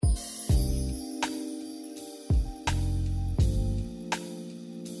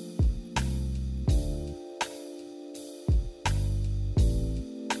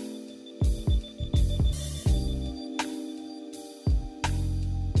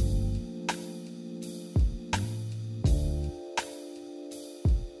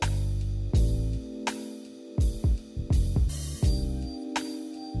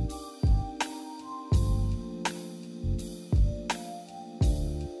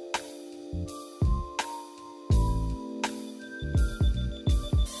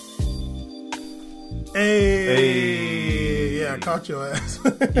Hey. Yeah, I caught your ass.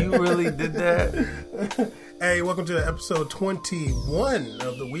 You really did that? Hey, welcome to episode 21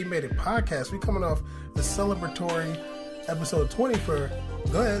 of the We Made It podcast. We're coming off the celebratory episode 20 for...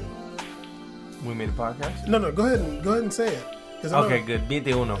 Go ahead. We Made a podcast? No, go ahead and say it. Okay, good.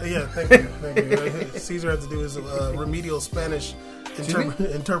 21. Yeah, thank you. Caesar has to do his remedial Spanish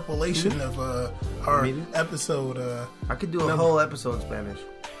interpolation of our episode. I could do a whole episode in Spanish.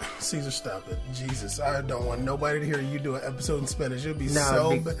 Caesar, stop it. Jesus, I don't want nobody to hear you do an episode in Spanish. It'd be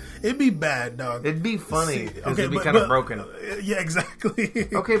it'd be bad, dog. It'd be funny. It'd be kind of broken. Yeah, exactly.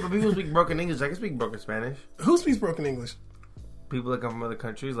 Okay, but people speak broken English. I can speak broken Spanish. Who speaks broken English? People that come from other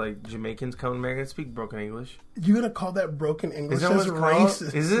countries, like Jamaicans come to America, speak broken English. You're gonna call that broken English? Is that That's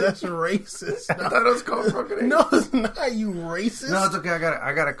racist. Is it? That's racist. I thought it was called broken English. No, it's not. You racist. No, it's okay.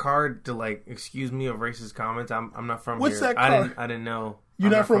 I got a card to excuse me of racist comments. I'm not from What's here. That card? I didn't know. You're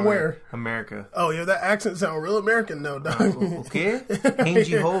not from where? America. Oh, yeah, that accent sounds real American, though, dog. Okay.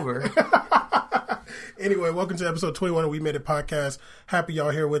 Angie Hover. Anyway, welcome to episode 21 of We Made It podcast. Happy y'all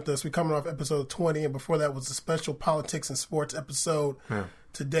here with us. We're coming off episode 20, and before that was a special politics and sports episode. Yeah.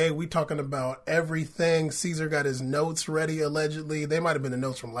 Today, we talking about everything. Caesar got his notes ready, allegedly. They might have been the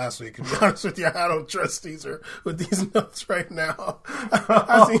notes from last week, to be honest with you. I don't trust Caesar with these notes right now.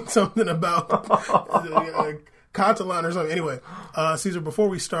 I seen something about... Catalan or something. Anyway, Caesar, before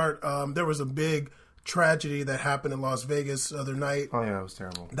we start, there was a big tragedy that happened in Las Vegas the other night. Oh, yeah, that was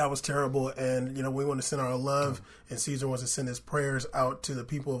terrible. That was terrible. And, we want to send our love, and Caesar wants to send his prayers out to the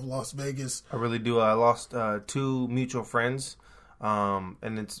people of Las Vegas. I really do. I lost two mutual friends,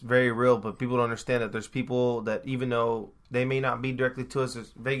 and it's very real, but people don't understand that there's people that, even though they may not be directly to us,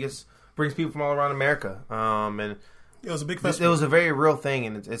 Vegas brings people from all around America. And it was a big festival. It was a very real thing,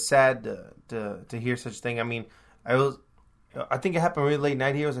 and it's sad to hear such a thing. I mean, I think it happened really late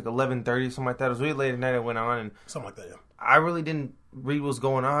night here. It was like 11:30, something like that. It was really late at night. It went on, and something like that. Yeah. I really didn't read what was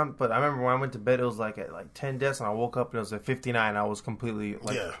going on, but I remember when I went to bed, it was at 10 deaths, and I woke up and it was at 59. I was completely and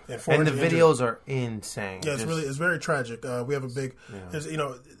the videos are insane. Yeah, it's very tragic. We have a big,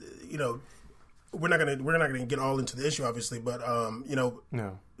 we're not gonna get all into the issue, obviously, but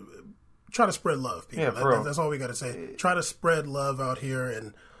try to spread love, people. Yeah, that's all we got to say. Try to spread love out here,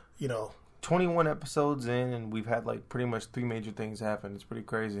 and 21 episodes in, and we've had pretty much three major things happen. It's pretty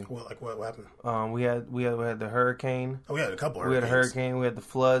crazy. Well, what happened? We had the hurricane. Oh, we had a couple. We had a hurricane. We had the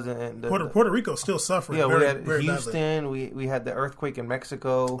floods and Puerto Rico still suffering. Yeah, we had Houston. We had the earthake in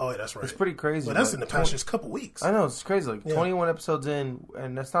Mexico. Oh, yeah, that's right. It's pretty crazy. Well, that's in the past just couple weeks. I know, it's crazy. 21 episodes in,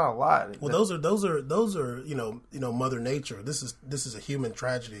 and that's not a lot. Well, those are Mother Nature. This is a human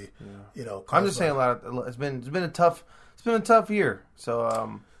tragedy. Yeah. I'm just saying it's been a tough year.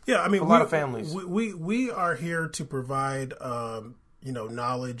 So. Yeah, I mean, a lot of families. We are here to provide,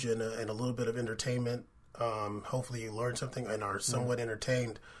 knowledge and a little bit of entertainment. Hopefully, you learn something and are somewhat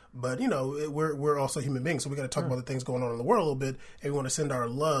entertained. But we're also human beings, so we got to talk about the things going on in the world a little bit, and we want to send our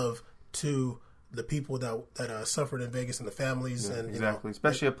love to the people that suffered in Vegas and the families, and exactly,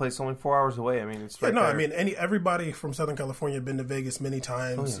 especially a place only 4 hours away. I mean, it's right there. I mean, everybody from Southern California have been to Vegas many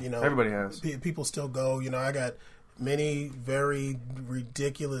times. Oh, yeah. Everybody has. People still go. I got many very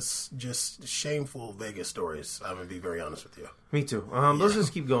ridiculous, just shameful Vegas stories. I'm going to be very honest with you. Me too. Let's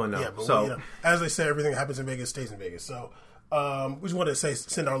just keep going now. Yeah, but as they say, everything that happens in Vegas stays in Vegas. So we just wanted to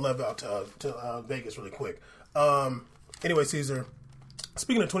send our love out to Vegas really quick. Anyway, Caesar,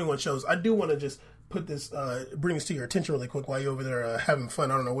 speaking of 21 shows, I do want to just put this, bring this to your attention really quick while you're over there having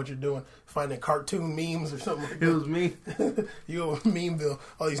fun. I don't know what you're doing, finding cartoon memes or something like that. It was me. You over Memeville.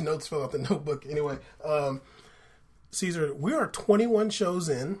 All these notes fell out the notebook. Anyway, Caesar, we are 21 shows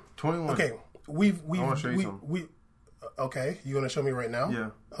in. 21. Okay, I want to show you something. Okay, you want to show me right now? Yeah.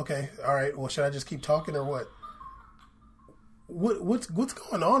 Okay, all right. Well, should I just keep talking or what? What's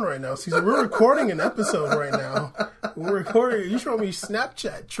going on right now, Caesar? We're recording an episode right now. We're recording. You showing me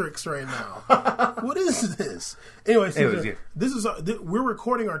Snapchat tricks right now. What is this? Anyway, Caesar, we're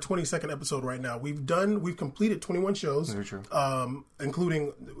recording our 22nd episode right now. We've completed 21 shows, very true.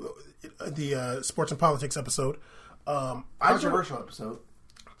 Including the sports and politics episode. Controversial episode.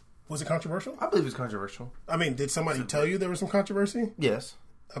 Was it controversial? I believe it's controversial. I mean, did somebody tell you there was some controversy? Yes.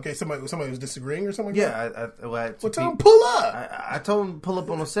 Okay, somebody was disagreeing or something? Yeah, well, tell them pull up. I told them pull up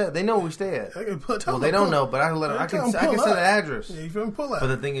on the set. They know where we stay at. Well, they don't know, but I can send an address. Yeah, you feel me? Pull up. But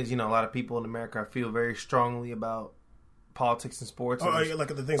the thing is, a lot of people in America feel very strongly about politics and sports. Oh, yeah, like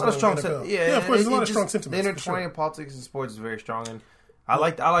the things. A lot of strong of course, there's a lot of strong sentiments. The intertwining politics and sports is very strong, I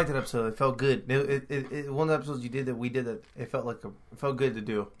liked that episode. It felt good. One of the episodes you did that we did that it felt good to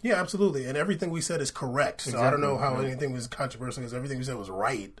do. Yeah, absolutely. And everything we said is correct. So Exactly. I don't know how anything was controversial because everything we said was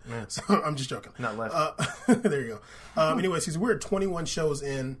right. Yeah. So I'm just joking. Not left. There you go. Anyway, Caesar, we're 21 shows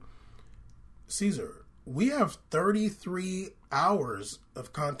in. Caesar, we have 33 hours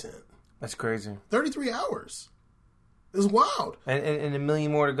of content. That's crazy. 33 hours. It's wild. And a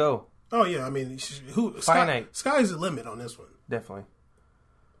million more to go. Oh, yeah. I mean, Finite. Sky's the limit on this one. Definitely.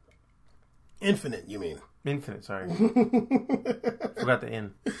 Infinite, you mean? Infinite, sorry. Forgot the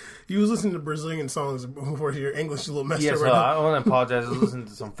N. You was listening to Brazilian songs before your English is a little messed Yeah, up so right now. I want to apologize. I was listening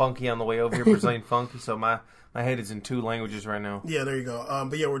to some funky on the way over here, Brazilian funky, so my head is in 2 languages right now. Yeah, there you go.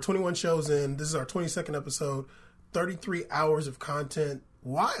 But yeah, we're 21 shows in. This is our 22nd episode. 33 hours of content.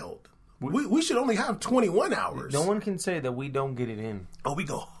 Wild. We should only have 21 hours. No one can say that we don't get it in. Oh, we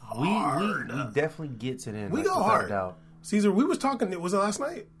go We hard. definitely gets it in. We That's go without hard. doubt. Caesar, we was talking, was it last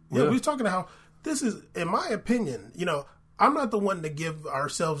night? Yeah, Yeah. we was talking to how this is, in my opinion, I'm not the one to give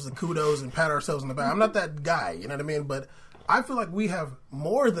ourselves the kudos and pat ourselves on the back. I'm not that guy, you know what I mean? But I feel like we have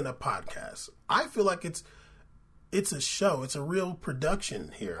more than a podcast. I feel like it's a show. It's a real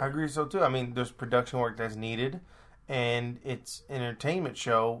production here. I agree so too. I mean, there's production work that's needed, and it's an entertainment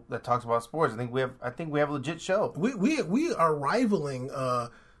show that talks about sports. I think we have a legit show. We are rivaling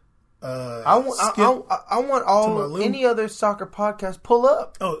I want any other soccer podcast pull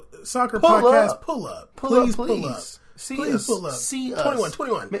up. Oh, soccer Pull podcast, up. pull up. Please. Pull up. See Please us. pull up. See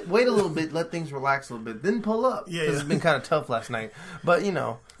 21. Wait a little bit. Let things relax a little bit. Then pull up. Yeah, 'Cause yeah. It's been kind of tough last night. But,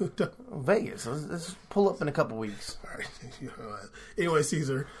 Vegas. Let's pull up in a couple weeks. All right. Anyway,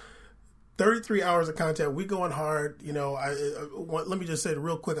 Caesar, 33 hours of content. We going hard. Let me just say it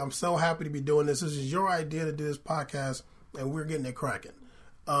real quick. I'm so happy to be doing this. This is your idea to do this podcast, and we're getting it cracking.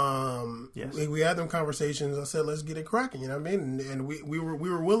 Yes. We had them conversations. I said, let's get it cracking. You know what I mean? And we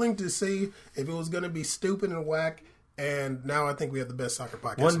were willing to see if it was going to be stupid and whack. And now I think we have the best soccer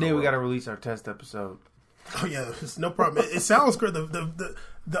podcast. One in day the we world. got to release our test episode. Oh yeah, it's no problem. It sounds great.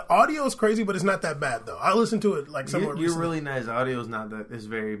 The audio is crazy, but it's not that bad though. I listened to it like somewhere. You're really nice. The audio's not that. It's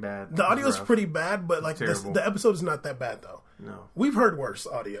very bad. The audio is rough. pretty bad, but like Terrible. the episode is not that bad though. No. We've heard worse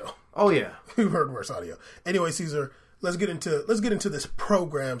audio. Oh yeah. We've heard worse audio. Anyway, Caesar, let's get into this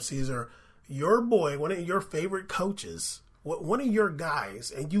program. Caesar, your boy, one of your favorite coaches, one of your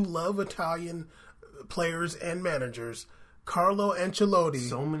guys, and you love Italian players and managers. Carlo Ancelotti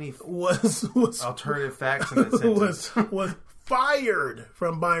So many was alternative facts in that sentence. was fired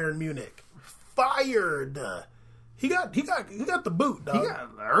from Bayern Munich. Fired. He got the boot, dog. He got an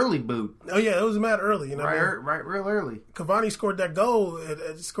early boot. Oh yeah, it was mad early. You know, what I mean? Right, real early. Cavani scored that goal.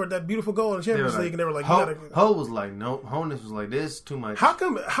 Scored that beautiful goal in the Champions League, and they were like, Ho was like, no. Honus was like, this is too much. How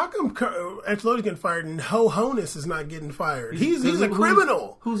come Ancelotti's getting fired and Honus is not getting fired? He's a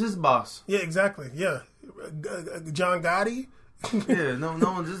criminal. Who's his boss? Yeah, exactly. Yeah, John Gotti. Yeah, no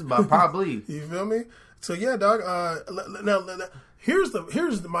one's his boss. Probably. You feel me? So yeah, dog. Now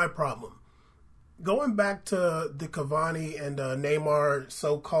here's my problem. Going back to the Cavani and Neymar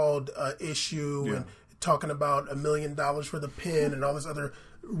so-called issue and talking about $1 million for the pin and all this other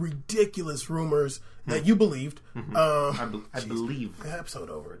ridiculous rumors that you believed. I believe. The episode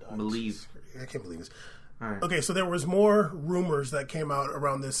over, dog. Believe. I can't believe this. All right. Okay, so there was more rumors that came out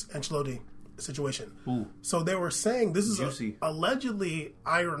around this Ancelotti situation. Ooh. So they were saying this is Juicy. allegedly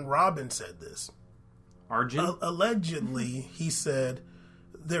Iron Robin said this. Arjun? Allegedly, he said,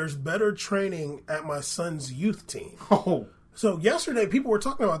 there's better training at my son's youth team. Oh. So yesterday, people were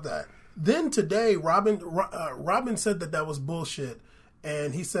talking about that. Then today, Robin said that was bullshit.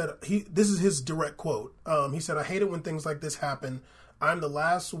 And he said, this is his direct quote. He said, I hate it when things like this happen. I'm the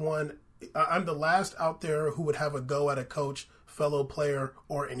last out there who would have a go at a coach, fellow player,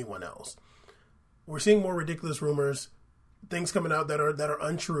 or anyone else. We're seeing more ridiculous rumors, things coming out that are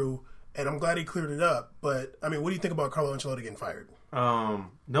untrue, and I'm glad he cleared it up. But I mean, what do you think about Carlo Ancelotti getting fired?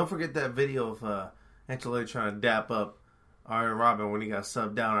 Don't forget that video of Ancelotti trying to dap up Iron Robin when he got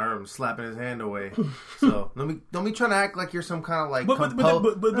subbed down. I heard him slapping his hand away. So don't be trying to act like you're some kind of like. But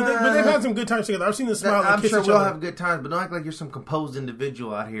they've had some good times together. I've seen them smile and I'm kiss sure each we'll other. have good times, but don't act like you're some composed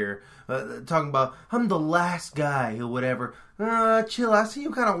individual out here talking about I'm the last guy or whatever. Chill. I see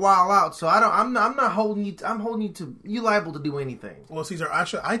you kind of wild out, so I'm not holding you. I'm holding you to you liable to do anything. Well, Caesar,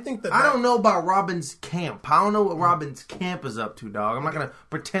 actually, I think that I don't know about Robin's camp. I don't know what Robin's camp is up to, dog. I'm not gonna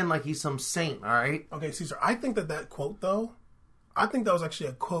pretend like he's some saint. All right. Okay, Caesar, I think that quote though, I think that was actually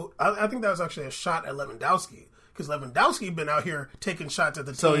a quote. I think that was actually a shot at Lewandowski because Lewandowski been out here taking shots at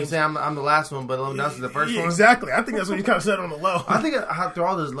the team. So you say I'm the last one, but Lewandowski's the first one? Exactly. I think that's what you kind of said on the low. I think after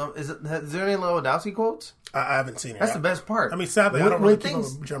all this, is there any Lewandowski quotes? I haven't seen it. That's the best part. I mean, sadly, I don't really keep up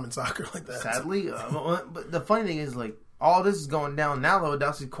with German soccer like that. Sadly, but the funny thing is, like, all this is going down now.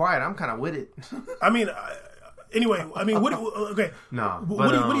 Lewandowski's quiet. I'm kind of with it. I mean, anyway, okay. No.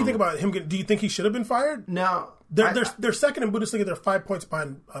 What do you think about him? Do you think he should have been fired? No. They're second in Bundesliga. They're 5 points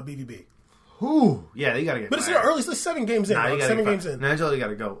behind BVB. Ooh, yeah, you got to get. But it's early. It's 7 games in. Nah, 7 games in. Naturally, you got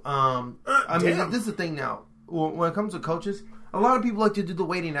to go. I mean, this is the thing now. When it comes to coaches, a lot of people like to do the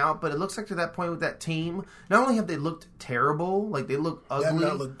waiting out, but it looks like to that point with that team, not only have they looked terrible, like they look ugly. They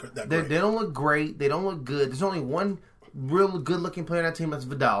don't look that great. They don't look great. They don't look good. There's only one real good-looking player on that team. That's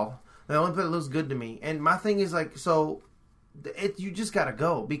Vidal. The only player that looks good to me. And my thing is like, so you just got to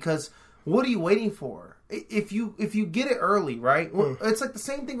go, because what are you waiting for? If you get it early, right? It's like the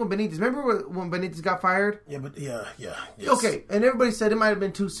same thing with Benitez. Remember when Benitez got fired? Yeah, but yeah. Yes. Okay, and everybody said it might have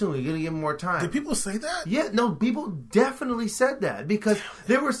been too soon. You're gonna give him more time. Did people say that? Yeah, no, people definitely said that, because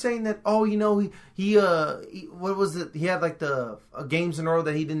they were saying that, oh, you know, he what was it? He had like the games in a row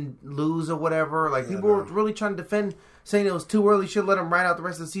that he didn't lose or whatever. Like people were really trying to defend, saying it was too early. Should let him ride out the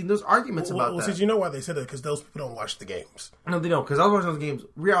rest of the season. There's arguments about that. Well, you know why they said that? Because those people don't watch the games. No, they don't. Because I was watching those games.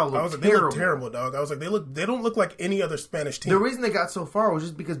 Real looked terrible. They look terrible, dog. I was like, they don't look like any other Spanish team. The reason they got so far was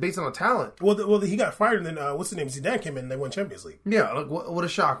just because based on the talent. Well, he got fired, and then what's the name? Zidane came in, and they won Champions League. Yeah, like what a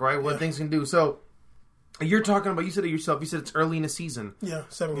shock, right? What things can do. So you're talking about. You said it yourself. You said it's early in the season. Yeah,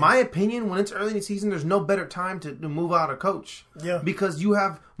 7 games. My opinion, when it's early in the season, there's no better time to move out a coach. Yeah, because you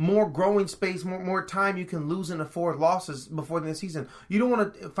have more growing space, more time you can lose in the 4 losses before the season. You don't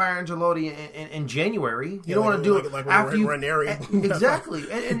want to fire Ancelotti in January. You don't want to do it like after you Ranieri. Exactly,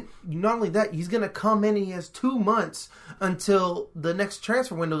 and not only that, he's going to come in. He has 2 months until the next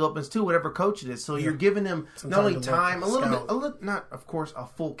transfer window opens too, whatever coach it is. So you're giving him not only time, a little, not of course a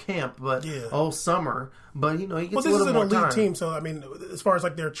full camp, but all summer. But he gets this a little is an more elite time. Team, so I mean, as far as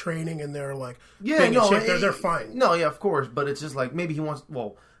like their training and their like shape, they're fine. No, yeah, of course, but it's just like maybe he wants.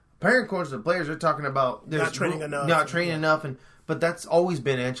 Well, parent coach, the players are talking about not training enough, but that's always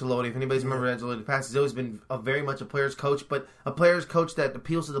been Ancelotti. If anybody's remember Ancelotti past, he's always been very much a player's coach, but a player's coach that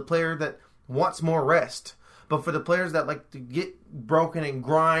appeals to the player that wants more rest. But for the players that like to get broken and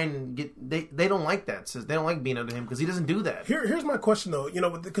grind, and they don't like that. So they don't like being under him because he doesn't do that. Here's my question though,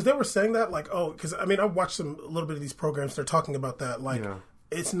 because they were saying that like, because I mean I watched a little bit of these programs. They're talking about that like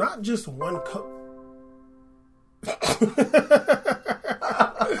it's not just one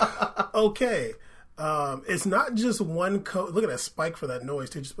okay. It's not just one coach. Look at that spike for that noise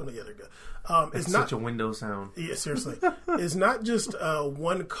too. Just put it together. It's not such a window sound. Yeah, seriously. It's not just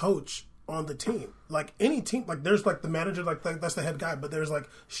one coach on the team. Like any team, like there's like the manager, like that's the head guy, but there's like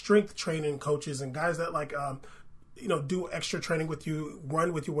strength training coaches and guys that like do extra training with you,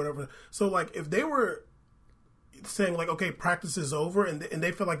 run with you, whatever. So like if they were saying like, okay, practice is over, and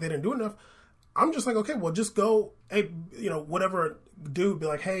they feel like they didn't do enough, I'm just like, okay, well just go, hey, whatever dude, be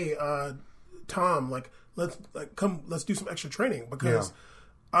like, hey, Tom, like let's do some extra training, because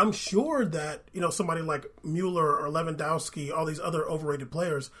I'm sure that somebody like Mueller or Lewandowski, all these other overrated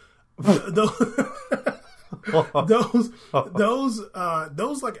players, those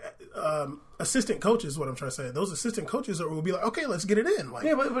like assistant coaches. What I'm trying to say, those assistant coaches will be like, okay, let's get it in. Like,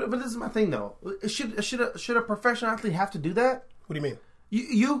 yeah, but this is my thing though. Should a professional athlete have to do that? What do you mean?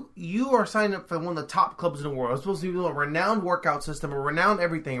 You are signing up for one of the top clubs in the world. It's supposed to be a renowned workout system, a renowned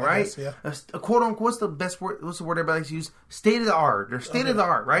everything, right? Guess, yeah. A quote unquote, what's the best word? What's the word everybody likes to use? State of the art. They're state of the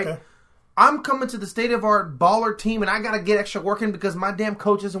art, right? Okay. I'm coming to the state of art baller team, and I got to get extra working because my damn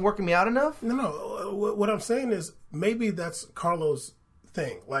coach isn't working me out enough. No. What I'm saying is maybe that's Carlo's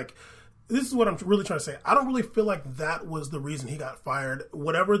thing. Like, this is what I'm really trying to say. I don't really feel like that was the reason he got fired.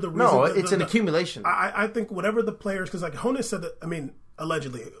 Whatever the reason. No, it's an accumulation. I think whatever the players, because like Hoeneß said that. I mean,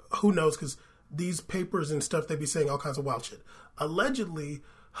 allegedly, who knows? Because these papers and stuff, they be saying all kinds of wild shit. Allegedly,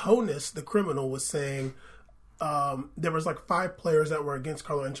 Hoeneß, the criminal, was saying there was like 5 players that were against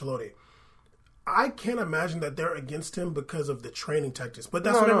Carlo Ancelotti. I can't imagine that they're against him because of the training tactics, but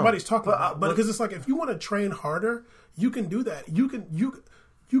that's what everybody's talking about. But because it's like, if you want to train harder, you can do that. You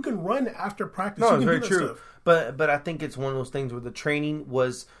can run after practice. No, it's very true. Stuff. But I think it's one of those things where the training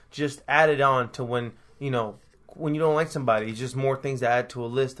was just added on to when you don't like somebody. It's just more things to add to a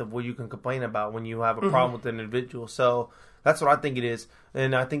list of what you can complain about when you have a problem with an individual. So that's what I think it is.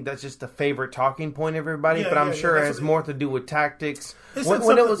 And I think that's just a favorite talking point of everybody. But I'm sure it has more to do with tactics.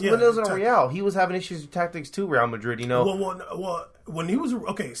 When it was in Real, he was having issues with tactics too, Real Madrid, Well, when he was...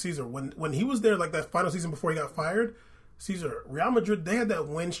 Okay, Cesar, when he was there, like that final season before he got fired, Cesar, Real Madrid, they had that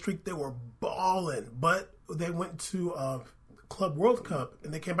win streak. They were balling. But they went to Club World Cup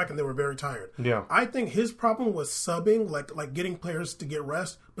and they came back and they were very tired. Yeah. I think his problem was subbing, like getting players to get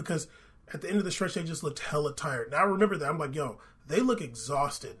rest, because at the end of the stretch they just looked hella tired. Now I remember that. I'm like, yo, they look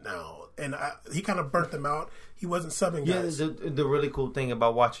exhausted now, and he kind of burnt them out. He wasn't subbing guys. Yeah, the really cool thing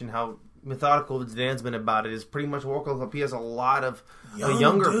about watching how methodical Zidane's been about it is pretty much World Cup. He has a lot of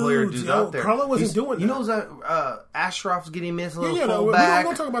younger dudes out there. Carlo wasn't doing that. You know that Ashraf's getting minutes, a little we're fullback.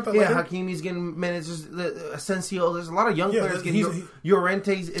 going to talk about that later. Hakimi's getting minutes. Asensio, there's a lot of young players getting.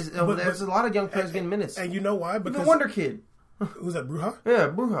 Llorente's there's a lot of young players getting minutes. And you know why? Because the Wonder Kid. Who's that? Bruja? Yeah,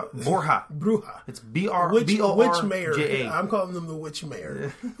 Borja. Bruja. It's B-R-B-O-R-J-A. Witch Mayor. I'm calling them the Witch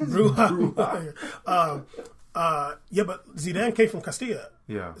Mayor. Bruja. Yeah, but Zidane came from Castilla.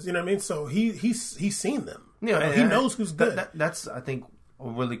 Yeah. You know what I mean? So he's seen them. Yeah, he knows who's good. That's, I think,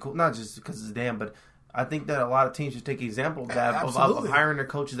 really cool. Not just because it's Zidane, but I think that a lot of teams should take example of that, of hiring their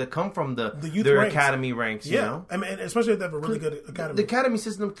coaches that come from their ranks. Academy ranks. Yeah, you know? I mean, especially if they have a really good academy. The academy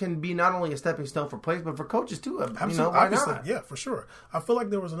system can be not only a stepping stone for players, but for coaches too. Absolutely. You know, why not? Yeah, for sure. I feel like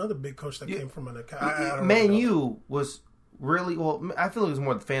there was another big coach that came from an academy. Man U was really, well, I feel it was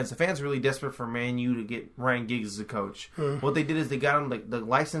more the fans. The fans were really desperate for Man U to get Ryan Giggs as a coach. What they did is they got him the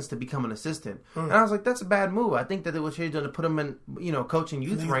license to become an assistant. And I was like, that's a bad move. I think that it should have done to put him in, coaching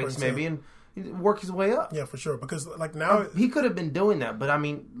youth ranks maybe, and work his way up. Yeah, for sure. Because like now he could have been doing that, but I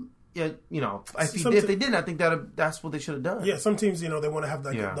mean, if they didn't, I think that's what they should have done. Yeah, some teams, they want to have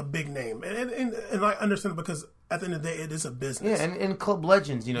the big name, and I understand, because at the end of the day, it is a business. Yeah, and club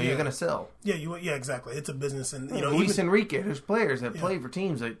legends, you're going to sell. Yeah, exactly. It's a business, and Luis Enrique, there's players that play for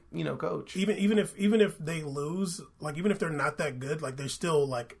teams that coach. Even if they lose, like even if they're not that good, like they're still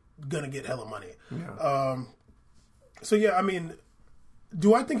like gonna get hella money. Yeah. So yeah, I mean,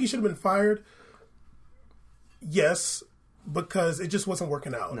 do I think he should have been fired? Yes, because it just wasn't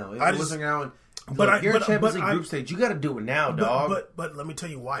working out. No, it wasn't out. But you're in Champions League group stage. You got to do it now, dog. But let me tell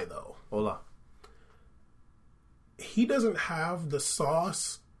you why, though. Hold on. He doesn't have the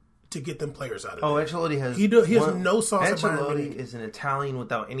sauce to get them players out of it. Oh, Ancelotti has. He has no sauce. Ancelotti is an Italian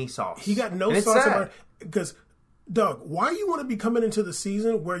without any sauce. He got no sauce. Because, Doug, why you want to be coming into the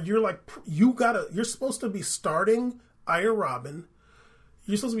season where you're like you're supposed to be starting Iron Robin.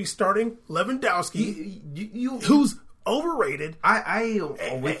 You're supposed to be starting Lewandowski, who's overrated. I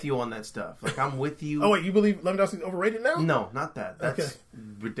am with you on that stuff. Like, I'm with you. Oh, wait, you believe Lewandowski's overrated now? No, not that. That's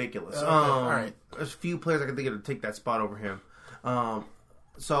ridiculous. All right. There's a few players I can think of to take that spot over him. But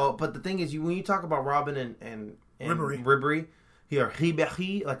the thing is, when you talk about Robin and Ribéry,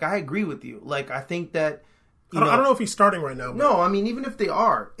 Ribéry, like, I agree with you. Like, I think that I don't know if he's starting right now. But... No, I mean, even if they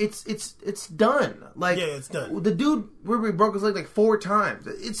are, it's done. Like, yeah, it's done. The dude Ribéry broke his leg like 4 times.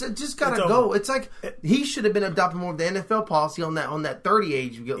 It just gotta go. It's like he should have been adopting more of the NFL policy on that 30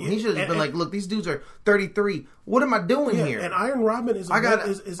 age. He should have been like, look, these dudes are 33. What am I doing here? And Iron Robin is I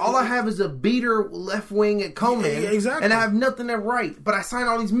have is a beater left wing at Coleman. Yeah, exactly. And I have nothing at right, but I sign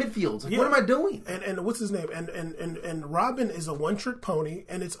all these midfields. Like, what am I doing? And what's his name? And Robin is a one trick pony,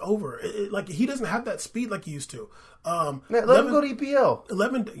 and it's over. Like, he doesn't have that speed like he used to. Let him go to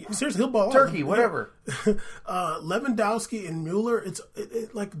EPL. Seriously, he'll ball Turkey, whatever. Lewandowski and Mueller, it's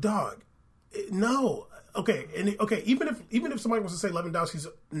like, dog. No. Okay, even if somebody wants to say Lewandowski's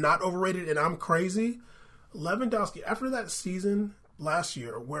not overrated and I'm crazy, Lewandowski, after that season last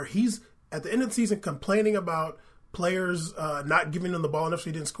year where he's at the end of the season complaining about players not giving him the ball enough so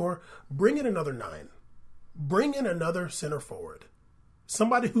he didn't score, bring in another 9. Bring in another center forward.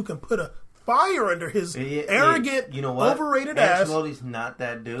 Somebody who can put a fire under his arrogant, overrated ass. Ancelotti's not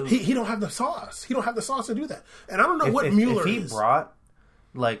that dude. He don't have the sauce. He don't have the sauce to do that. And I don't know what Mueller is. If he brought,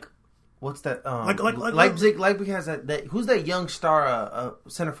 like, what's that? Leipzig has that. Who's that young star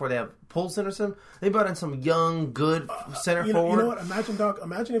center forward? They have Poulsen or something. They brought in some young, good center forward. You know what?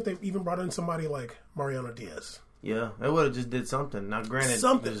 Imagine if they even brought in somebody like Mariano Diaz. Yeah, they would have just did something. Now, granted,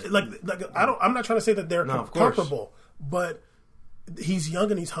 I'm not trying to say that they're comparable, but he's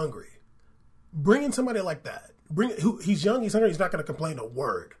young and he's hungry. Bring in somebody like that. He's young, he's hungry, he's not going to complain a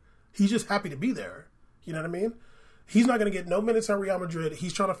word. He's just happy to be there. You know what I mean? He's not going to get no minutes at Real Madrid.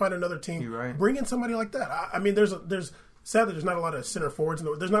 He's trying to find another team. You're right. Bring in somebody like that. I mean, sadly, there's not a lot of center forwards.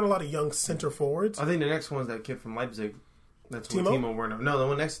 There's not a lot of young center forwards. I think the next one's that kid from Leipzig. That's Timo Werner. No, the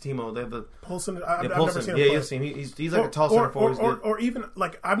one next to Timo. They have the Poulsen. I've never seen him play. You've seen him. He's like a tall center forward. Or even,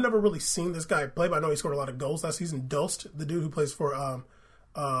 like, I've never really seen this guy play, but I know he scored a lot of goals last season. Dost, the dude who plays for,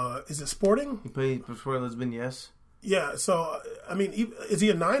 is it Sporting? He played for Lisbon, yes. Yeah, so, I mean, is he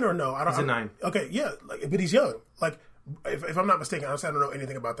a 9 or no? He's a 9. Okay, yeah, but he's young. Like, if I'm not mistaken, honestly, I don't know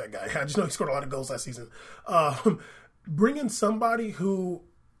anything about that guy. I just know he scored a lot of goals last season. Bring in somebody who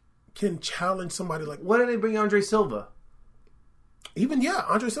can challenge somebody like... Why didn't they bring Andre Silva? Even,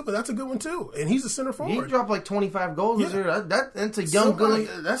 Andre Silva, that's a good one, too. And he's a center forward. He dropped like 25 goals this year. That's a young, good...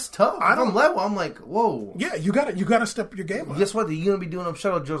 That's tough. I'm level. I'm like, whoa. Yeah, you gotta step your game up. Guess what? You're going to be doing them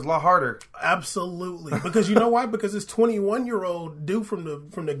shuttle drills a lot harder. Absolutely. Because you know why? Because this 21-year-old dude from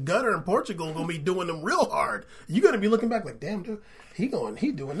the gutter in Portugal going to be doing them real hard. You're going to be looking back like, damn, dude, he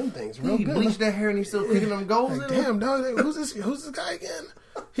doing them things real good. He bleached that hair and he's still kicking them goals like, damn, dog, who's this guy again?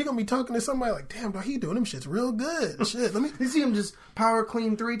 He gonna be talking to somebody like, damn, dog, he doing them shits real good. Shit, let me... You see him just power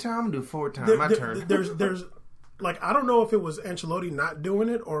clean 3 times, I'm gonna do 4 times. My turn. There's like, I don't know if it was Ancelotti not doing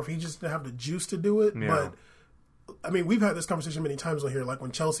it or if he just didn't have the juice to do it, but I mean, we've had this conversation many times on here. Like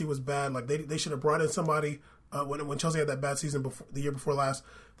when Chelsea was bad, like they should have brought in somebody. When Chelsea had that bad season the year before last,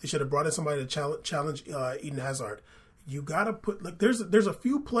 they should have brought in somebody to challenge Eden Hazard. You gotta put like there's a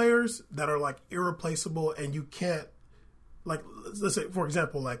few players that are like irreplaceable, and you can't, like, let's say for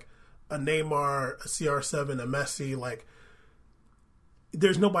example like a Neymar, a CR7, a Messi. Like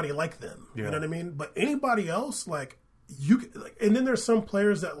there's nobody like them. You know what I mean? But anybody else, like. And then there's some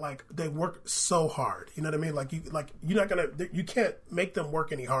players that like they work so hard. You know what I mean? You're not gonna, you can't make them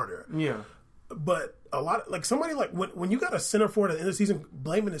work any harder. Yeah. But a lot like somebody like when you got a center forward at the end of the season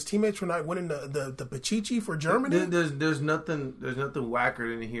blaming his teammates for not winning the Pichichi for Germany. There's nothing whacker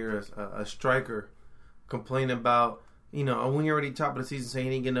than to hear a striker complain about. You know, when you're already top of the season saying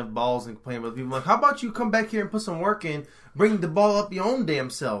he didn't get enough balls and complaining about people, like, how about you come back here and put some work in, bring the ball up your own damn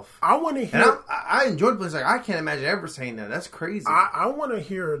self? I want to hear... And I enjoyed players like, I can't imagine ever saying that. That's crazy. I want to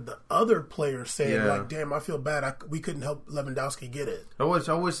hear the other players saying, like, damn, I feel bad. We couldn't help Lewandowski get it. I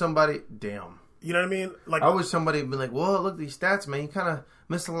wish somebody... Damn. You know what I mean? Like, I wish somebody had been like, well, look at these stats, man. You kind of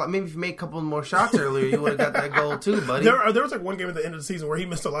missed a lot. Maybe if you made a couple more shots earlier, you would have got that goal too, buddy. There was like one game at the end of the season where he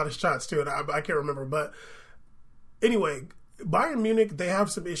missed a lot of shots too, and I can't remember. But anyway... Bayern Munich, they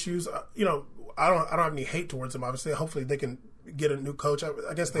have some issues. You know, I don't have any hate towards them. Obviously, hopefully they can get a new coach.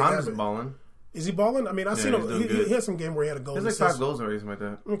 I guess they have. He's balling. Is he balling? I mean, I've seen him. He had some game where he had a goal. There's like 5 goals already, something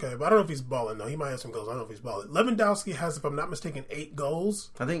like that. Okay, but I don't know if he's balling though. He might have some goals. I don't know if he's balling. Lewandowski has, if I'm not mistaken, 8 goals.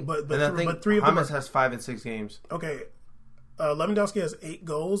 I think, but 3 of them has 5 and 6 games. Okay, Lewandowski has 8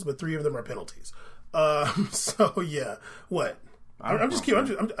 goals, but 3 of them are penalties. So yeah, what? I'm just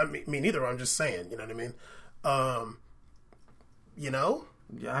kidding. Me neither. I'm just saying. You know what I mean? You know?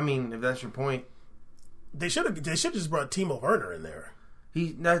 Yeah, I mean, if that's your point, they should just brought Timo Werner in there.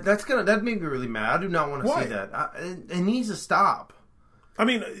 That made me really mad. I do not want to see that. It needs to stop. I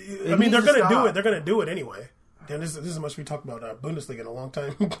mean, they're going to do it. They're going to do it anyway. Damn, this is much we talked about Bundesliga in a long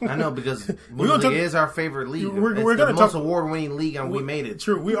time. I know, because Bundesliga is our favorite league. We're the most award-winning league, and we made it.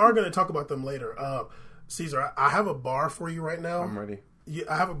 True. We are going to talk about them later. Caesar, I have a bar for you right now. I'm ready.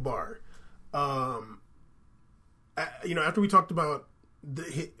 I have a bar. You know, after we talked about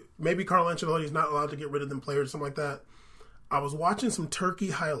maybe Carlo Ancelotti is not allowed to get rid of them players, something like that. I was watching some Turkey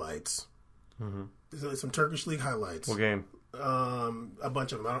highlights, some Turkish league highlights. What game? A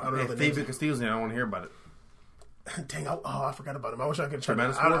bunch of them. I don't know the names. David Castillo's in. I don't want to hear about it. Dang! I forgot about him. I wish I could try.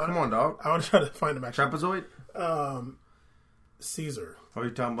 Come on, dog. I want to try to find him. Actually, Trapezoid. Caesar. Are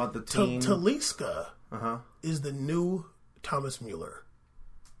you talking about the team? Talisca is the new Thomas Mueller.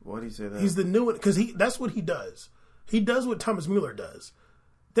 Why do you say that? He's the new one because that's what he does. He does what Thomas Mueller does.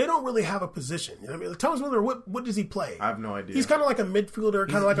 They don't really have a position. You know what I mean? Thomas Mueller, what does he play? I have no idea. He's kind of like a midfielder,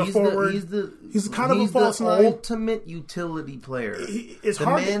 kind of like a forward. He's kind of a false nine. He's the ultimate utility player.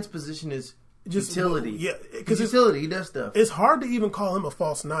 Man's position is just utility. Yeah, because utility. He does stuff. It's hard to even call him a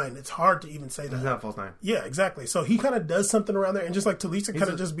false nine. It's hard to even say that. He's not a false nine. Yeah, exactly. So he kind of does something around there, and just like Talisca kind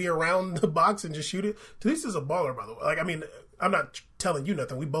of just be around the box and just shoot it. Talisca's a baller, by the way. Like, I mean, I'm not telling you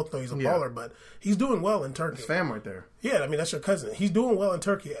nothing. We both know he's a baller, but he's doing well in Turkey. His fam right there. Yeah, I mean, that's your cousin. He's doing well in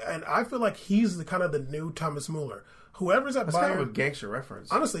Turkey, and I feel like he's the kind of the new Thomas Mueller. Whoever's at Bayern, kind of a gangster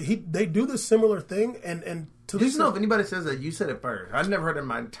reference. Honestly, they do this similar thing, and Talisca, just know if anybody says that, you said it first. I've never heard it in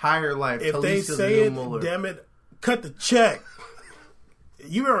my entire life. If they say it, damn it, cut the check.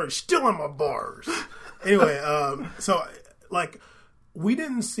 You are still on my bars. Anyway, so like we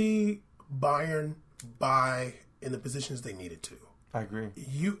didn't see Bayern buy in the positions they needed to. I agree.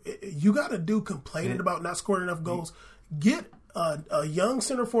 You got to do complaining about not scoring enough goals. Get a young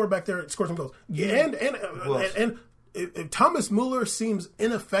center forward back there and score some goals. And if Thomas Mueller seems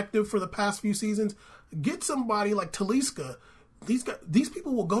ineffective for the past few seasons, get somebody like Talisca. These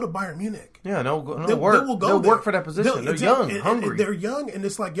people will go to Bayern Munich. Yeah, they'll work for that position. They're young, hungry. They're young, and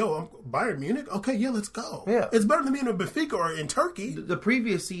it's like, I'm Bayern Munich. Okay, yeah, let's go. Yeah, it's better than being in Benfica or in Turkey. The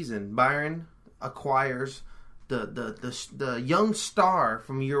previous season, Bayern acquires the young star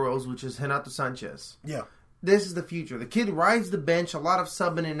from Euros, which is Renato Sanchez. Yeah. this is the future. The kid rides the bench, a lot of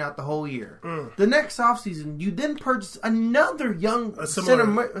subbing in and out the whole year. The next offseason, you then purchase another young center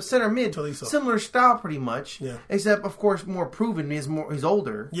mid, Tolisso. Similar style pretty much, Yeah. except of course more proven. He's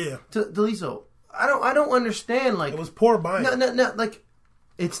older. Yeah. Tolisso. I don't understand. Like it was poor buying. No. Like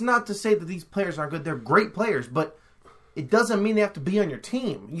it's not to say that these players aren't good. They're great players, but it doesn't mean they have to be on your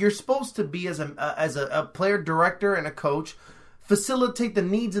team. You're supposed to be as a player director and a coach. Facilitate the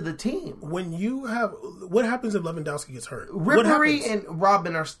needs of the team. When you have, what happens if Lewandowski gets hurt? Ribery and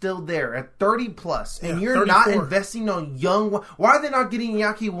Robin are still there at 30 plus, and you're 34. not investing on young. Why are they not getting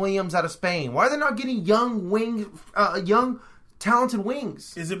Iñaki Williams out of Spain? Why are they not getting young talented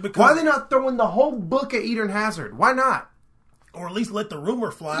wings? Is it because why are they not throwing the whole book at Eden Hazard? Why not? Or at least let the rumor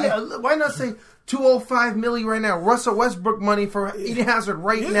fly. Yeah, why not say $205 million right now? Russell Westbrook money for Eden Hazard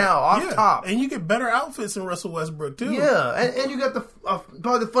now off top, and you get better outfits than Russell Westbrook too. Yeah, and you got the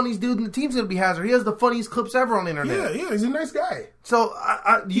probably the funniest dude in the team's gonna be Hazard. He has the funniest clips ever on the internet. Yeah, he's a nice guy. So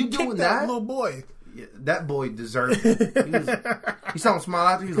you doing that little boy? Yeah, that boy deserved it. He saw him smile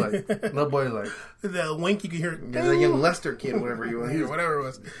after. He's like, little boy, like the wink you can hear. Yeah, the young Leicester kid, whatever you want, whatever it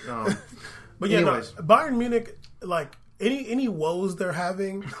was. But anyways. Bayern Munich, like. Any woes they're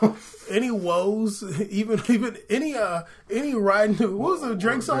having, any woes, even any riding. What was the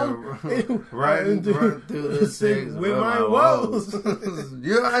Drake song? Riding through the six with my woes.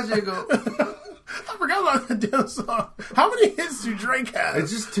 Yeah, I should go. I forgot about that damn song. How many hits do Drake have? It's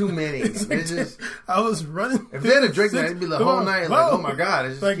just too many. It's just, I was running. If they had a Drake night, it'd be the whole night. Like, oh my god,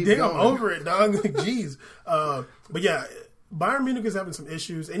 it's just like keep damn going. over it, dog. Like, jeez. But yeah. Bayern Munich is having some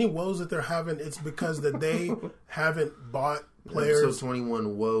issues. Any woes that they're having, it's because that they haven't bought players. Episode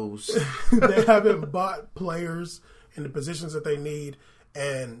 21 woes. They haven't bought players in the positions that they need,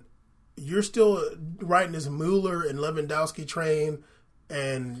 and you're still riding this Mueller and Lewandowski train,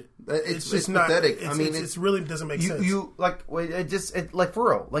 and it's not pathetic. It really doesn't make sense. You like like for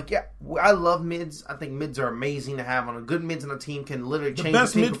real. Like I love mids. I think mids are amazing to have on a good mids on a team can literally change the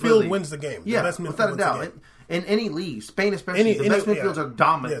best the team midfield completely. wins the game. Yeah, the best without a doubt. In any league, Spain especially, the best midfields are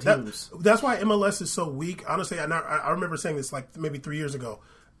dominant teams. That's why MLS is so weak. Honestly, I remember saying this like maybe 3 years ago.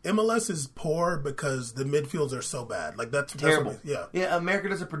 MLS is poor because the midfields are so bad. Like that's terrible. Yeah. America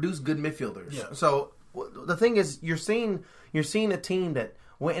doesn't produce good midfielders. Yeah. So the thing is, you're seeing a team that,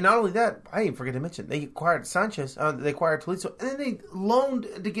 and not only that, I didn't forget to mention they acquired Sanchez, they acquired Tolisso, and then they loaned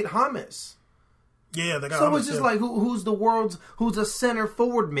to get James. Yeah, they got. So it's just like who's a center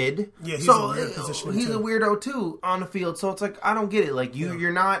forward mid. Yeah, he's so a weird position. He's a weirdo too on the field. So it's like I don't get it. Like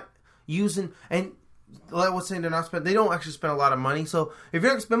you're not using, and like I was saying, they don't actually spend a lot of money. So if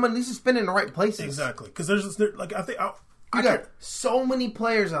you're going to spend money, at least spend in the right places. Exactly, because there's like I think you got so many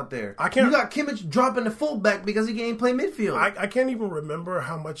players out there. You got Kimmich dropping the fullback because he can't play midfield. I can't even remember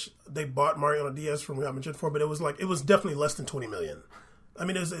how much they bought Mariano Diaz from Real Madrid for, but it was definitely less than 20 million. I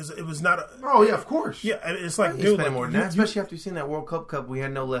mean, it was not. Oh yeah, of course. Yeah, it's like dude, spending more than that, especially after you seen that World Cup, we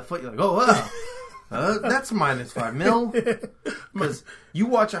had no left foot. You're like, oh wow, that's minus $5 million. Because you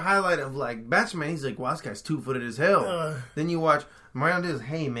watch a highlight of like Batchman, he's like, wow, this guy's 2-footed as hell. Then you watch Mariano Diaz,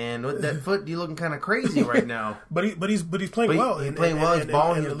 hey man, with that foot, you looking kind of crazy right now. but he's playing well. He's playing well. He's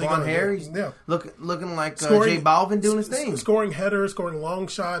balling. His blonde hair. He's looking like J Balvin doing his thing. Scoring headers, scoring long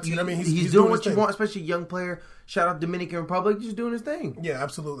shots. You know what I mean? He's doing what you want, especially a young player. Shout out Dominican Republic, just doing his thing. Yeah,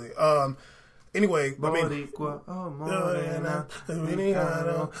 absolutely. Anyway,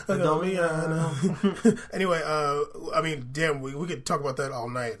 anyway, I mean, damn, we could talk about that all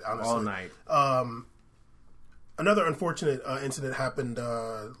night. Honestly, all night. Another unfortunate incident happened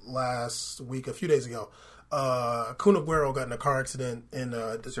last week, a few days ago. Kun Aguero got in a car accident in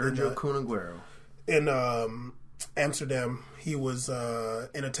Sergio Kun Aguero in Amsterdam. He was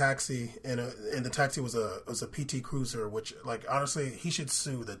in a taxi, and the taxi was a PT Cruiser, which, like, honestly, he should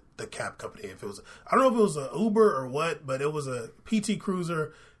sue the cab company if it was. I don't know if it was an Uber or what, but it was a PT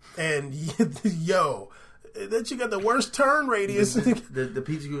Cruiser, and that you got the worst turn radius. The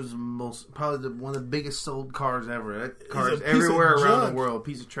PT Cruiser is probably one of the biggest sold cars ever. That car is everywhere around the world.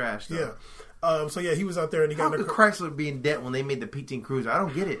 Piece of trash. Though. Yeah. So yeah, he was out there and he got. How could Chrysler be in debt when they made the PT Cruiser? I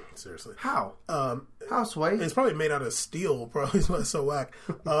don't get it. Seriously, how? How, Sway? It's probably made out of steel. Probably is why it's so whack.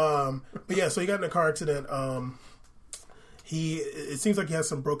 But yeah, so he got in a car accident. It seems like he has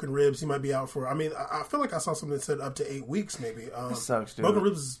some broken ribs. He might be out for. I mean, I feel like I saw something that said up to 8 weeks, maybe. That sucks, dude. Broken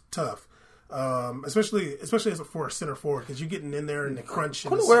ribs is tough. Especially as for a center forward, because you're getting in there and the crunch.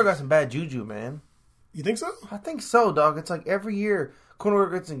 Kun Aguero got some bad juju, man. You think so? I think so, dog. It's like every year Kun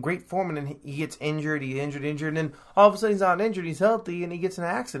Aguero gets in great form, and then he gets injured, and then all of a sudden he's not injured, he's healthy, and he gets in an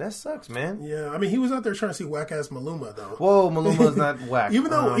accident. That sucks, man. Yeah, I mean, he was out there trying to see whack-ass Maluma, though. Whoa, Maluma's not whack.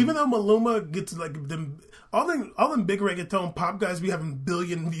 Even though Maluma gets, like, all them big reggaeton pop guys be having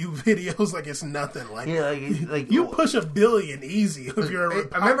billion-view videos like it's nothing. Like, yeah, like you push 1 billion easy if you're a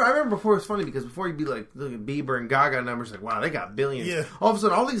I remember before it was funny because before you'd be like, look at Bieber and Gaga numbers, like, wow, they got billions. Yeah. All of a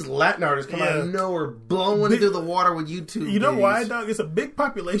sudden, all these Latin artists come out of nowhere, blowing into the water with YouTube. You know why, dog? It's a big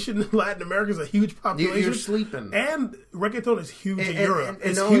population. Latin America is a huge population. You're sleeping. And reggaeton is huge in Europe.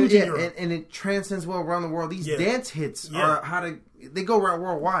 It's huge in Europe. And it transcends well around the world. These dance hits are they go around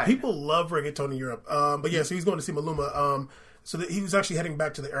worldwide. People love reggaeton in Europe. But yeah, so he's going to see Maluma. So he was actually heading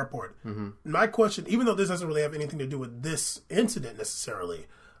back to the airport. Mm-hmm. My question, even though this doesn't really have anything to do with this incident necessarily,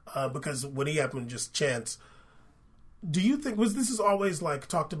 because when he happened, just chance. Do you think this is always like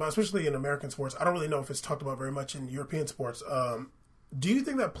talked about, especially in American sports? I don't really know if it's talked about very much in European sports. Do you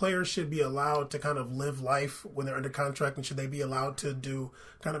think that players should be allowed to kind of live life when they're under contract, and should they be allowed to do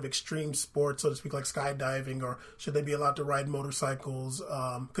kind of extreme sports, so to speak, like skydiving, or should they be allowed to ride motorcycles?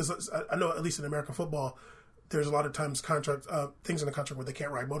 Because I know, at least in American football, there's a lot of times things in the contract where they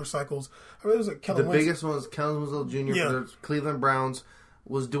can't ride motorcycles. I mean, it was like Kellen Winslow. Biggest one was Kellen Winslow Jr. for the Cleveland Browns.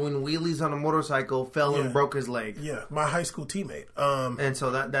 Was doing wheelies on a motorcycle, fell and broke his leg. Yeah, my high school teammate. And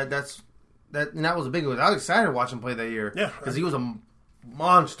so that was a big one. I was excited to watch him play that year. Yeah, because he was a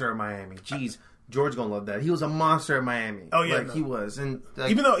monster at Miami. Jeez, George gonna love that. He was a monster at Miami. Oh yeah, he was. And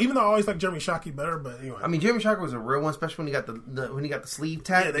even though I always like Jeremy Shockey better, but anyway. I mean, Jeremy Shockey was a real one, especially when he got the sleeve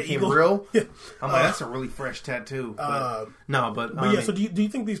tat. Yeah, that became real. Yeah. I'm like, that's a really fresh tattoo. But yeah. So do you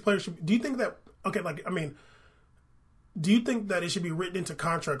think these players should? Do you think that? Okay, like I mean. Do you think that it should be written into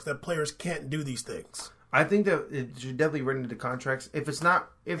contracts that players can't do these things? I think that it should definitely be written into contracts. If it's not,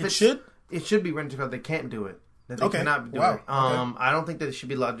 it should be written into contracts. They can't do it. That they cannot do it. Okay. I don't think that it should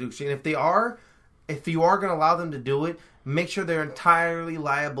be allowed to do it. And if you are going to allow them to do it, make sure they're entirely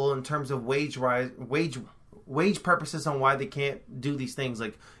liable in terms of wage purposes on why they can't do these things.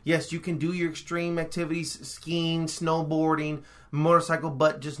 Like, yes, you can do your extreme activities, skiing, snowboarding, motorcycle,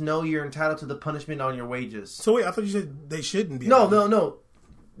 but just know you're entitled to the punishment on your wages. So wait, I thought you said they shouldn't be. No.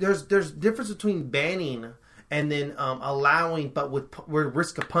 There's difference between banning and then allowing, but with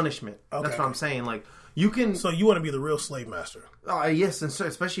risk of punishment. Okay, that's what I'm saying. Like, you can. So you want to be the real slave master? Yes, and so,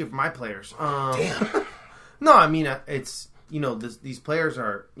 especially for my players. Damn. No, I mean it's. These players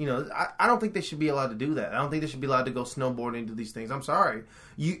are, I don't think they should be allowed to do that. I don't think they should be allowed to go snowboarding and do these things. I'm sorry.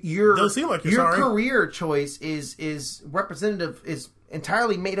 Doesn't seem like you're your sorry. Career choice is representative, is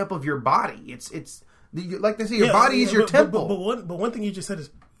entirely made up of your body. It's like they say, your body is your temple. But one thing you just said is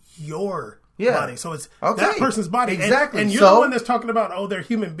your body. So it's that person's body. Exactly. And you're the one that's talking about, they're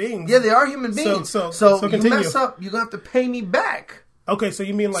human beings. Yeah, they are human beings. So you mess up, you're going to have to pay me back. Okay, so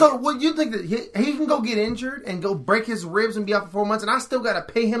you mean like... So, what you think that he can go get injured and go break his ribs and be out for 4 months, and I still got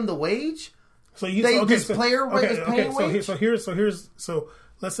to pay him the wage? So player is paying wage? So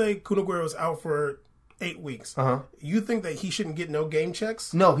let's say Kun Aguero is out for 8 weeks. Uh-huh. You think that he shouldn't get no game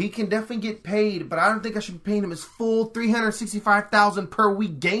checks? No, he can definitely get paid, but I don't think I should be paying him his full $365,000 per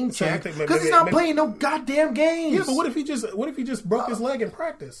week game check because he's not playing no goddamn games. Yeah, but what if he just broke his leg in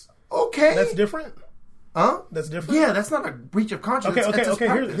practice? Okay, that's different. Huh? That's different. Yeah, that's not a breach of contract.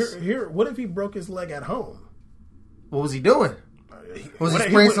 Okay. Here. What if he broke his leg at home? What was he doing? Was he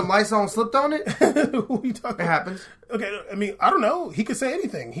spraying some Lysol and slipped on it? Who are you talking about? It happens. Okay, I mean, I don't know. He could say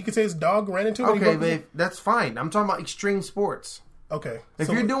anything. He could say his dog ran into him. Okay, but that's fine. I'm talking about extreme sports. Okay. If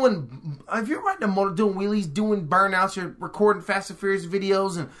you're riding a motor, doing wheelies, doing burnouts, you're recording Fast and Furious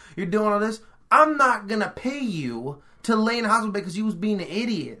videos, and you're doing all this, I'm not going to pay you to lay in the hospital because you was being an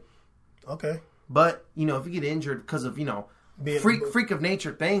idiot. Okay. But, if you get injured because of, freak of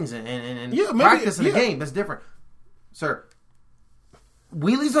nature things and practice in the game, that's different. Sir,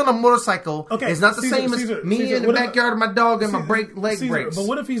 wheelies on a motorcycle is not the same as me in the backyard of my dog and my leg breaks. But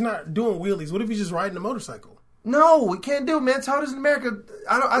what if he's not doing wheelies? What if he's just riding a motorcycle? No, we can't do it, man. It's how it is in America.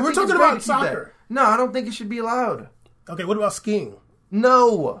 We're talking about soccer. No, I don't think it should be allowed. Okay, what about skiing?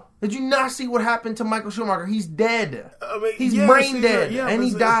 No. Did you not see what happened to Michael Schumacher? He's dead. He's brain dead, and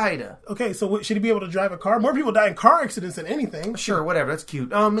he died. Okay, so should he be able to drive a car? More people die in car accidents than anything. Sure, whatever. That's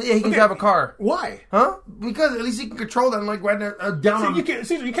cute. Yeah, he can drive a car. Why? Huh? Because at least he can control that. Like right down. You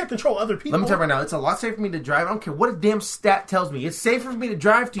can't control other people. Let me tell you right now. It's a lot safer for me to drive. I don't care what a damn stat tells me. It's safer for me to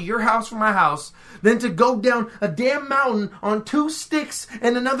drive to your house from my house than to go down a damn mountain on 2 sticks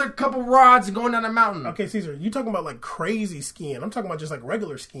and another couple rods going down a mountain. Okay, Caesar, you talking about like crazy skiing? I'm talking about just like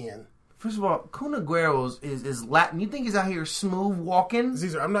regular skiing. First of all, Kun Aguero is Latin. You think he's out here smooth walking?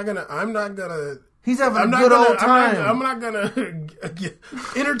 Caesar, I'm not gonna He's having a good old time. I'm not gonna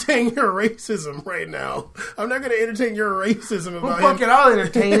entertain your racism right now. I'm not gonna entertain your racism about him. Fuck it, I'll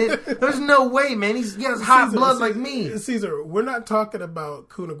entertain it. There's no way, man. He has hot blood like me. Caesar, we're not talking about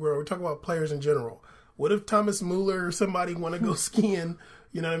Kun Aguero. We're talking about players in general. What if Thomas Muller or somebody want to go skiing?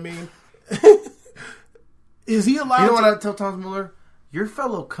 You know what I mean? Is he allowed? You know what I tell Thomas Muller? Your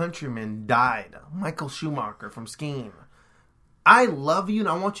fellow countryman died, Michael Schumacher, from skiing. I love you and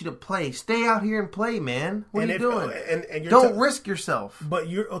I want you to play. Stay out here and play, man. What are you doing? And don't risk yourself. But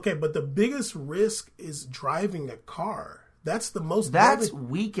But the biggest risk is driving a car. That's the most. That's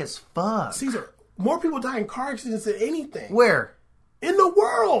weak as fuck. Caesar, more people die in car accidents than anything. Where? In the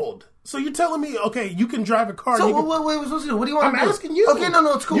world. So you're telling me, okay, you can drive a car. So what do you want? I'm asking you. Okay,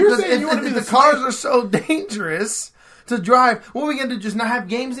 no, it's cool. You're saying you want to be the cars are so dangerous to drive. What are we going to do? Just not have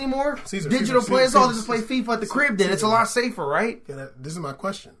games anymore? Digital players all just play FIFA at the crib. Then it's a lot safer, right? This is my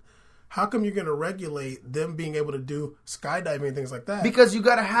question. How come you're going to regulate them being able to do skydiving and things like that? Because you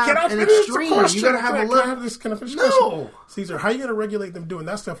got to have an extreme. You got to have a level. Can I finish no. Question? Caesar, how are you going to regulate them doing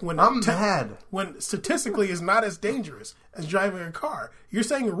that stuff when I'm mad? When statistically is not as dangerous as driving a car? You're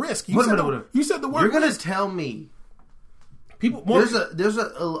saying risk. You said the word. You're going to tell me. There's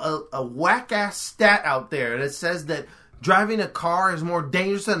a whack ass stat out there that says that driving a car is more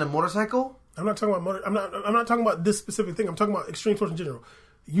dangerous than a motorcycle. I'm not talking about I'm not talking about this specific thing. I'm talking about extreme sports in general.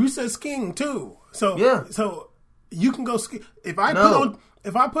 You said skiing too, so yeah. So you can go ski. If I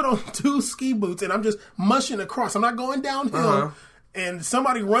put on 2 ski boots and I'm just mushing across, I'm not going downhill, and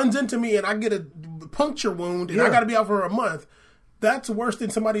somebody runs into me and I get a puncture wound and I got to be out for a month. That's worse than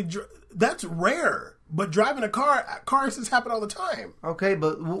somebody. That's rare. But driving a car accidents happen all the time. Okay,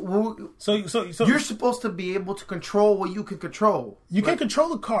 but so you're supposed to be able to control what you can control. You can't control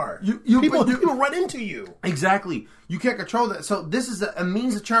the car. People run into you. Exactly. You can't control that. So this is a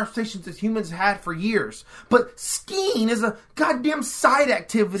means of transportation that humans had for years. But skiing is a goddamn side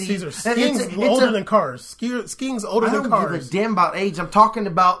activity. Caesar, skiing's older than cars. Skiing's older than cars. I don't give a damn about age. I'm talking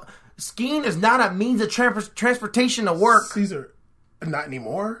about skiing is not a means of transportation to work. Caesar, not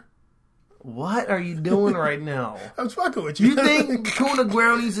anymore. What are you doing right now? I'm fucking with you. You think Kun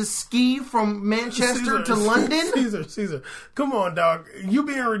Aguero needs to ski from Manchester to London? Caesar. Come on, dog. You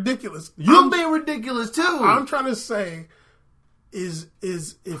being ridiculous. I'm being ridiculous, too. I'm trying to say is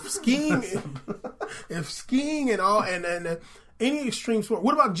if skiing and all and any extreme sport.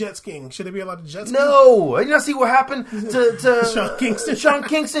 What about jet skiing? Should they be allowed to jet ski? No. You not see what happened to Sean Kingston? Sean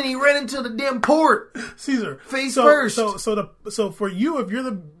Kingston, he ran into the damn port. Caesar, face first. So for you, if you're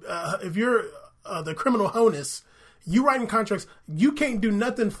the criminal honus, you writing contracts, you can't do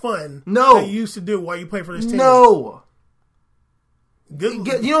nothing fun. No. That you used to do while you play for this team. No. You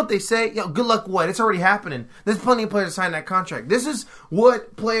know what they say? Good luck. What? It's already happening. There's plenty of players that sign that contract. This is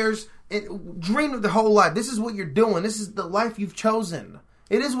what players dream of their whole life. This is what you're doing. This is the life you've chosen.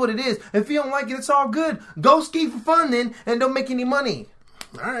 It is what it is. If you don't like it, it's all good. Go ski for fun then, and don't make any money.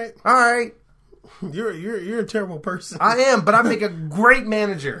 All right. You're a terrible person. I am, but I make a great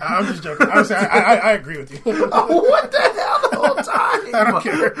manager. I'm just joking. Honestly, I agree with you. What the hell the whole time? I don't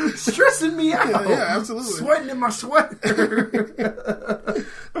care. Stressing me out. Yeah, absolutely. Sweating in my sweater.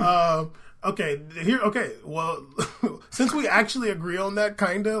 Okay. Well, since we actually agree on that,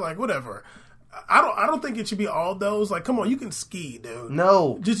 kinda like whatever. I don't think it should be all those. Like, come on, you can ski, dude.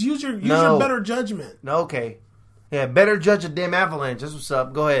 No, just use your better judgment. Okay. Yeah, better judge a damn avalanche. That's what's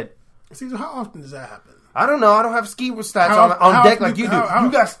up. Go ahead. Caesar, how often does that happen? I don't know. I don't have ski stats on deck like you do. You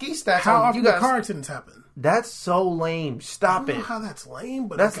got ski stats. How often do car accidents happen? That's so lame. Stop it. I don't know how that's lame,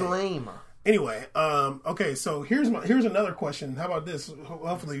 but that's lame. Anyway, okay. So here's another question. How about this?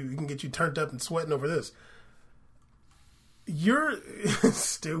 Hopefully, we can get you turned up and sweating over this. You're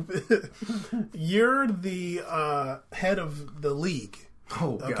stupid. You're the head of the league.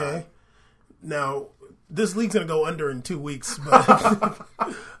 Oh, God. Okay. Now, this league's gonna go under in 2 weeks, but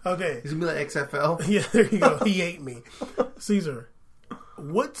okay. It's gonna be like XFL. Yeah, there you go. He ate me, Caesar.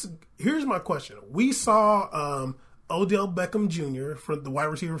 Here's my question. We saw Odell Beckham Jr., for the wide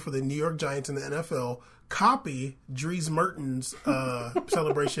receiver for the New York Giants in the NFL, copy Dries Mertens'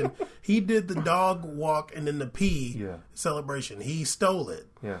 celebration. He did the dog walk and then the pee celebration. He stole it.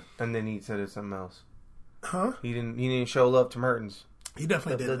 Yeah, and then he said it's something else. Huh? He didn't show love to Mertens. He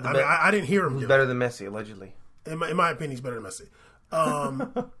definitely did. I didn't hear him. He's better than Messi, allegedly. In my opinion, he's better than Messi.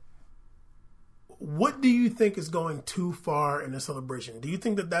 What do you think is going too far in the celebration? Do you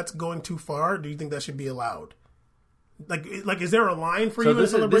think that that's going too far? Or do you think that should be allowed? Like, is there a line for you in the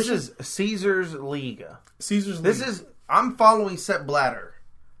celebration? This is Caesar's League. Caesar's League. I'm following Sepp Blatter.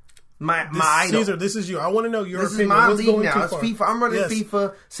 My idol. Caesar, this is you. I want to know your This opinion. is my What's league going now. too It's far? FIFA. I'm running Yes.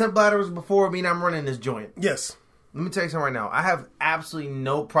 FIFA. Sepp Blatter was before me, and I'm running this joint. Yes. Let me tell you something right now. I have absolutely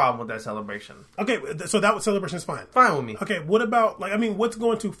no problem with that celebration. Okay, so that celebration is fine. Fine with me. Okay, what about what's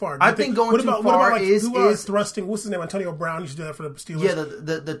going too far? Do you I think going what too about, far what about, is thrusting. What's his name? Antonio Brown used to do that for the Steelers. Yeah,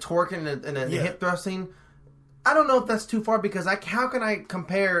 the torque and the hip thrusting. I don't know if that's too far because how can I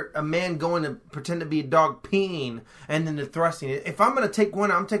compare a man going to pretend to be a dog peeing and then the thrusting? If I'm going to take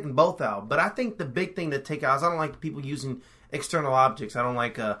one, I'm taking both out. But I think the big thing to take out is I don't like people using external objects. I don't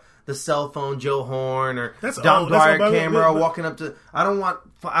like the cell phone, Joe Horn, or Don Dwyer camera walking up to. I don't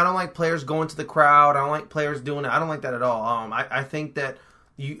like players going to the crowd. I don't like players doing it. I don't like that at all. I think that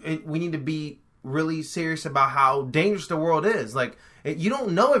we need to be really serious about how dangerous the world is. Like, you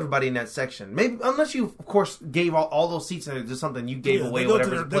don't know everybody in that section. Maybe unless you, of course, gave all those seats to just something you gave away,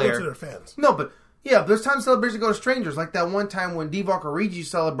 whatever as a player. They go to their fans. No, but there's times celebrations go to strangers. Like that one time when Divock Origi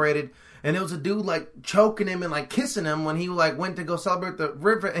celebrated, and there was a dude like choking him and like kissing him when he like went to go celebrate the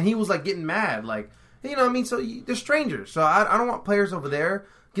river, and he was like getting mad, like, you know what I mean? So they're strangers. So I don't want players over there.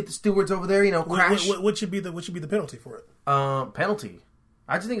 Get the stewards over there. Crash. What should be the penalty for it? Penalty.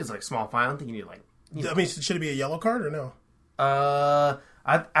 I just think it's like small fine. I don't think you need like. I mean, should it be a yellow card or no?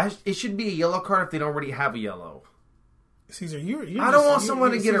 It should be a yellow card if they don't already have a yellow. Caesar, I don't want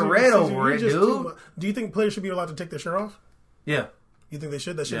someone to get a red over it, dude. Do you think players should be allowed to take their shirt off? Yeah. You think they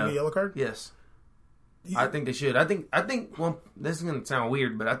should? That should be a yellow card? Yes. I think they should. I think this is going to sound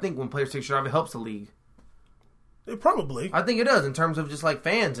weird, but I think when players take shirt off, it helps the league. Probably. I think it does in terms of just like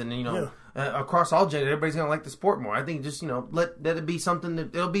fans and across all genders, everybody's gonna like the sport more. I think just let it be something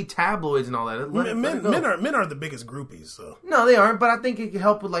that it'll be tabloids and all that. Men are the biggest groupies. So no, they aren't. But I think it could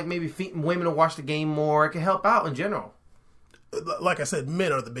help with like maybe women to watch the game more. It can help out in general. Like I said,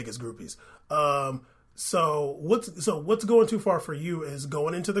 men are the biggest groupies. So what's going too far for you is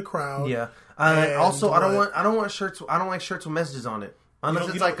going into the crowd. Yeah. Also, I don't want shirts. I don't like shirts with messages on it. Unless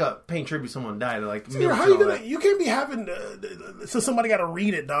it's like a paying tribute to someone died. Like, how you gonna? You can't be having. So somebody got to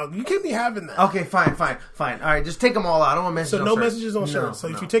read it, dog. You can't be having that. Okay, fine. All right, just take them all out. I don't want messages. So on no shirts. messages on shirts. So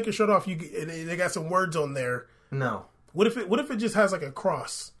if you take your shirt off, they got some words on there. No. What if it just has like a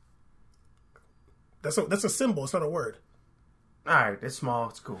cross? That's a symbol. It's not a word. All right, it's small.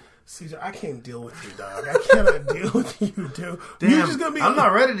 It's cool. Caesar, I can't deal with you, dog. I cannot deal with you, dude. Damn, You're just gonna be, I'm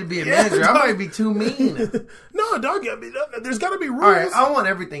not ready to be a manager. I might be too mean. No, dog. I mean, there's got to be rules. All right, I want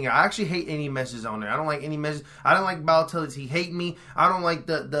everything. I actually hate any messages on there. I don't like any messages. I don't like Balotelli's he hate me. I don't like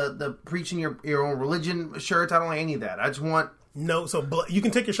the preaching your own religion shirts. I don't like any of that. I just want so you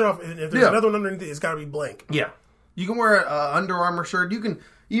can take your shirt off, and if there's another one underneath, it's got to be blank. Yeah, you can wear a Under Armour shirt. You can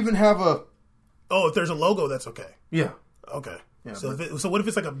even have a. Oh, if there's a logo, that's okay. Yeah. Okay. Yeah, so what if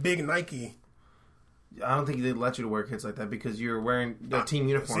it's like a big Nike? I don't think they let you to wear kits like that because you're wearing the team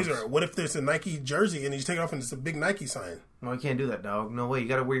uniforms. Caesar, what if there's a Nike jersey and you take it off and it's a big Nike sign? No, you can't do that, dog. No way. You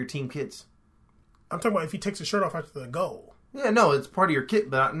got to wear your team kits. I'm talking about if he takes his shirt off after the goal. Yeah, no, it's part of your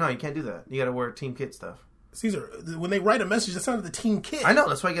kit, but no, you can't do that. You got to wear team kit stuff. Caesar, when they write a message, that's not the team kit. I know.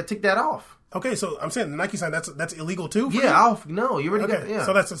 That's why you got to take that off. Okay, so I'm saying the Nike sign that's illegal too. No, you already got. Yeah,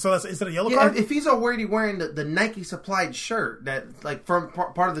 so that's is it a yellow card? If he's already wearing the Nike supplied shirt that like from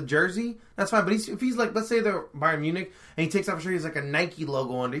part of the jersey, that's fine. But if he's like, let's say they're Bayern Munich and he takes off a shirt, he's like a Nike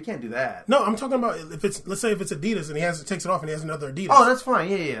logo under. You can't do that. No, I'm talking about let's say if it's Adidas and he takes it off and he has another Adidas. Oh, that's fine.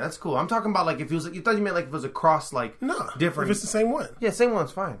 Yeah, that's cool. I'm talking about like if it was. You thought you meant like if it was a cross like different. If it's the same one. Yeah, same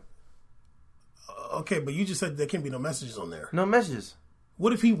one's fine. Okay, but you just said there can't be no messages on there. No messages.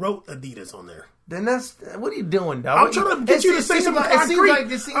 What if he wrote Adidas on there? Then what are you doing, dog? I'm trying to get you to say something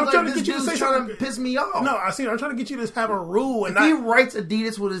concrete. It seems like this dude's trying to piss me off. No, I'm trying to get you to have a rule. And if he writes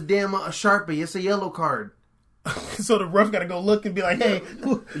Adidas with his damn Sharpie, it's a yellow card. So the ref got to go look and be like, hey.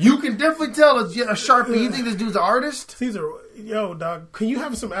 You can definitely tell it's a Sharpie. You think this dude's an artist? Caesar, yo, dog, can you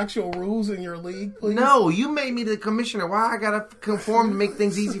have some actual rules in your league, please? No, you made me the commissioner. Why I got to conform to make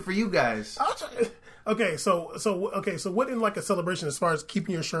things easy for you guys? Okay, so what in like a celebration as far as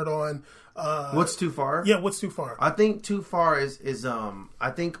keeping your shirt on? What's too far? Yeah, what's too far? I think too far is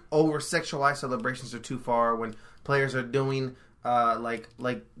I think over sexualized celebrations are too far when players are doing like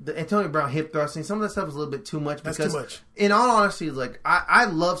the Antonio Brown hip thrusting. Some of that stuff is a little bit too much. That's too much. In all honesty, like I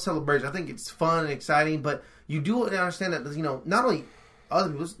love celebrations. I think it's fun and exciting, but you do understand that not only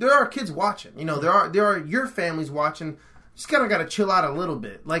other people, there are kids watching. There are your families watching. Just kind of got to chill out a little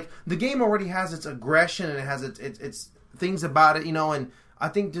bit. Like the game already has its aggression and it has its things about it, and I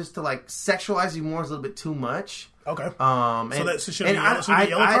think just to like sexualize it more is a little bit too much. Okay. So should it be a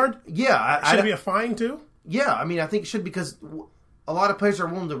yellow card? Yeah. Should it be a fine too? Yeah, I mean I think it should because a lot of players are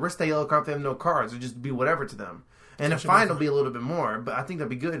willing to risk that yellow card if they have no cards or just be whatever to them. and the fine will be a little bit more. But I think that'd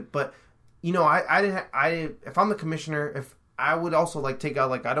be good. But you know, I didn't. If I'm the commissioner, if I would also like take out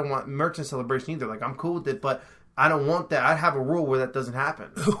like I don't want merchant celebration either. Like I'm cool with it, but I don't want that. I have a rule where that doesn't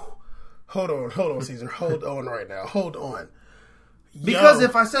happen. Hold on, Caesar. Hold on right now. Hold on. Because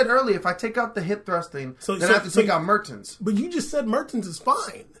if I said earlier, if I take out the hip thrusting, then I have to take out merchants. But you just said merchants is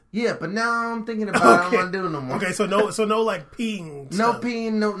fine. Yeah, but now I'm thinking about it. I don't want to do it no more. Okay, so no like peeing. No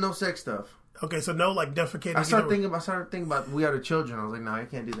peeing, no sex stuff. Okay, so no like defecating. I started thinking about We Are the Children. I was like, no, I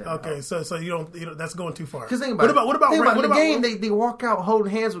can't do that. Okay, so you don't that's going too far. Because think about what about the game? They walk out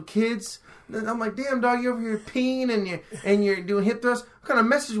holding hands with kids. I'm like, damn dog, you over here peeing and you're doing hip thrusts. What kind of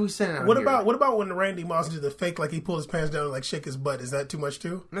message we sending out here? What about when Randy Moss did the fake like he pulled his pants down and like shake his butt? Is that too much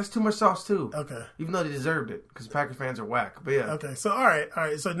too? That's too much sauce too. Okay, even though they deserved it because Packer fans are whack. But yeah. Okay, so all right.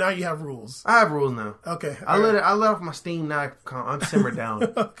 So now you have rules. I have rules now. Okay, I let off my steam now. I'm simmered down.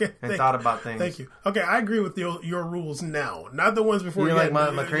 Okay, and thought about things. Thank you. Okay, I agree with your rules now, not the ones before. You like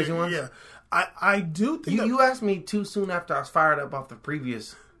my crazy ones? Yeah, I do think you asked me too soon after I was fired up off the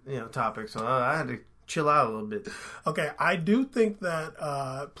previous topic, so I had to chill out a little bit. Okay, I do think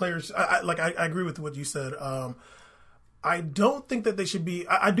that players. I agree with what you said. I don't think that they should be.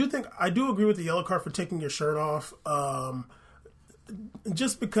 I do agree with the yellow card for taking your shirt off.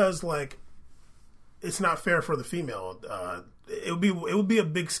 Just because like it's not fair for the female. It would be a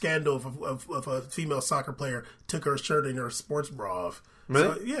big scandal if a female soccer player took her shirt and her sports bra off.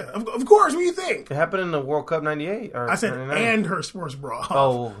 Really? So, yeah, of course. What do you think? It happened in the World Cup '98. I said, 99. and her sports bra off.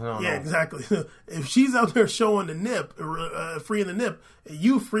 Oh, no. Exactly. If she's out there showing the nip, freeing the nip, and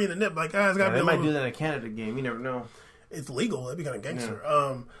you freeing the nip, like, it's gotta be. They might do that in a Canada game. You never know. It's legal. That'd be kind of gangster.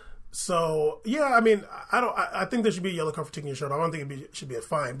 Yeah. So yeah, I mean, I think there should be a yellow card for taking your shirt off. I don't think it should be a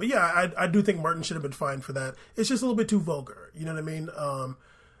fine. But yeah, I do think Martin should have been fined for that. It's just a little bit too vulgar. You know what I mean?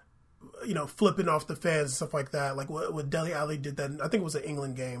 Flipping off the fans and stuff like that. Like what Dele Alli did that. I think it was an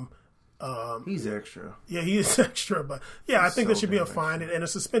England game. He's extra. Yeah, he is extra. But yeah, I think there should be a fine and a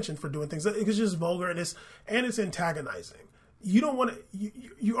suspension for doing things. It's just vulgar and it's antagonizing. You don't want to.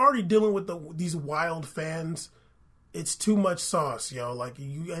 You're already dealing with these wild fans. It's too much sauce, yo. Like,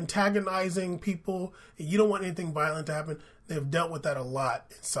 you antagonizing people, and you don't want anything violent to happen. They've dealt with that a lot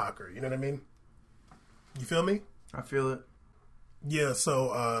in soccer. You know what I mean? You feel me? I feel it. Yeah,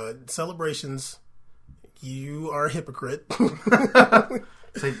 so, celebrations, you are a hypocrite.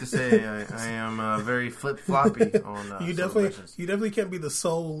 Safe to say, I am very flip-floppy on you definitely can't be the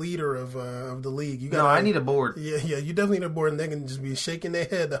sole leader of the league. I need a board. Yeah, you definitely need a board, and they can just be shaking their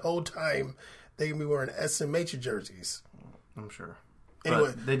head the whole time. They can be wearing SMH jerseys. I'm sure.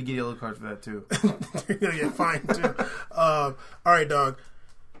 Anyway, but they'd get yellow cards for that too. They're gonna get fined too. All right, dog.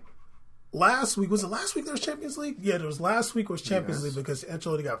 Last week there was Champions League? Yeah, it was last week was Champions League because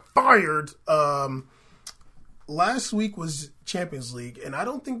Ancelotti got fired. Last week was Champions League, and I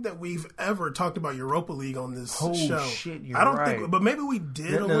don't think that we've ever talked about Europa League on this show. Oh shit, you're I don't right. think, but maybe we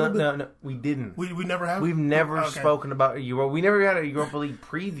did a little bit. No, we didn't. We never have. We've never spoken about Europa. We never had a Europa League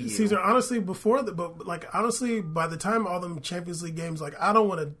preview. Caesar, honestly, by the time all them Champions League games, like I don't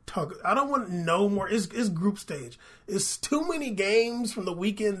want to talk. I don't want to know more. It's group stage. It's too many games from the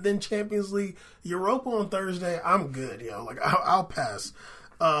weekend. Then Champions League, Europa on Thursday. I'm good, yo. Like I'll pass.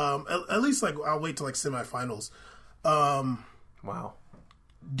 At least like I'll wait till like semifinals. Wow.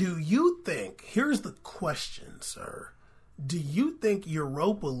 Do you think? Here's the question, sir. Do you think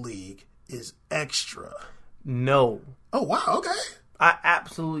Europa League is extra? No. Oh wow. Okay. I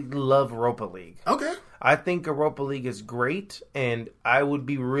absolutely love Europa League. Okay. I think Europa League is great, and I would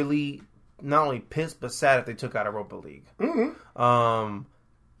be really not only pissed but sad if they took out Europa League. Mm-hmm.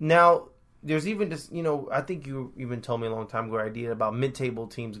 Now. There's even just, I think you even told me a long time ago idea about mid-table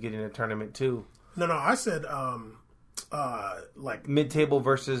teams getting a tournament too. No, I said like mid-table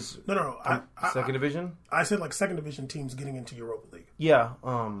versus second division. I said like second division teams getting into Europa League. Yeah,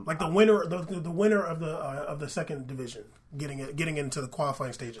 like the winner of the second division getting into the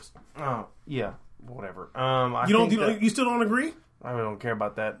qualifying stages. Oh yeah, whatever. You still don't agree? I really don't care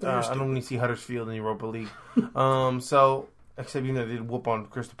about that. I don't need to see Huddersfield in Europa League. So. Except they did whoop on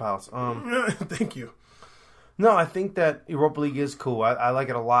Crystal Palace. Thank you. No, I think that Europa League is cool. I like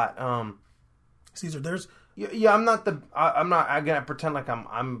it a lot. Caesar, there's I'm not gonna pretend like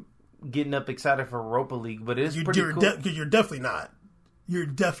I'm getting up excited for Europa League, but it's pretty cool. You're definitely not. You're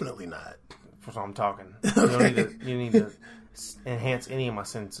definitely not. That's what I'm talking. You need to enhance any of my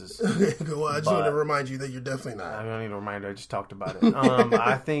senses. Okay, well, I just want to remind you that you're definitely not. I don't need a reminder. I just talked about it.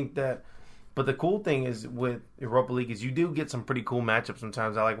 I think that. But the cool thing is with Europa League is you do get some pretty cool matchups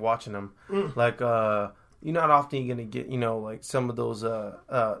sometimes. I like watching them. Like, you're not often going to get, like some of those...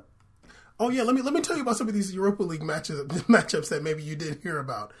 Oh yeah, let me tell you about some of these Europa League matchups that maybe you didn't hear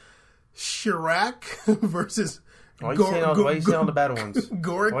about. Chirac versus. Why are you saying all the bad ones?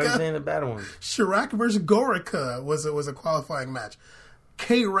 Gorica. Why are you saying the bad ones? Chirac versus Gorica was a qualifying match.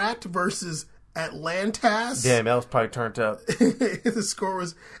 K-Rat versus Atlantas. Damn, that was probably turned up. The score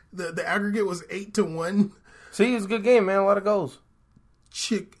was the aggregate was 8-1. See, it was a good game, man. A lot of goals.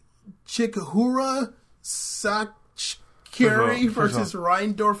 Chikahura Sakari versus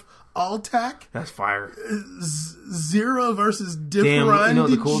Reindorf Altak. That's fire. Zera versus Different. Damn, you know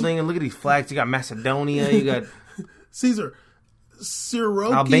the cool thing? And look at these flags. You got Macedonia. You got Caesar.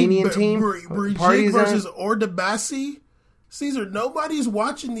 Siroki Albanian team. Brigic versus Ordabasi. Caesar, nobody's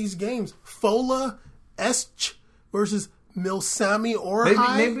watching these games. Fola Esch versus Milsami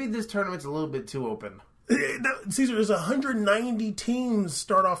Orhai. Maybe this tournament's a little bit too open. Caesar, there's 190 teams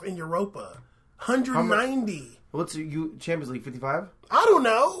start off in Europa. 190. What's Champions League 55? I don't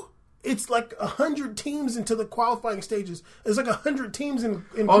know. It's like 100 teams into the qualifying stages. It's like 100 teams in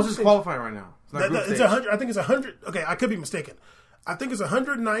it's just qualifying right now. It's not group it's 100. I think it's 100. Okay, I could be mistaken. I think it's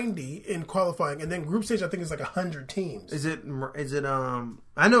 190 in qualifying, and then group stage I think it's like 100 teams. Is it?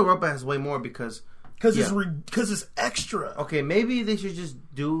 I know Europa has way more because it's extra. Okay, maybe they should just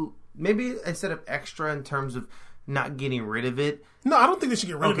do instead of extra in terms of not getting rid of it. No, I don't think they should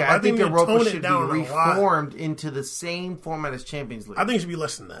get rid of it. I think Europa should be reformed into the same format as Champions League. I think it should be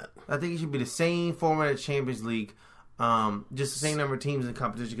less than that. I think it should be the same format as Champions League. Just the same number of teams in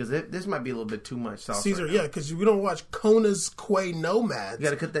competition because this might be a little bit too much. Caesar, yeah, because we don't watch Kona's Quay Nomads. You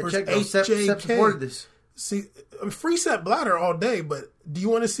got to cut that check. Sepp supported this. See, free Sepp Blatter all day, but do you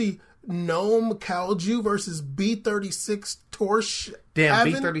want to see Nome Kalju versus B36 Torch? Damn,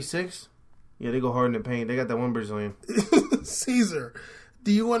 B36. Yeah, they go hard in the paint. They got that one Brazilian. Caesar,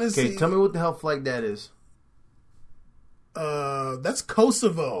 do you want to see? Okay, tell me what the hell flag that is. That's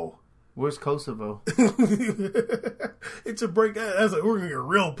Kosovo. Where's Kosovo? It's a break. We're going to get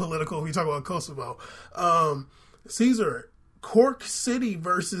real political if we talk about Kosovo. Caesar, Cork City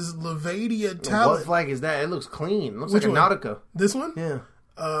versus Levadia Talent. What flag is that? It looks clean. It looks like a Nautica. This one? Yeah.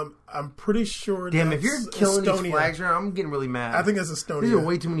 I'm pretty sure. Damn, if you're killing Estonia. These flags around, I'm getting really mad. I think it's Estonia. These are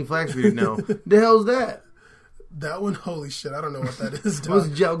way too many flags for you to know. The hell's that? That one, holy shit! I don't know what that is. What's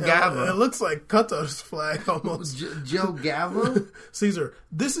Jelgava? It looks like Qatar's flag almost. Jelgava? Caesar,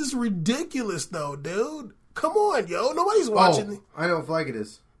 this is ridiculous, though, dude. Come on, yo, nobody's watching. I know what flag it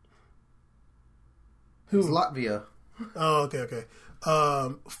is. Who? It's Latvia. Oh, okay. Okay, I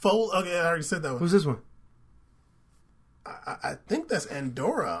already said that one. Who's this one? I think that's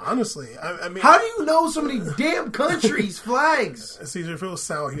Andorra, honestly. I mean, how do you know so many damn countries' flags? Caesar, if it was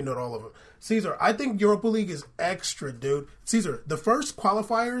Sal, you know all of them. Caesar, I think Europa League is extra, dude. Caesar, the first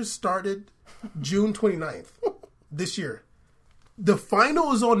qualifiers started June 29th this year. The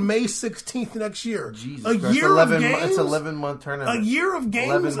final is on May 16th next year. Jesus Christ. It's 11-month tournament. A year of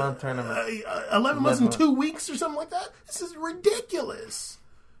games. 11-month tournament. 11 months and 2 weeks or something like that. This is ridiculous.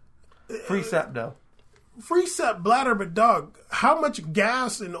 Free Sepp, though. Free Sepp Blatter, but dog, how much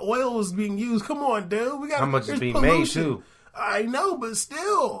gas and oil is being used? Come on, dude. How much is being made, too? I know, but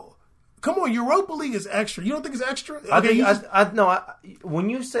still. Come on, Europa League is extra. You don't think it's extra? When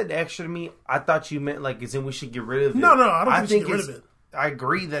you said extra to me, I thought you meant like as in we should get rid of it. No, I don't think we should get rid of it. I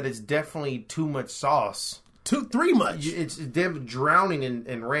agree that it's definitely too much sauce. Too much. It's them drowning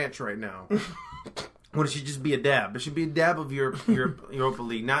in ranch right now. Well, it should just be a dab. It should be a dab of your Europa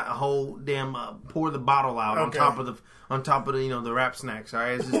League, not a whole damn pour the bottle out on top of the the wrap snacks. All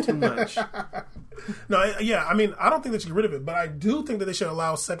right, it's just too much. No, yeah, I mean, I don't think they should get rid of it, but I do think that they should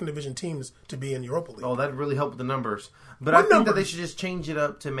allow second division teams to be in Europa League. Oh, that'd really help with the numbers. But I think that they should just change it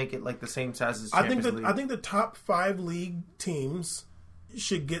up to make it like the same size as Champions League. I think the top 5 league teams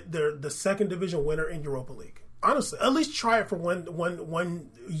should get the second division winner in Europa League. Honestly, at least try it for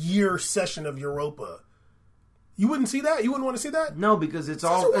one year session of Europa. You wouldn't see that? You wouldn't want to see that? No, because it's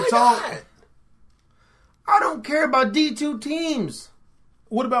all. I don't care about D2 teams.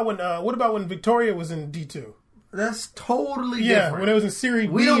 What about when Victoria was in D2? That's totally different. When it was in Serie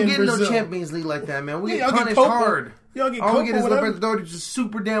B. We don't get Brazil. no Champions League like that, man. We get punished Copa. hard. Y'all get all Copa, we get is Libertadores, just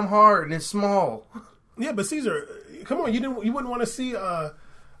super damn hard and it's small. Yeah, but Caesar, come on, you wouldn't want to see. Go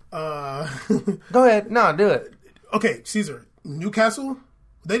ahead, no, do it. Okay, Caesar, Newcastle.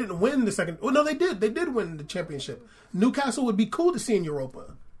 They didn't win the second. Well, no, they did. They did win the championship. Newcastle would be cool to see in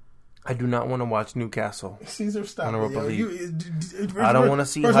Europa. I do not want to watch Newcastle. Caesar, stop. Europa League. I don't want to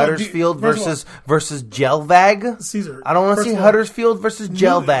see Huddersfield versus Jelvag. Caesar, I don't want to see Huddersfield versus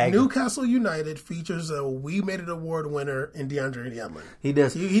Jelvag. Newcastle United features a We Made It award winner in DeAndre Yedlin. He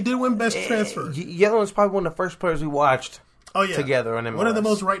does. He did win best transfer. Yedlin was probably one of the first players we watched. Oh yeah, together on MLS. One of the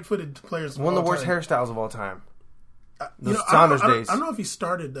most right-footed players. One of the worst time. hairstyles of all time. Saunders days. I don't know if he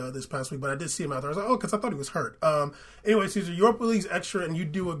started this past week, but I did see him out there. I was like, oh, because I thought he was hurt. Anyway, Caesar, Europa League's extra, and you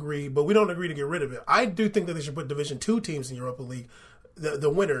do agree, but we don't agree to get rid of it. I do think that they should put Division II teams in Europa League, the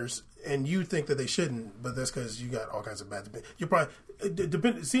winners, and you think that they shouldn't, but that's because you got all kinds of bad. You're probably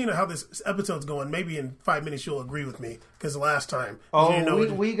seeing how this episode's going. Maybe in 5 minutes you'll agree with me because last time,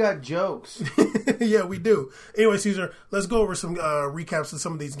 we got jokes. Yeah, we do. Anyway, Caesar, let's go over some recaps of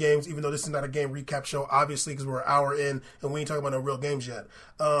some of these games. Even though this is not a game recap show, obviously, because we're an hour in and we ain't talking about no real games yet.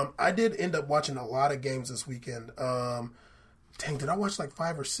 I did end up watching a lot of games this weekend. Dang, did I watch like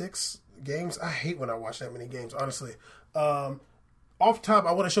 5 or 6 games? I hate when I watch that many games, honestly. Off top,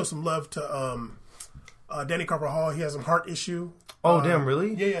 I want to show some love to Danny Carvajal. He has some heart issue. Oh, damn!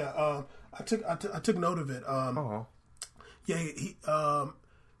 Really? Yeah. I took note of it. Yeah, he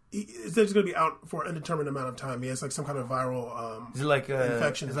it's just going to be out for an indeterminate amount of time. He has like some kind of viral is it like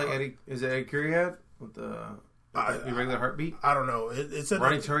infection. Is it Eddie Curry had with the irregular heartbeat? I don't know. It said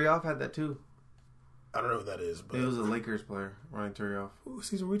Ronny Turioff had that too. I don't know who that is. But it was a Lakers player, Ronny Turioff.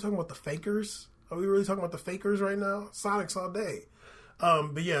 Caesar, are we talking about the fakers? Are we really talking about the fakers right now? Sonics all day.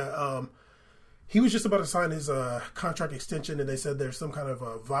 But yeah, he was just about to sign his contract extension, and they said there's some kind of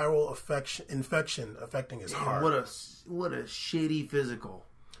viral infection affecting his heart. What a shitty physical.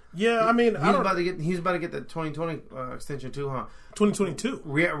 Yeah, I mean, he's about to get the 2020 extension too, huh? 2022.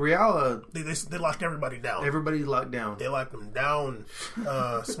 Real, they locked everybody down. Everybody's locked down. They locked them down.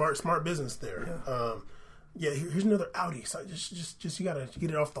 Smart business there. Yeah. Yeah, here's another Audi. So just you gotta get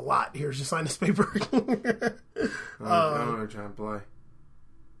it off the lot. Here, just sign this paper. I don't know they're trying to play.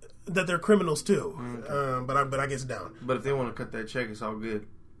 That they're criminals too. Okay. But I guess down. But if they want to cut that check, it's all good.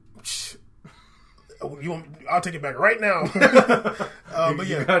 I'll take it back right now. But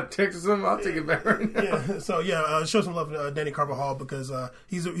yeah, you got Texas them. I'll take it back right now. Yeah. So yeah, show some love to Danny Carvajal because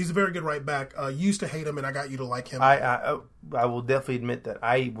he's a very good right back. Used to hate him, and I got you to like him. I will definitely admit that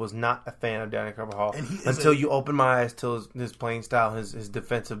I was not a fan of Danny Carvajal until you opened my eyes to his playing style, his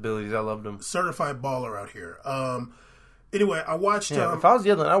defensive abilities. I loved him. Certified baller out here. Anyway, I watched. Yeah, if I was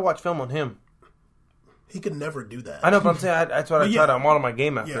yelling, I'd watch film on him. He could never do that. I know, but I'm saying that's what I try to model my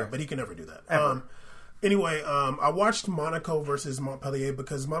game after. Yeah, but he can never do that. Anyway, I watched Monaco versus Montpellier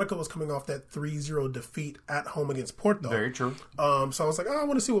because Monaco was coming off that 3-0 defeat at home against Porto. Very true. So I was like, I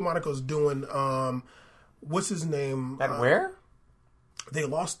want to see what Monaco's doing. What's his name? At where? They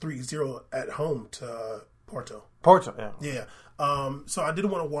lost 3-0 at home to Porto. Porto, yeah. Yeah. So I did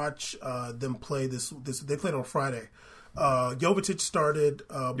want to watch them play this. They played on Friday. Jovetic started.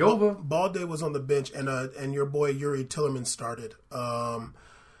 Balde was on the bench, and your boy Yuri Tillerman started.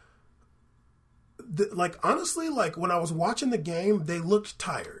 Honestly, when I was watching the game, they looked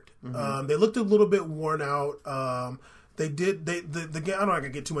tired. Mm-hmm. They looked a little bit worn out. They did. The game. I don't know if I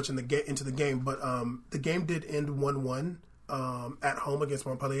can get too much into the game, but the game did end 1-1 at home against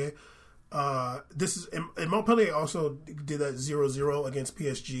Montpellier. And Montpellier also did that 0-0 against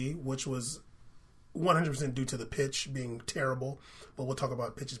PSG, which was 100% due to the pitch being terrible. But we'll talk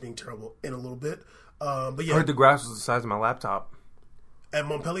about pitches being terrible in a little bit. But yeah, I heard the grass was the size of my laptop. At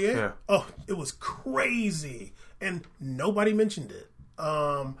Montpellier? Yeah. Oh, it was crazy. And nobody mentioned it.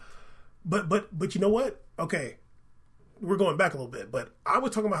 But you know what? Okay. We're going back a little bit, but I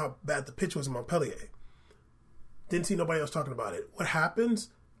was talking about how bad the pitch was in Montpellier. Didn't see nobody else talking about it. What happens?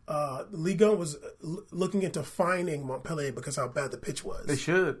 Ligue 1 was looking into fining Montpellier because how bad the pitch was. They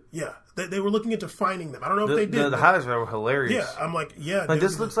should. Yeah. They were looking into fining them. I don't know if they did. The highlights were hilarious. Yeah. I'm like, yeah.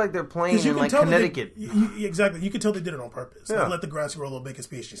 This looks like they're playing in Connecticut. Exactly. You can tell they did it on purpose. Yeah. They let the grass grow a little bit because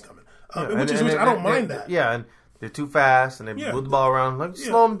PSG's coming. Which I don't mind that. Yeah, and they're too fast and they move the ball around.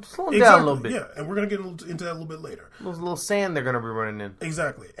 Slow them down a little bit. Yeah, and we're going to get into that a little bit later. There's a little sand they're going to be running in.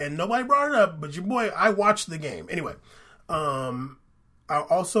 Exactly. And nobody brought it up, but your boy, I watched the game. Anyway, I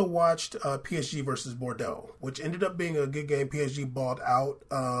also watched PSG versus Bordeaux, which ended up being a good game. PSG balled out.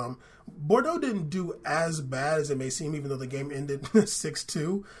 Bordeaux didn't do as bad as it may seem, even though the game ended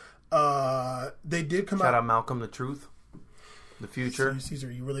 6-2. They did come out. Shout out Malcolm the Truth, the future. Caesar,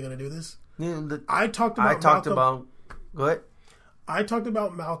 are you really going to do this? Yeah, I talked about. Go ahead. I talked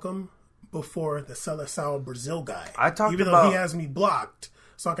about Malcolm before the Seleção Brazil guy. Even though he has me blocked.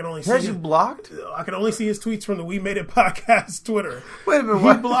 So I can only see. Has you blocked? I can only see his tweets from the We Made It podcast Twitter. Wait a minute,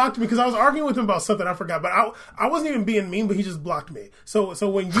 what? He blocked me because I was arguing with him about something I forgot, but I wasn't even being mean, but he just blocked me. So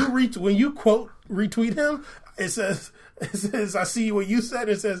when you quote retweet him. It says, I see what you said.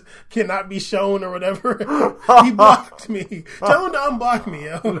 It says, cannot be shown or whatever. He blocked me. Tell him to unblock me,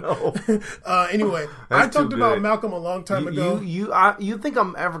 yo. No. Anyway, That's I talked too about good. Malcolm a long time ago. You think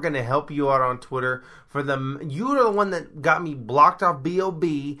I'm ever going to help you out on Twitter? You are the one that got me blocked off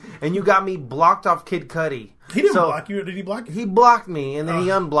B.O.B. and you got me blocked off Kid Cudi. He didn't block you. Did he block you? He blocked me, and then he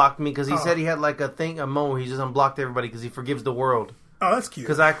unblocked me because he said he had like a moment where he just unblocked everybody because he forgives the world. Oh, that's cute.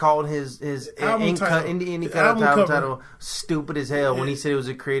 Because I called his indie cut title stupid as hell when he said it was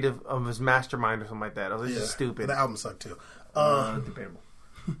a creative of his mastermind or something like that. I was like, just stupid. The album sucked too. Debatable.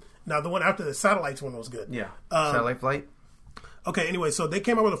 Now the one after the Satellites one was good. Yeah. Satellite Flight. Okay, anyway, so they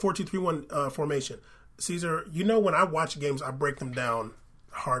came out with a 4-2-3-1 formation. Caesar, when I watch games, I break them down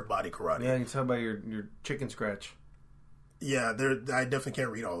hard body karate. Yeah, you can tell by your chicken scratch. Yeah, I definitely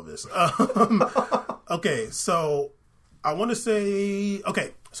can't read all of this. Okay, so I want to say...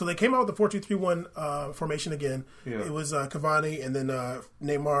 Okay, so they came out with the 4-2-3-1 formation again. Yeah. It was Cavani and then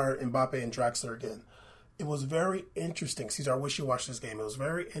Neymar, Mbappe, and Draxler again. It was very interesting. Caesar, I wish you watched this game. It was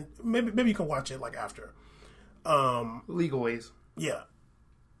very... Maybe you can watch it like after. Legal ways. Yeah.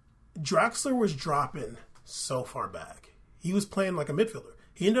 Draxler was dropping so far back. He was playing like a midfielder.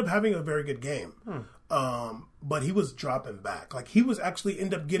 He ended up having a very good game. But he was dropping back. Like, he was actually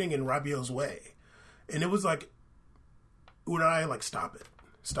end up getting in Rabiot's way. And it was like, Unai, like, stop it.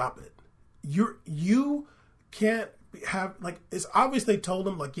 Stop it. You can't have, like, it's obvious they told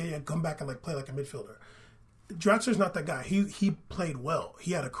him, like, yeah, come back and, like, play like a midfielder. Draxler's not that guy. He played well.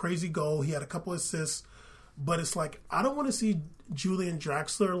 He had a crazy goal. He had a couple assists. But it's like, I don't want to see Julian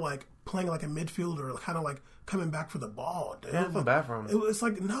Draxler, like, playing like a midfielder, kind of like coming back for the ball, dude. Yeah, I feel bad for him. It's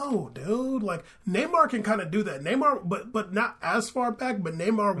like, no, dude. Like, Neymar can kind of do that. Neymar, but not as far back, but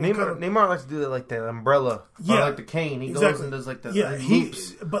Neymar likes to do that, like the umbrella. Yeah. Or like the cane. He goes and does like the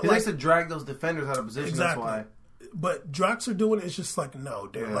loops. He likes to drag those defenders out of position. Exactly. That's why. But Draxler doing it is just like, no,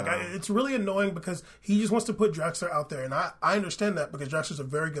 dude. Yeah. Like, it's really annoying because he just wants to put Draxler out there. And I understand that because Draxler's a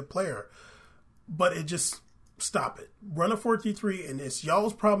very good player. But it just... Stop it. Run a 4-3-3, and it's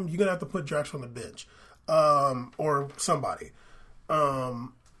y'all's problem. You're going to have to put Draxler on the bench. Or somebody. Neymar,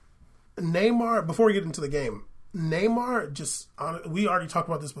 before we get into the game, Neymar just... we already talked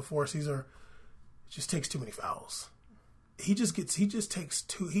about this before, Caesar. Just takes too many fouls. He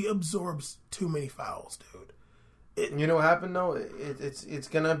absorbs too many fouls, dude. You know what happened, though? It's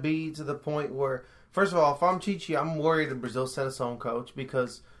going to be to the point where... First of all, if I'm Chichi, I'm worried that Brazil sent its own coach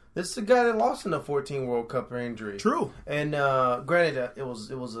because... This is the guy that lost in the 14 World Cup for injury. True. And granted, it was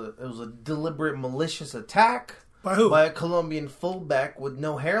a deliberate, malicious attack by who? By a Colombian fullback with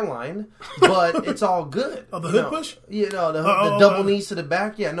no hairline. But it's all good. Oh, the hood push? Yeah, no, the double knees to the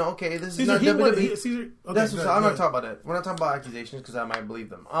back. Yeah, no, okay, this is not WWE. I'm not talking about that. We're not talking about accusations because I might believe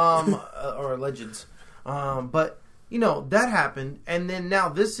them, or allegeds. But that happened, and then now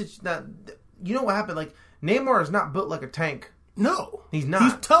this is not. You know what happened? Like Neymar is not built like a tank. No, he's not.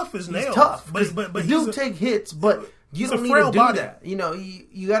 He's tough as nails. He's tough, but do take hits, but you don't need to do that. You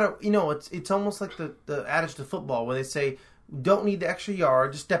gotta. It's almost like the adage to football where they say, "Don't need the extra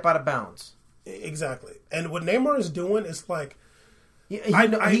yard, just step out of bounds." Exactly. And what Neymar is doing is like, we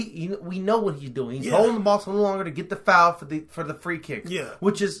know what he's doing. He's holding the ball so longer to get the foul for the free kick. Yeah,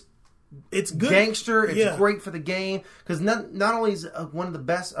 which is. It's good. Gangster. It's great for the game because not only is one of the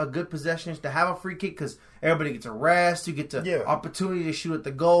best good possessions to have a free kick because everybody gets a rest, you get the opportunity to shoot at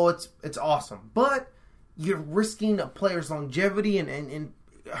the goal. It's awesome, but you're risking a player's longevity and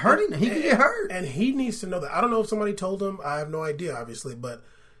hurting. He can get hurt, and he needs to know that. I don't know if somebody told him. I have no idea, obviously, but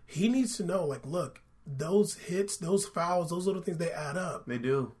he needs to know. Like, look. Those hits, those fouls, those little things, they add up. They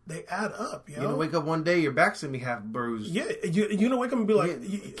do. They add up, yo. You're going to wake up one day, your back's going to be half bruised. Yeah, you're going to wake up and be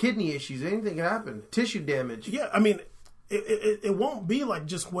like... kidney issues, anything can happen. Tissue damage. Yeah, I mean, it won't be like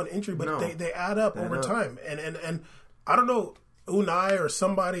just one injury, but they add up over time. And I don't know, Unai or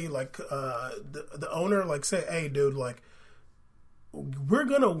somebody like the owner, like say, hey, dude, like, we're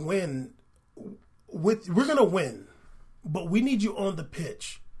going to win. We're going to win, but we need you on the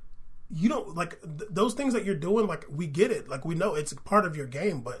pitch. You don't like those things that you're doing. Like, we get it. Like, we know it's part of your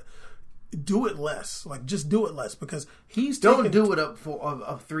game, but do it less. Like, just do it less because don't do it up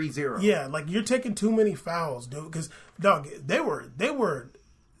 3-0. Yeah, like you're taking too many fouls, dude. Because dog, they were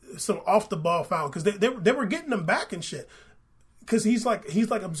some off the ball foul because they were getting them back and shit. Because he's like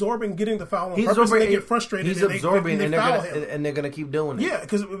absorbing, getting the foul on purpose, and they get frustrated. He's absorbing, and they're gonna keep doing it. Yeah,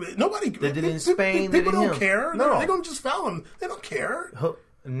 because nobody. They did it in Spain. People don't care. No, they're gonna just foul him. They don't care.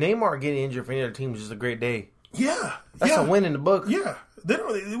 Neymar getting injured for any other team is just a great day. Yeah, that's a win in the book. Yeah, They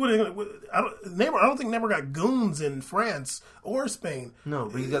don't. Neymar. I don't think Neymar got goons in France or Spain. No,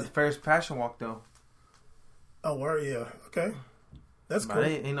 but he's got the first fashion walk though. Oh, where? Yeah. Okay, that's But cool.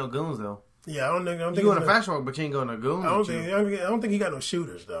 ain't no goons though. Yeah, I don't think. You go on a fashion walk, but you ain't going to goons. I don't think he got no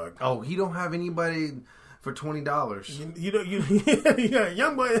shooters, dog. Oh, he don't have anybody for $20. Yeah,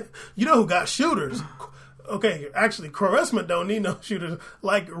 young boy. You know who got shooters? Okay, actually, Quaresma don't need no shooters.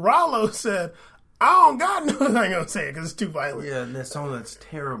 Like Rollo said, I don't got no. I ain't gonna say it because it's too violent. Yeah, that song that's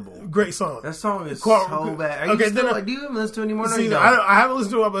terrible. Great song. That song is so bad. Are you still, do you even listen to it anymore? No, See, you don't. I haven't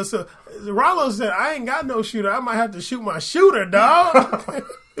listened to it, but so Rollo said, I ain't got no shooter. I might have to shoot my shooter, dog.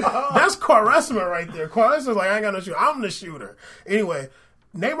 That's Quaresma right there. Quaresma's like, I ain't got no shooter. I'm the shooter. Anyway,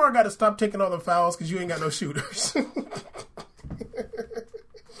 Neymar got to stop taking all the fouls because you ain't got no shooters.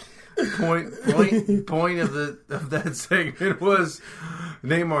 Point of that segment was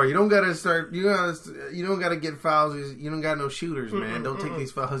Neymar. You don't gotta start. You don't gotta get fouls. You don't got no shooters, man. Don't take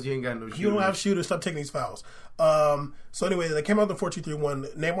these fouls. You ain't got no shooters. You don't have shooters. Stop taking these fouls. So anyway, they came out the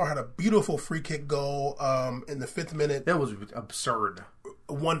 4-2-3-1. Neymar had a beautiful free kick goal in the 5th minute. That was absurd.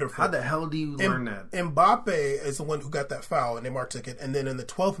 Wonderful. How the hell do you learn that? Mbappe is the one who got that foul, and Neymar took it. And then in the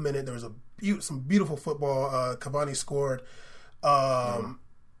 12th minute, there was some beautiful football. Cavani scored.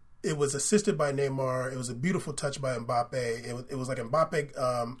 It was assisted by Neymar. It was a beautiful touch by Mbappe. It was like Mbappe.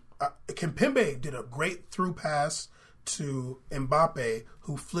 Kimpembe did a great through pass to Mbappe,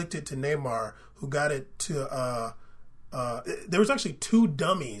 who flicked it to Neymar, who got it to. There was actually 2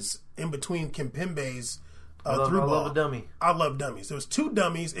 dummies in between Kimpembe's through ball. I love a dummy. I love dummies. There was 2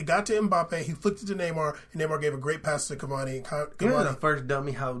 dummies. It got to Mbappe. He flicked it to Neymar, and Neymar gave a great pass to Cavani. You know the first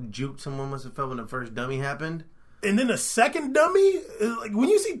dummy, how juked someone must have felt when the first dummy happened? And then the second dummy, like when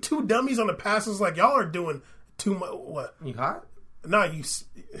you see 2 dummies on the passes, like y'all are doing too much. What? You hot? Nah,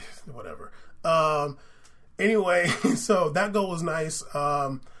 whatever. Anyway, so that goal was nice.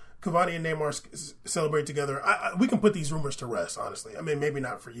 Cavani and Neymar celebrate together. We can put these rumors to rest, honestly. I mean, maybe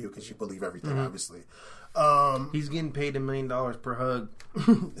not for you because you believe everything, obviously. He's getting paid $1 million per hug.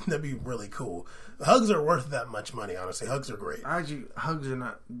 That'd be really cool. Hugs are worth that much money, honestly. Hugs are great. Hugs are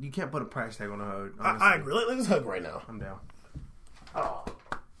not. You can't put a price tag on a hug. I agree. Let's hug right now. I'm down. Oh,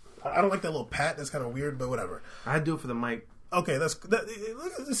 I don't like that little pat. That's kind of weird, but whatever. I do it for the mic. Okay, look at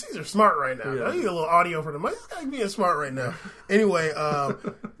these are smart right now. Yeah. I need a little audio for the mic. This guy's being smart right now. Anyway,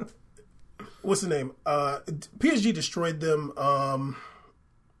 what's the name? PSG destroyed them.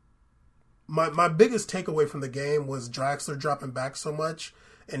 My biggest takeaway from the game was Draxler dropping back so much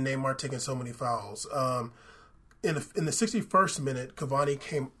and Neymar taking so many fouls. In the 61st minute, Cavani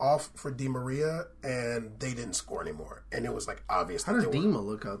came off for Di Maria, and they didn't score anymore. And it was like obvious. How does Dima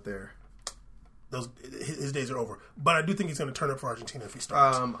look out there? His days are over. But I do think he's going to turn up for Argentina if he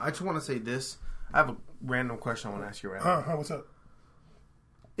starts. I just want to say this. I have a random question I want to ask you right now. What's up?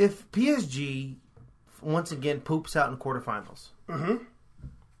 If PSG once again poops out in quarterfinals,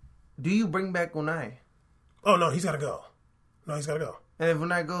 do you bring back Unai? Oh, no, he's got to go. And if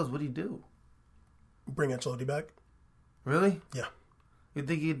Unai goes, what do you do? Bring Ancelotti back. Really? Yeah. You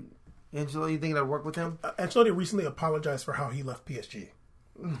think that'd work with him? Ancelotti recently apologized for how he left PSG.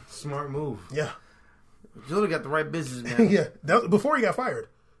 Smart move. Yeah. Ancelotti got the right business now. Yeah. That was before he got fired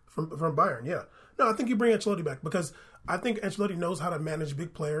from Bayern. Yeah. No, I think you bring Ancelotti back because I think Ancelotti knows how to manage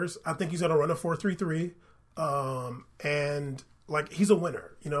big players. I think he's going to run a 4-3-3. And, like, he's a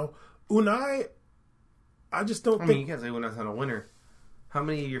winner, you know. Unai, I just don't think... you can't say Unai's not a winner. How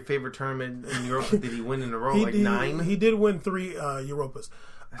many of your favorite tournament in Europe did he win in a row? 9? He did win 3 Europas.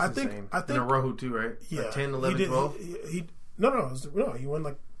 I think in a row too, right? Yeah. Like 10, 11, 12? No, he won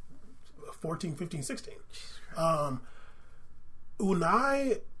like 14, 15, 16.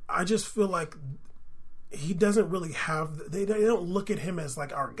 Unai, I just feel like he doesn't really have... They don't look at him as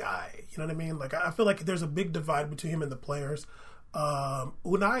like our guy. You know what I mean? Like, I feel like there's a big divide between him and the players.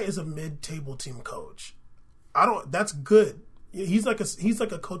 Unai is a mid-table team coach. That's good. He's like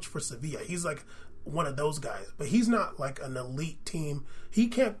a coach for Sevilla. He's like one of those guys, but he's not like an elite team.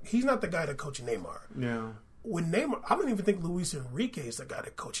 He's not the guy to coach Neymar. Yeah. When Neymar, I don't even think Luis Enrique is the guy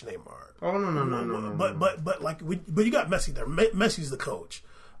to coach Neymar. Oh no. But you got Messi there. Messi's the coach.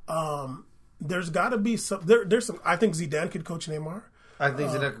 There's got to be some. There's some. I think Zidane could coach Neymar. I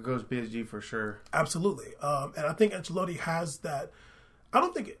think Zidane could coach PSG for sure. Absolutely. And I think Ancelotti has that. I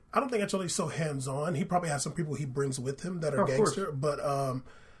don't think Ancelotti's so hands on. He probably has some people he brings with him that are gangster. Course.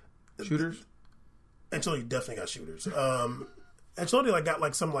 But shooters. Ancelotti definitely got shooters. Ancelotti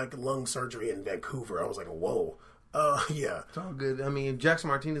got some lung surgery in Vancouver. I was like, whoa. Yeah. It's all good. I mean, Jackson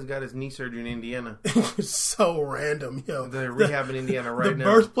Martinez got his knee surgery in Indiana. It's so random, yo. They're rehabbing Indiana right now.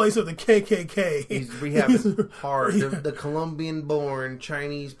 The birthplace of the KKK. He's rehabbing hard. The Colombian-born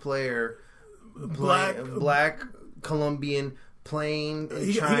Chinese player, black Colombian, playing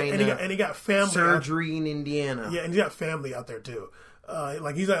in China. And he got family. Surgery in Indiana. Yeah, and he got family out there, too.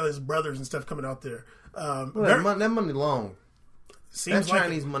 Like, he's got his brothers and stuff coming out there. That money long. That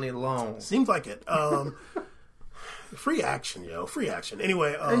Chinese money long. Seems like it. Free action, yo. Free action.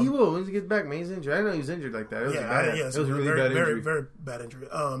 Anyway. He will. Once he gets back, man, he's injured. I didn't know he was injured like that. It was a really bad injury. Very bad injury.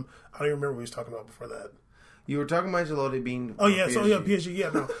 I don't even remember what he was talking about before that. You were talking about Ancelotti being... Oh, yeah. PSG. So, yeah, PSG. Yeah,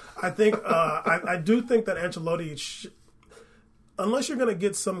 no. I think... I do think that Ancelotti... unless you're going to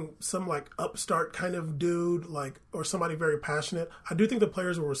get some like upstart kind of dude, like, or somebody very passionate, I do think the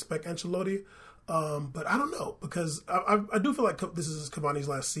players will respect Ancelotti. But I don't know, because I do feel like this is Cavani's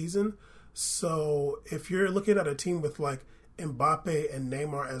last season. So if you're looking at a team with like Mbappe and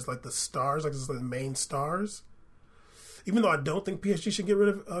Neymar as like the stars, like the main stars, even though I don't think PSG should get rid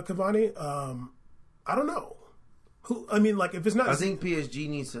of Cavani, I don't know. Like if it's not, I think PSG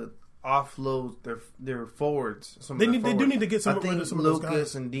needs to offload their forwards. They do need to get some. I think some Lucas of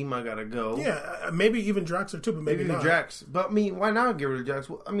those guys. and Dima gotta go. Yeah, maybe even Draxler too, but maybe not. Drax. But I mean, why not get rid of Drax?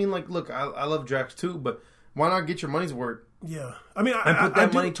 Well, I mean, like, look, I love Drax too, but why not get your money's worth? Yeah, I mean, and put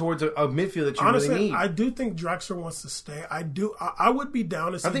that money towards a midfield that you honestly, really need. I do think Draxler wants to stay. I would be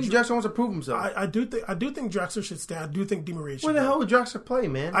down to see. I think Draxler wants to prove himself. I do think Draxler should stay. I do think Di Maria should. Where the hell would Draxler play,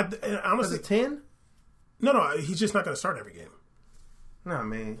 man? Honestly, as a 10? No, he's just not going to start every game. No,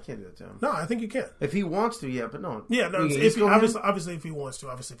 man, you can't do that to him. No, I think you can. If he wants to, yeah, but no. Yeah, no, obviously if he wants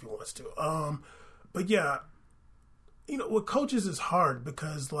to. But yeah, with coaches is hard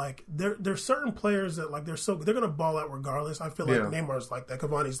because like there's certain players that like they're going to ball out regardless. I feel like Neymar's like that,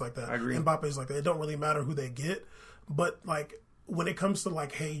 Cavani's like that, I agree. Mbappe's like that. It don't really matter who they get, but like when it comes to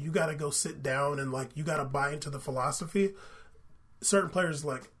like, hey, you got to go sit down and like you got to buy into the philosophy. Certain players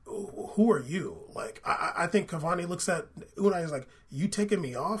like, who are you? Like I think Cavani looks at Unai is like, you taking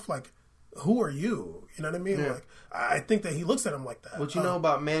me off? Like, who are you? You know what I mean? Yeah. Like I think that he looks at him like that. What you know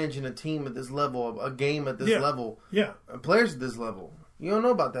about managing a team at this level, a game at this level, players at this level, you don't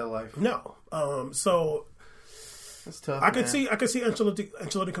know about that life. No. So it's tough. I could see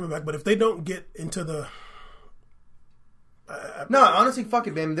Ancelotti coming back, but if they don't get into the, no, honestly, fuck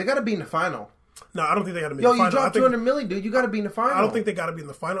it, man. They got to be in the final. No, I don't think they got to be in the final. You dropped $200 million, dude. You got to be in the final. I don't think they got to be in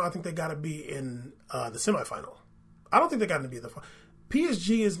the final. I think they got to be in the semifinal. I don't think they got to be in the final.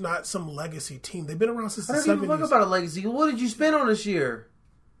 PSG is not some legacy team. They've been around since the 70s. I don't give a fuck about a legacy. What did you spend on this year?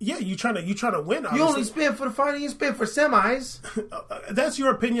 Yeah, you trying to win. Obviously. You only spent for the final. You spent for semis. That's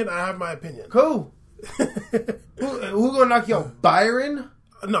your opinion. I have my opinion. Cool. Who gonna knock you out? Bayern?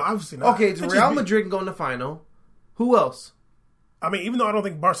 No, obviously not. Okay, it's Real Madrid can go in the final. Who else? I mean, even though I don't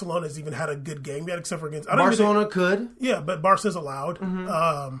think Barcelona's even had a good game yet, except for against Barcelona could. Yeah, but Barca's allowed.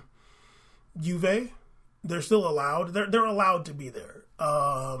 Mm-hmm. Juve, they're still allowed. They're allowed to be there.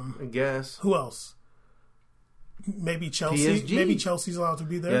 I guess. Who else? Maybe Chelsea. PSG. Maybe Chelsea's allowed to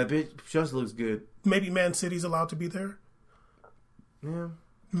be there. Yeah, Chelsea looks good. Maybe Man City's allowed to be there. Yeah.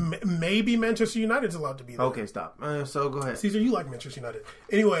 Maybe Manchester United's allowed to be there. Okay, stop. So go ahead. Caesar, you like Manchester United.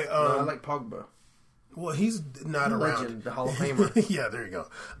 Anyway. No, I like Pogba. Well, he's not around. Legend, the Hall of Famer. Yeah, there you go.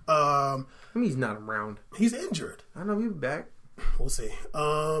 I mean, he's not around. He's injured. I know, he'll be back. We'll see.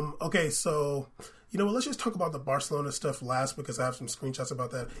 Okay, so, you know what? Let's just talk about the Barcelona stuff last because I have some screenshots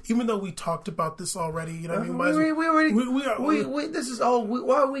about that. Even though we talked about this already, you know what I mean? This is all.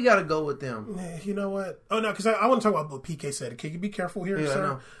 Why we got to go with them? You know what? Oh, no, because I want to talk about what PK said. Can you be careful here,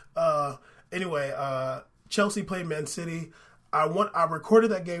 sir? I know. Anyway, Chelsea played Man City. I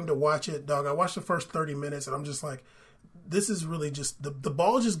recorded that game to watch it, dog. I watched the first 30 minutes, and I'm just like, this is really just the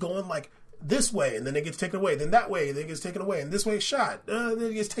ball just going like this way, and then it gets taken away, then that way, then it gets taken away, and this way shot, then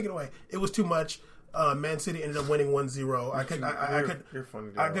it gets taken away. It was too much. Man City ended up winning 1-0. You're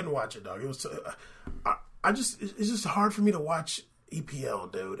funny, dog. I couldn't watch it, dog. It was it's just hard for me to watch EPL,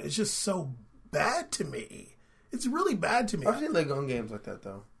 dude. It's just so bad to me. It's really bad to me. I feel like on games like that,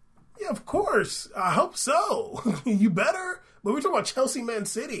 though. Yeah, of course. I hope so. You better. But we're talking about Chelsea, Man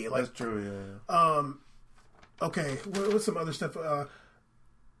City. Like, that's true, yeah. Okay, what's some other stuff? All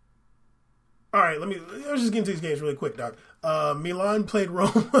right, let's just get into these games really quick, Doc. Milan played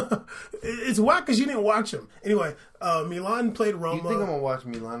Roma. It's whack because you didn't watch them. Anyway, Milan played Roma. You think I'm going to watch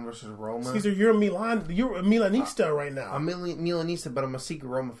Milan versus Roma? Caesar, you're a Milanista right now. I'm Milanista, but I'm a secret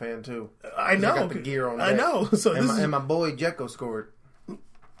Roma fan, too. I know. I got the gear on. I know. So and my boy Dzeko scored. You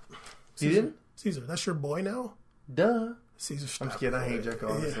didn't? Caesar, that's your boy now? Duh. Caesar Stafford. I'm just kidding. I hate Dzeko,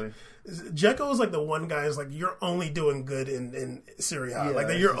 honestly. Dzeko is like the one guy is like, you're only doing good in Serie A. Yeah,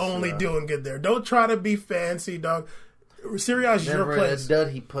 like, you're only doing good there. Don't try to be fancy, dog. Serie A is your place. The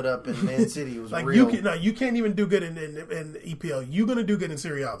dud he put up in Man City was like real. You can't even do good in EPL. You're gonna do good in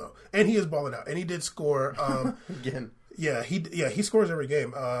Serie A though, and he is balling out, and he did score again. Yeah, he scores every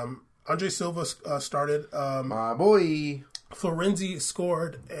game. Andre Silva started. My boy. Florenzi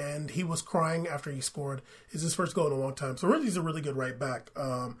scored, and he was crying after he scored. It's his first goal in a long time. Florenzi's a really good right back.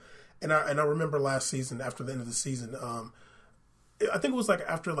 And I remember last season, after the end of the season, I think it was like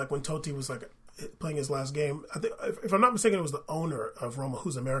after like when Totti was like playing his last game. I think, if I'm not mistaken, it was the owner of Roma,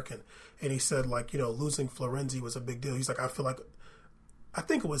 who's American, and he said like, losing Florenzi was a big deal. He's like, I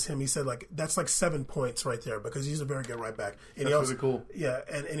think it was him. He said like that's like 7 points right there because he's a very good right back. And that's really cool. Yeah,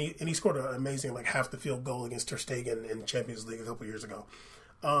 and he scored an amazing like half the field goal against Ter Stegen in Champions League a couple years ago.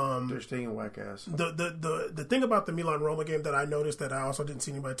 Ter Stegen whack ass. The thing about the Milan Roma game that I noticed that I also didn't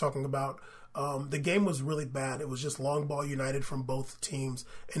see anybody talking about, the game was really bad. It was just long ball united from both teams,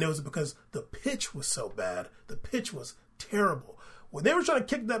 and it was because the pitch was so bad. The pitch was terrible. When they were trying to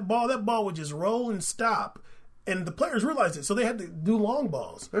kick that ball would just roll and stop. And the players realized it, so they had to do long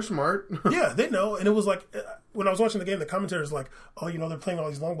balls. They're smart. Yeah, they know. And it was like, when I was watching the game, the commentators like, oh, they're playing all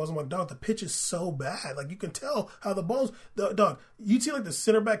these long balls. I'm like, dog, the pitch is so bad. Like, you can tell how the balls, dog, you'd see like the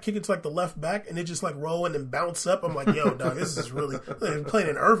center back kick it to like the left back, and it just like roll and then bounce up. I'm like, yo, dog, this is really, they're playing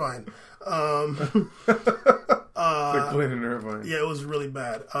in Irvine. They're playing in Irvine. Yeah, it was really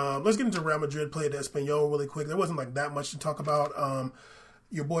bad. Let's get into Real Madrid played Espanyol really quick. There wasn't like that much to talk about.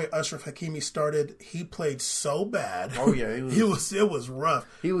 Your boy Ashraf Hakimi started. He played so bad. Oh yeah, it was rough.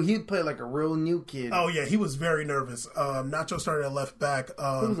 He played like a real new kid. Oh yeah, he was very nervous. Nacho started at left back. It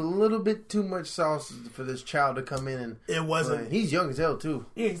was a little bit too much sauce for this child to come in and. It wasn't. Play. He's young as hell too.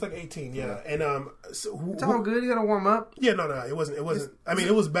 Yeah, he's like 18. Yeah, and it's all good. You gotta warm up. Yeah, no, it wasn't. I mean,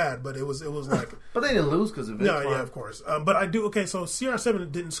 it was bad, but it was like. But they didn't lose because of it. No, yeah, of course. But I do. Okay, so CR7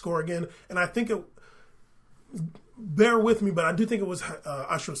 didn't score again, and I think it. Bear with me, but I do think it was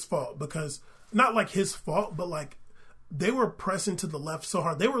Ashraf's fault because not like his fault, but like they were pressing to the left so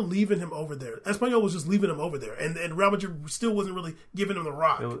hard. They were leaving him over there. Espanyol was just leaving him over there, and Real Madrid still wasn't really giving him the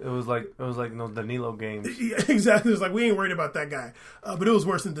rock. It was like no Danilo games. Yeah, exactly. It's like we ain't worried about that guy, but it was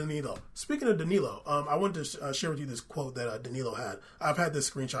worse than Danilo. Speaking of Danilo, I wanted to share with you this quote that Danilo had. I've had this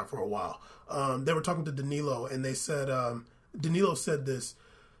screenshot for a while. They were talking to Danilo, and they said Danilo said this.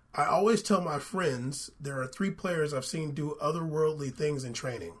 I always tell my friends there are 3 players I've seen do otherworldly things in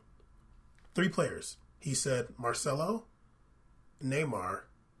training. 3 players. He said Marcelo, Neymar,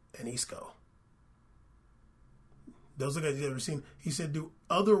 and Isco. Those are the guys you've ever seen. He said do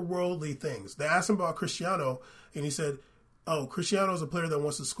otherworldly things. They asked him about Cristiano, and he said, oh, Cristiano is a player that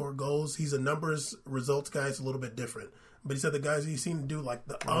wants to score goals. He's a numbers, results guy. It's a little bit different. But he said the guys he's seen do like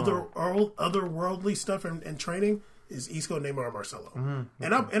the otherworldly stuff in training is Isco, Neymar, and Marcelo. Mm-hmm.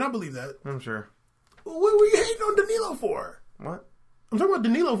 And I believe that. I'm sure. What were you hating on Danilo for? What? I'm talking about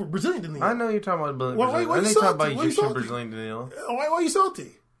Danilo, for Brazilian Danilo. I know you're talking about Brazilian. Why I know you're talking about Egyptian Brazilian Danilo. Why are you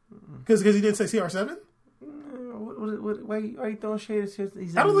salty? Because he didn't say CR7? Why are you throwing shade at him?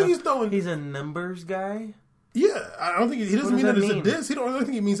 I don't think he's throwing... He's a numbers guy? Yeah, I don't think he doesn't mean that as a diss. I don't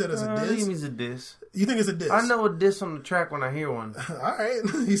think he means that as a diss. I think he means a diss. You think it's a diss? I know a diss on the track when I hear one. All right.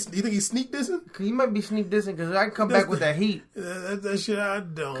 You think he's sneak dissing? He might be sneak dissing because I can come back with that heat. That shit I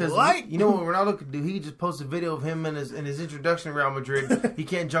don't like. You know what Ronaldo could do? He just post a video of him in his introduction to Real Madrid. He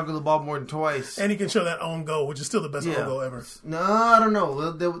can't juggle the ball more than twice. And he can show that own goal, which is still the best own goal ever. No, I don't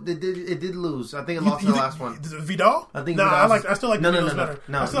know. It did lose. I think it lost the last one. Vidal? I think I still like Danilo's better.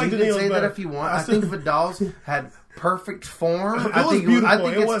 No, you can say that if you want. I think Vidal's had perfect form. It was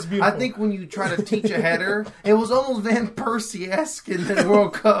beautiful. I think when you try to teach a header, it was almost Van Persie-esque in the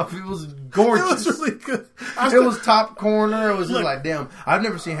World Cup. It was gorgeous. It was really good. It was top corner. It was just like, damn, I've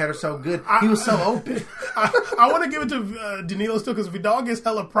never seen a header so good. He was so open. I want to give it to Danilo still because Vidal gets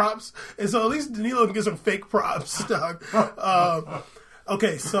hella props, and so at least Danilo can get some fake props, dog.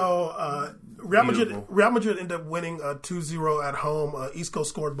 Okay, so Real Madrid ended up winning 2-0 at home. Isco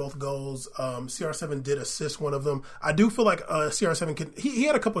scored both goals. CR7 did assist one of them. I do feel like CR7 can. He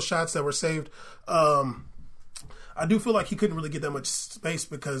had a couple shots that were saved. I do feel like he couldn't really get that much space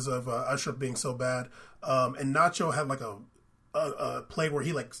because of Ashraf being so bad. And Nacho had like a play where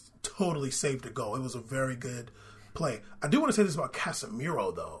he like totally saved a goal. It was a very good play. I do want to say this about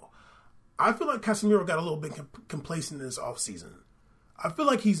Casemiro though. I feel like Casemiro got a little bit complacent in this offseason. I feel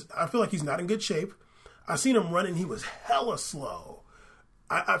like he's not in good shape. I seen him running. He was hella slow.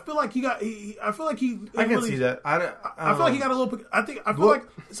 I feel like he got. I feel like he. I can really, see that. I feel like he got a little. I feel like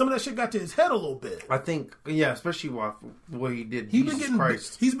some of that shit got to his head a little bit. I think, yeah, especially what he did. He's been getting.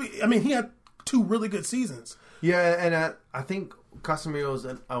 Christ. I mean, he had 2 really good seasons. Yeah, and I think Casemiro is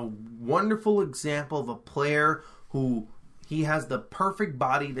a wonderful example of a player who he has the perfect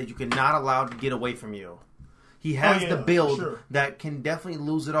body that you cannot allow to get away from you. He has the build that can definitely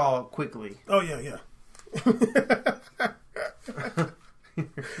lose it all quickly. Oh yeah.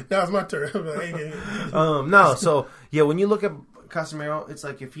 Now it's my turn. No, so yeah, when you look at Casemiro, it's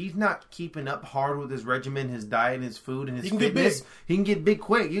like if he's not keeping up hard with his regimen, his diet, his food, and his fitness, he can get big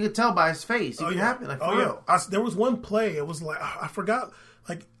quick. You can tell by his face. It can happen. Like, for real. There was one play. It was like I forgot.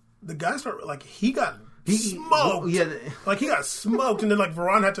 Like the guy started like he got smoked. Yeah, like he got smoked, and then like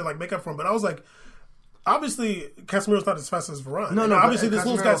Varane had to like make up for him. But I was like, obviously Casemiro's not as fast as Varane. No, obviously this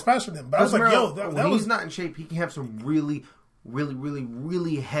little guy's faster than him. But I was like, yo, when he's not in shape, he can have some really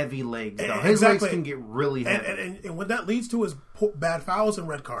heavy legs. Though. His legs can get really heavy. And what that leads to is bad fouls and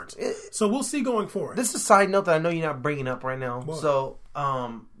red cards. So we'll see going forward. This is a side note that I know you're not bringing up right now. What? So,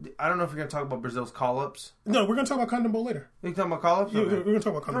 I don't know if you're going to talk about Brazil's call-ups. No, we're going to talk about Condembo later. You're talking about call-ups? Yeah, we're going to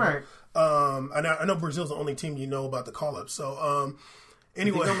talk about Condembo. All right. I know Brazil's the only team you know about the call-ups. So,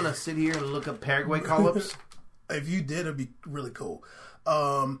 anyway. You think I'm going to sit here and look up Paraguay call-ups? If you did, it'd be really cool.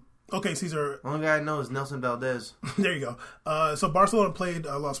 Okay, Cesar. Only guy I know is Nelson Valdez. There you go. So Barcelona played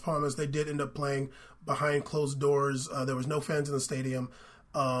Las Palmas. They did end up playing behind closed doors. There was no fans in the stadium.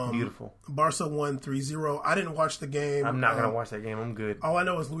 Beautiful. Barca won 3-0. I didn't watch the game. I'm not going to watch that game. I'm good. All I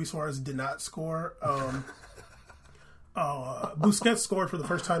know is Luis Suarez did not score. Busquets scored for the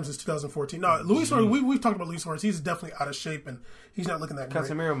first time since 2014. No, Luis Suarez, we've talked about Luis Suarez. He's definitely out of shape, and he's not looking that great.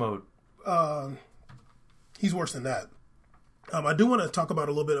 Casemiro mode. He's worse than that. I do want to talk about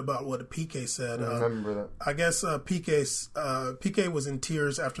a little bit about what Piqué said. I remember that. I guess Piqué was in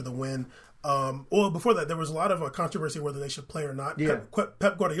tears after the win. Well, before that, there was a lot of controversy whether they should play or not. Yeah.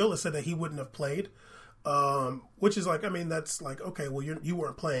 Pep Guardiola said that he wouldn't have played, which is like, I mean, that's like, okay, well, you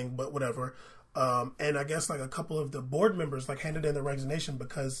weren't playing, but whatever. And I guess like a couple of the board members like handed in their resignation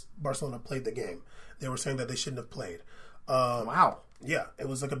because Barcelona played the game. They were saying that they shouldn't have played. Wow. Yeah, it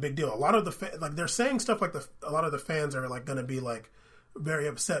was like a big deal. A lot of the like they're saying stuff like a lot of the fans are like going to be like very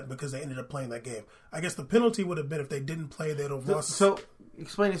upset because they ended up playing that game. I guess the penalty would have been if they didn't play, they'd have lost. So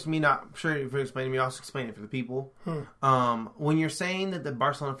explain this to me. Not sure if you're explaining to me. Also explain it for the people. When you're saying that the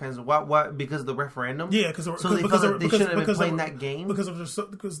Barcelona fans, what because of the referendum? Yeah, because they shouldn't have been playing that game because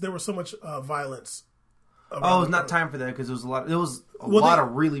there was so much violence. Oh, it's not time for that because there was a lot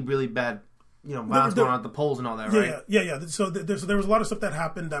of really really bad. Violence going on at the polls and all that, right? Yeah. So there was a lot of stuff that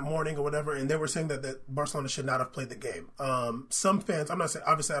happened that morning or whatever, and they were saying that Barcelona should not have played the game. Some fans, I'm not saying,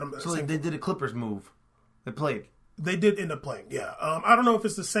 obviously, So they did a Clippers move. They played. They did end up playing, yeah. I don't know if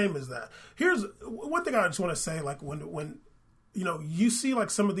it's the same as that. Here's one thing I just want to say, like when you see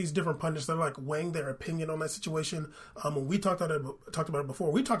like some of these different pundits that are like weighing their opinion on that situation. When we talked about it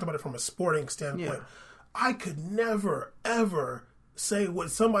before, we talked about it from a sporting standpoint. Yeah. I could never ever say what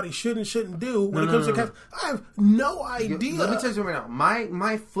somebody should and shouldn't do when it comes to cats. I have no idea. Let me tell you something right now.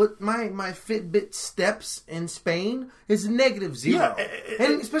 My Fitbit steps in Spain is -0. Yeah,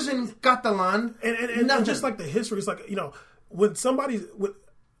 and especially in Catalan. And just like the history, it's like, when somebody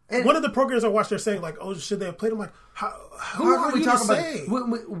one of the programs I watched, they're saying like, "Oh, should they have played?" I'm like, "Who are we talking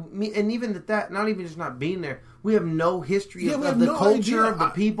about?" And even that, not even just not being there, we have no history of the culture, of the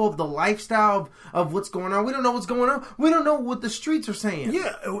people, of the lifestyle, of what's going on. We don't know what's going on. We don't know what the streets are saying.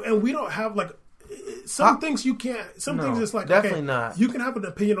 Yeah, and we don't have like some things you can't. Some things it's like definitely not. You can have an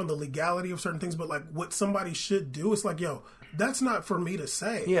opinion on the legality of certain things, but like what somebody should do, it's like, yo, that's not for me to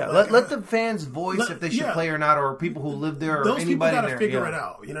say. Yeah, like, let the fans voice if they should play or not, or people who live there, or those anybody people there. Figure it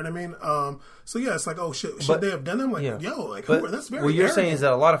out. You know what I mean? So yeah, it's like, oh, should they have done them? Like, yo, like that's very. What you're saying is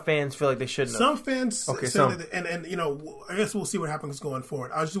that a lot of fans feel like they shouldn't. Some fans say that, and I guess we'll see what happens going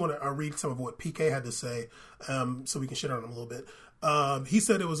forward. I just want to read some of what Piqué had to say, so we can shit on him a little bit. He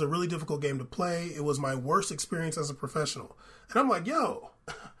said it was a really difficult game to play. It was my worst experience as a professional, and I'm like, yo.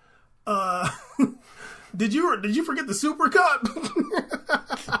 Did you forget the Super Cup?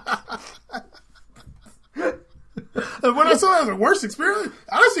 When I saw it as a worst experience,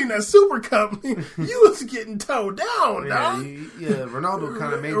 I seen that Super Cup. You was getting towed down, dog. Yeah, Ronaldo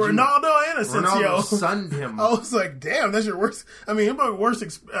kind of made Ronaldo and Asensio. Ronaldo sunned him. I was like, damn, that's your worst. I mean, my worst.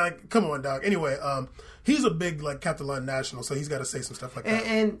 Come on, dog. Anyway, he's a big like Catalan national, so he's got to say some stuff like that.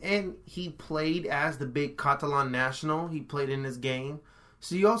 And he played as the big Catalan national. He played in this game,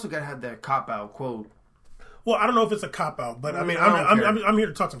 so you also got to have that cop out quote. Well, I don't know if it's a cop out, but I mean, I'm here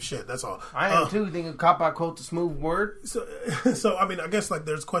to talk some shit. That's all. I am too. You think a cop out quote's a smooth word? So I mean, I guess like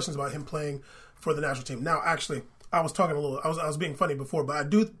there's questions about him playing for the national team. Now, actually, I was talking a little. I was being funny before, but I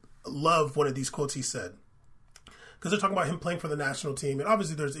do love one of these quotes he said because they're talking about him playing for the national team, and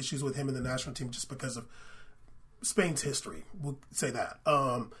obviously there's issues with him in the national team just because of Spain's history. We'll say that.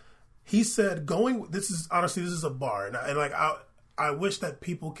 He said, this is a bar, and I wish that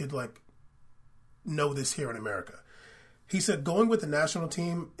people could like know this here in America. He said, going with the national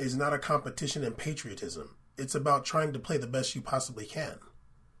team is not a competition in patriotism. It's about trying to play the best you possibly can.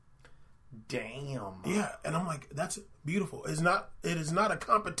 Damn. Yeah, and I'm like, that's beautiful. It is not a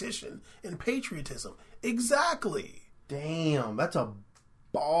competition in patriotism. Exactly. Damn, that's a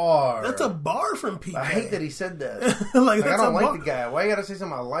bar. That's a bar from PK. I hate that he said that. like I don't like the guy. Why you gotta say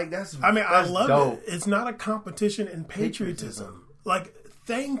something I like? I love dope. it. It's not a competition in patriotism. Like,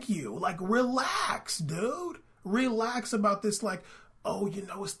 thank you. Like, relax, dude. Relax about this. Like, oh,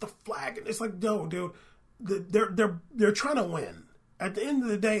 it's the flag, and it's like, no, dude. They're trying to win. At the end of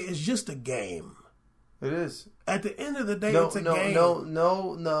the day, it's just a game. It is. At the end of the day, it's a game.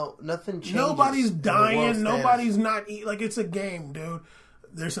 No, nothing changes. Nobody's dying. Nobody's not eating. Like, it's a game, dude.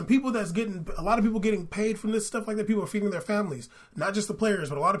 There's some people a lot of people getting paid from this stuff like that. People are feeding their families. Not just the players,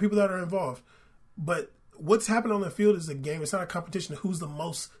 but a lot of people that are involved. But what's happening on the field is a game. It's not a competition. Who's the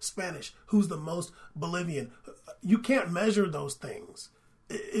most Spanish? Who's the most Bolivian? You can't measure those things.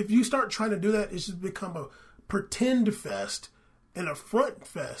 If you start trying to do that, it's just become a pretend fest and a front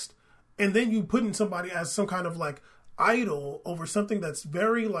fest. And then you put in somebody as some kind of like idol over something that's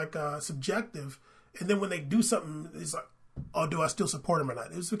very like subjective. And then when they do something, it's like, oh, do I still support him or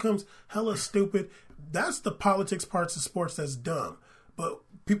not? It just becomes hella stupid. That's the politics parts of sports that's dumb. But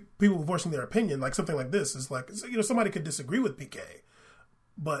people voicing their opinion, like something like this, is like, somebody could disagree with PK.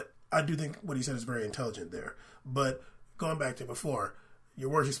 But I do think what he said is very intelligent there. But going back to before, your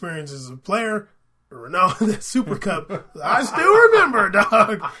worst experience as a player, Ronaldo, that Super Cup, I still remember,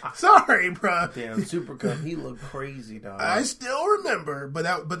 dog. Sorry, bro. Damn, Super Cup, he looked crazy, dog. I still remember, but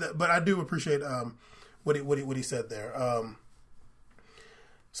I do appreciate what he said there.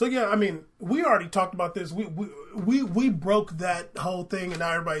 So yeah, I mean, we already talked about this. We broke that whole thing, and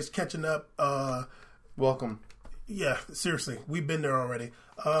now everybody's catching up. Welcome. Yeah, seriously, we've been there already.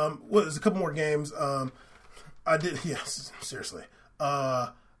 There's a couple more games. Yes, seriously.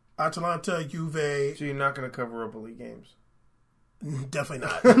 Atalanta, Juve. So you're not going to cover Europa League games? Definitely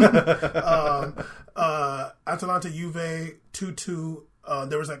not. Atalanta, Juve, 2-2.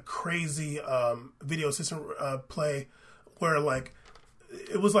 There was a crazy video assistant play where like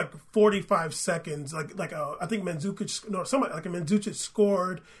it was like 45 seconds. I think Mandzukic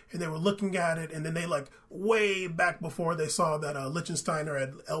scored, and they were looking at it, and then they like way back before they saw that Lichtsteiner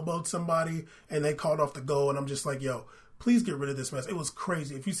had elbowed somebody, and they called off the goal. And I'm just like, yo, please get rid of this mess. It was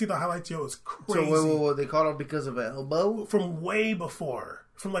crazy. If you see the highlights, it's crazy. So wait, they called off because of an elbow? From way before.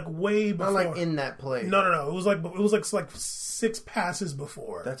 Not like in that play. No. It was like 6 passes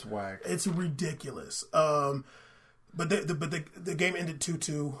before. That's whack. It's ridiculous. But the game ended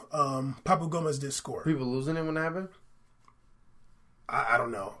 2-2. Papu Gomez did score. People losing it when it happened? I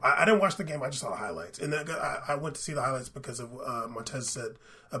don't know. I didn't watch the game. I just saw the highlights. And then I went to see the highlights because of Montez said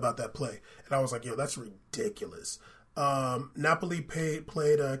about that play. And I was like, yo, that's ridiculous. Napoli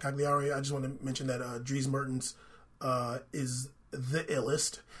played Cagliari. I just want to mention that Dries Mertens is the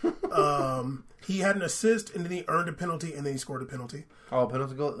illest. He had an assist, and then he earned a penalty, and then he scored a penalty. Oh,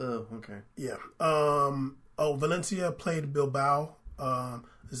 penalty goal? Oh, okay. Yeah. Valencia played Bilbao.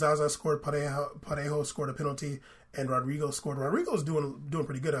 Zaza scored, Parejo scored a penalty, and Rodrigo scored. Rodrigo's doing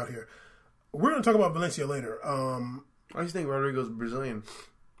pretty good out here. We're going to talk about Valencia later. I just think Rodrigo's Brazilian.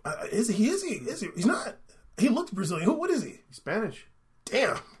 Is he? He's not. He looked Brazilian. What is he? He's Spanish.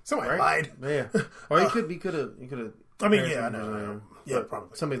 Damn. Somebody lied. Yeah. Or he could have. I mean, yeah, I know. Yeah,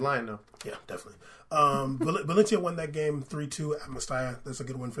 probably. Somebody's lying, though. Yeah, definitely. Valencia won that game 3-2 at Mestalla. That's a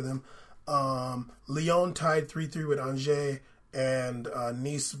good win for them. Lyon tied 3-3 with Angers, and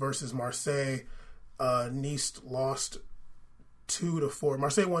Nice versus Marseille. Nice lost 2-4.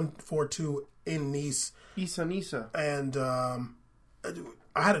 Marseille won 4-2 in Nice. Nisa. And I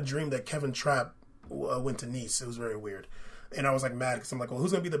had a dream that Kevin Trapp went to Nice. It was very weird. And I was like mad because I'm like, well,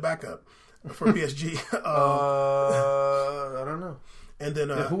 who's going to be the backup for PSG? I don't know. And then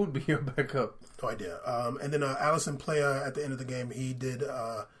who would be your backup? No idea. And then Alisson Playa at the end of the game, he did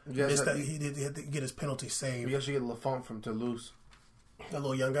he had to get his penalty saved. You actually get Lafont from Toulouse. That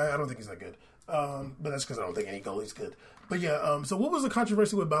little young guy. I don't think he's that good. But that's because I don't think any goalie's good. But yeah. So what was the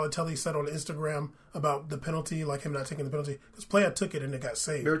controversy with Balotelli said on Instagram about the penalty, like him not taking the penalty? Because Playa took it and it got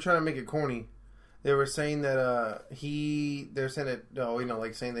saved. They were trying to make it corny. They were saying that they're saying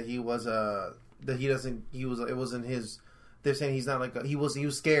that saying that he was that he doesn't he was it wasn't his. They're saying he's not like he was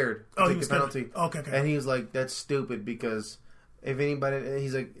scared to take the penalty. Okay. And he was like, that's stupid because if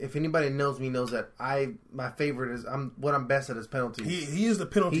anybody knows me knows that my favorite is what I'm best at is penalties. He is the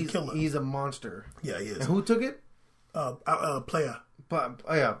penalty killer. He's a monster. Yeah, he is. And who took it? Player.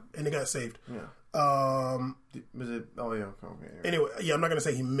 Yeah, and they got saved. Yeah. Was it? Oh yeah. Okay. Anyway, yeah, I'm not gonna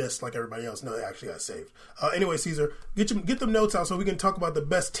say he missed like everybody else. No, he actually got saved. Anyway, Caesar, get them notes out so we can talk about the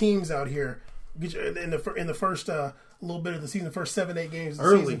best teams out here. Get you in the first little bit of the season, first 7-8 games of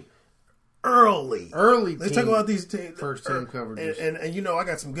the season. Early. Let's talk about these teams. First team coverages. And I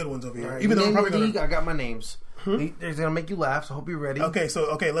got some good ones over here. Right. Even though I'm probably I got my names. They're gonna make you laugh. So I hope you're ready. Okay,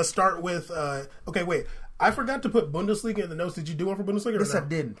 let's start with. Wait. I forgot to put Bundesliga in the notes. Did you do one for Bundesliga? Yes, no? I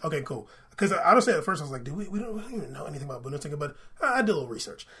did. Okay, cool. Because I don't say at first I was like, we don't even know anything about Bundesliga, but I did a little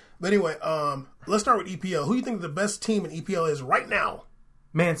research. But anyway, let's start with EPL. Who do you think the best team in EPL is right now?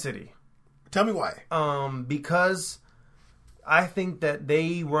 Man City. Tell me why. Because I think that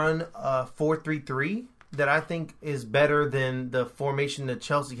they run a 4-3-3 that I think is better than the formation that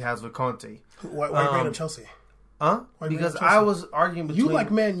Chelsea has with Conte. Why are you bringing up Chelsea? Huh? Because I was arguing between... You like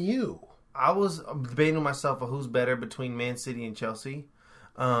Man U. I was debating with myself of who's better between Man City and Chelsea.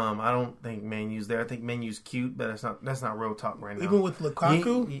 I don't think Man U's there. I think Man U's cute, but that's not real talk right now. Even with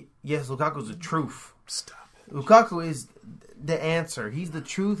Lukaku? Yes, Lukaku's the truth. Stop it. Lukaku is the answer. He's the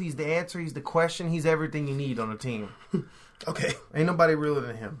truth. He's the answer. He's the question. He's everything you need on a team. Okay. Ain't nobody realer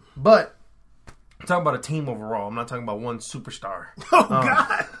than him. But I'm talking about a team overall. I'm not talking about one superstar. Oh,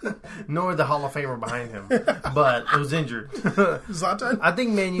 God. Nor the Hall of Famer behind him. But it was injured. Zlatan? I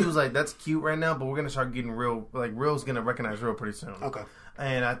think Man U was like, that's cute right now, but we're going to start getting real. Like, Real's going to recognize Real pretty soon. Okay.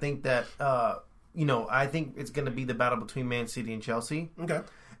 And I think that, I think it's going to be the battle between Man City and Chelsea. Okay.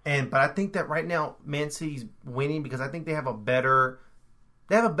 But I think that right now, Man City's winning because I think they have a better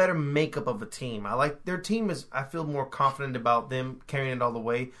makeup of a team. I like their team I feel more confident about them carrying it all the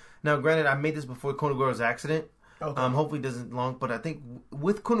way. Now, granted, I made this before Kun Aguero's accident. Okay. Hopefully it doesn't long, but I think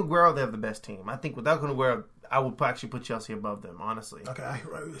with Kun Aguero, they have the best team. I think without Kun Aguero, I would actually put Chelsea above them, honestly. Okay,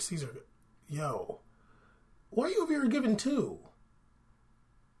 Caesar, why are you over here giving 2?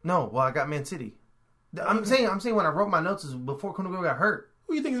 No, well, I got Man City. I'm saying when I wrote my notes is before Kun Aguero got hurt.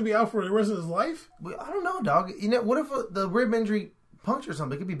 Who do you think is going to be out for the rest of his life? Well, I don't know, dog. What if the rib injury puncture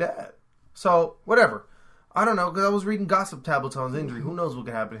something? It could be bad. So, whatever. I don't know, because I was reading gossip tablets on his injury. Who knows what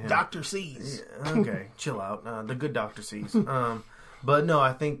could happen to him? Dr. C's. Yeah, okay, chill out. The good Dr. C's. But no,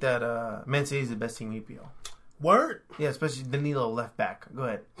 I think that Man City is the best team in EPL. Word? Yeah, especially Danilo left back. Go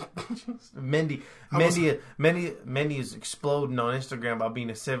ahead. Mendy is exploding on Instagram about being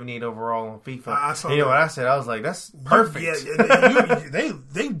a 78 overall on FIFA. I saw what I said? I was like, that's perfect. Yeah,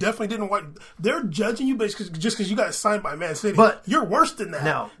 they definitely didn't want. They're judging you just because you got signed by Man City. But you're worse than that.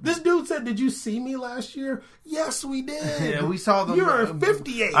 No. This dude said, "Did you see me last year?" Yes, we did. Yeah, we saw them. You're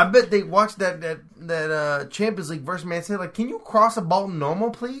 58. I bet they watched that Champions League versus Man City. Like, can you cross a ball normal,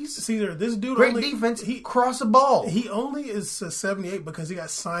 please? Caesar, this dude great defense. He cross a ball. He only is 78 because he got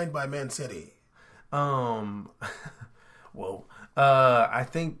signed by Man City. Whoa. I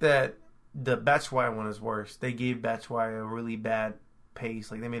think that the Batshuayi one is worse. They gave Batshuayi a really bad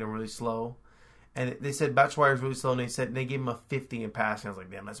pace. Like, they made him really slow. And they said Batshuayi was really slow, and they gave him a 50 in passing. I was like,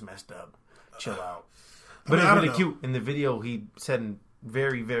 damn, that's messed up. Chill out. But it was really cute. In the video, he said in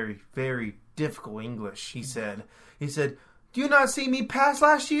very, very, very difficult English, he said, do you not see me pass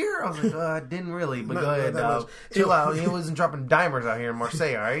last year? I was like, I didn't really, but go ahead, dog. Chill out. He wasn't dropping dimers out here in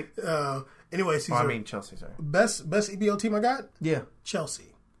Marseille, all right? Anyway, Caesar. Chelsea, sorry. Best EPL team I got? Yeah.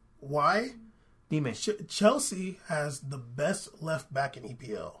 Chelsea. Why? Dime. Chelsea has the best left back in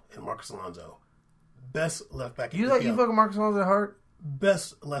EPL in Marcos Alonso. Best left back in EPL. You fucking Marcos Alonso at heart?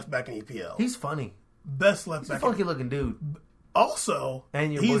 Best left back in EPL. He's funny. Best left back. He's a funky looking dude. Also,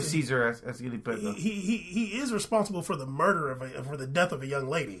 and your boy Caesar, as he put it. He is responsible for the murder for the death of a young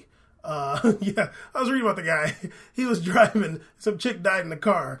lady. Yeah, I was reading about the guy. He was driving. Some chick died in the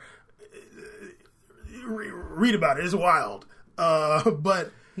car. Read about it. It's wild.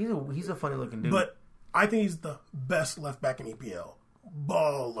 But he's a funny looking dude. But I think he's the best left back in EPL.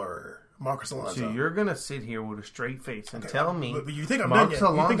 Baller. Marcos Alonso. So you're gonna sit here with a straight face and tell me but you think Marcos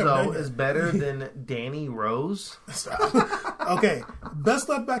Alonso is better than Danny Rose? Okay, best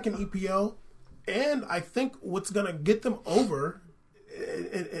left back in EPL, and I think what's gonna get them over,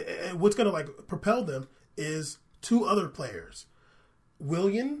 and what's gonna propel them is 2 other players.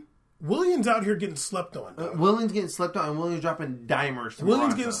 Willian's out here getting slept on. Willian's getting slept on, and Willian's dropping dimers.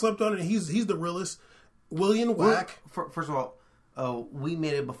 Willian's getting slept on, and he's the realest. Willian Whack. First of all. We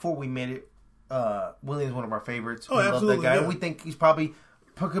made it before we made it. William's one of our favorites. Oh, we absolutely, love that guy. yeah. We think he's probably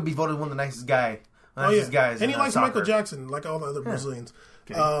could be voted one of the nicest guys. Guys and he likes soccer. Michael Jackson, like all the other Brazilians.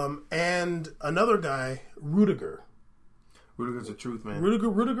 Okay. And another guy, Rudiger. Rudiger's the truth, man.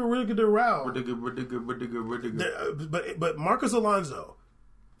 Rudiger de Rao. Rudiger. But Marcus Alonso,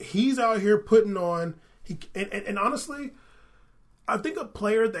 he's out here putting on. And honestly, I think a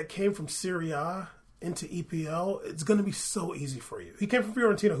player that came from Serie A into EPL, it's going to be so easy for you. He came from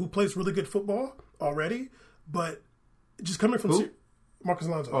Fiorentina, who plays really good football already, but just coming from Marcus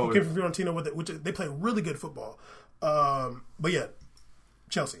Alonso, he came from Fiorentina, which they play really good football. But yeah,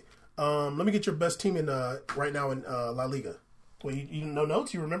 Chelsea. Let me get your best team in right now in La Liga. Well, you know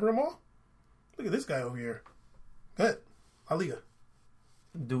notes? You remember them all? Look at this guy over here. Go ahead. La Liga.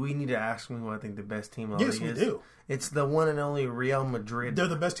 Do we need to ask me who I think the best team in La Yes, Liga is? we do. It's the one and only Real Madrid. They're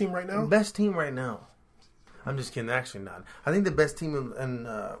the best team right now? Best team right now. I'm just kidding. Actually, not. I think the best team in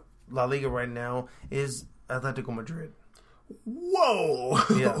La Liga right now is Atletico Madrid. Whoa.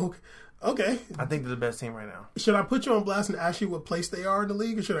 Yeah. Okay. I think they're the best team right now. Should I put you on blast and ask you what place they are in the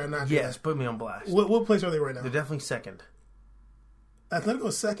league, or should I not? Yes, put me on blast. What place are they right now? They're definitely second. Atletico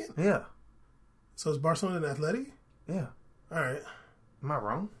is second? Yeah. So is Barcelona and Atleti? Yeah. All right. Am I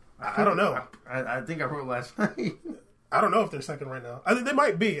wrong? I don't know. I think I wrote last night. I don't know if they're second right now. I think they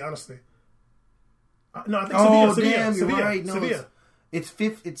might be, honestly. No, I think Sevilla. You're right. No, Sevilla. It's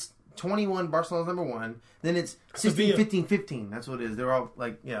fifth. It's 21. Barcelona's number 1. Then it's 16, Sevilla. 15, 15. That's what it is. They're all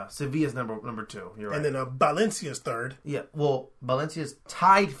like, yeah. Sevilla's number 2. You're right. And then Valencia's third. Yeah. Well, Valencia's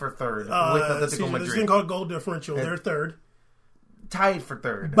tied for third with Atletico Madrid. This thing called goal differential. They're third. Tied for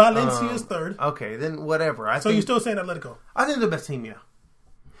third. Valencia's third. Okay, then whatever. So you're still saying Atletico? I think they're the best team. Yeah.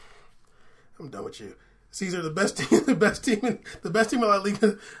 I'm done with you. Caesar, the best team in La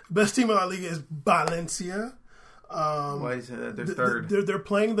Liga. Best team in La Liga is Valencia. Why is it they're third? They're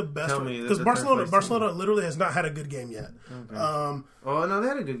playing the best because Barcelona literally has not had a good game yet. Okay. Oh no, they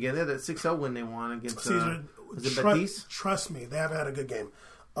had a good game. They had that 6-0 win they won against Caesar. was it Betis? Trust me, they haven't had a good game.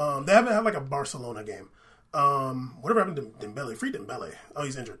 They haven't had like a Barcelona game. Whatever happened to Dembele? Free Dembele. Oh,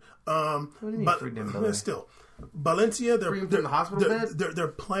 he's injured. What do you mean free Dembele? Still, Valencia. They're in the hospital bed. They're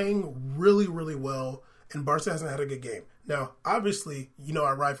playing really, really well, and Barca hasn't had a good game. Now, obviously,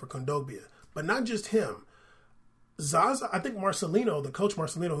 I ride for Kondogbia, but not just him. Zaza, I think Marcelino, the coach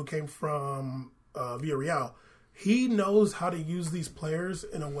Marcelino, who came from Villarreal, he knows how to use these players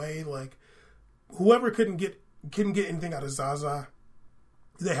in a way like whoever couldn't get anything out of Zaza.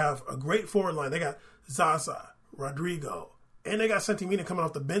 They have a great forward line. They got Zaza, Rodrigo, and they got Santimina coming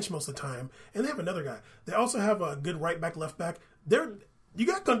off the bench most of the time. And they have another guy. They also have a good right back, left back. You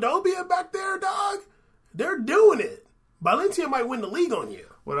got Kondogbia back there, dog. They're doing it. Valencia might win the league on you.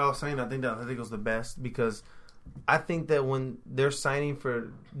 What I was saying, I think was the best because I think that when they're signing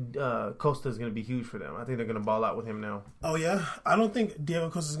for Costa is going to be huge for them. I think they're going to ball out with him now. Oh, yeah? I don't think Diego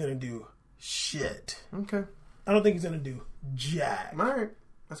Costa is going to do shit. Okay. I don't think he's going to do jack. All right.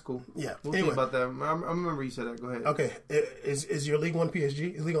 That's cool. Yeah. We'll see about that. I remember you said that. Go ahead. Okay. Is your League One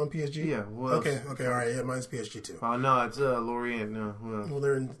PSG? Is League One PSG? Yeah. Okay. All right. Yeah, mine's PSG too. Oh, no. It's Lorient. No. Well,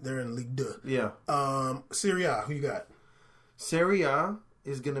 they're in Ligue 2. Yeah. Serie A. Who you got? Serie A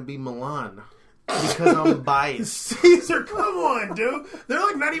is going to be Milan. Because I'm biased. Caesar, come on, dude. They're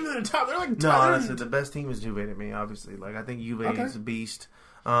like not even in the top. They're like no, honestly, the best team is Juve to me, obviously. Like I think Juve is a beast.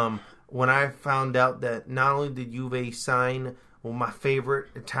 When I found out that not only did Juve sign my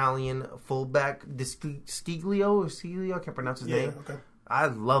favorite Italian fullback, Sciglio, I can't pronounce his name. Okay. I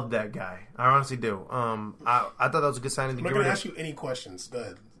love that guy. I honestly do. I thought that was a good signing. I'm not going to ask you any questions. Go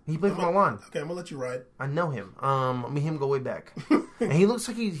ahead. He played for Milan. Okay, I'm gonna let you ride. I know him. Me and him go way back, and he looks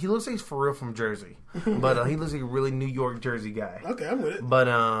like he's for real from Jersey, but he looks like a really New York Jersey guy. Okay, I'm with it. But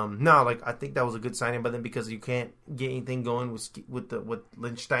no, like I think that was a good signing. But then because you can't get anything going with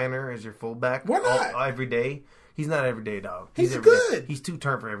Lichtsteiner as your fullback, why not? Every day, he's not every day, dog. He's good. He's too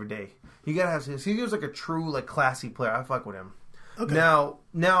turn for every day. You gotta have. He was like a true like classy player. I fuck with him. Okay.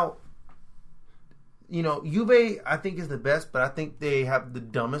 Now. Juve, I think, is the best, but I think they have the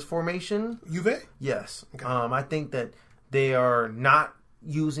dumbest formation. Juve? Yes. Okay. I think that they are not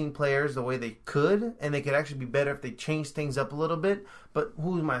using players the way they could, and they could actually be better if they change things up a little bit. But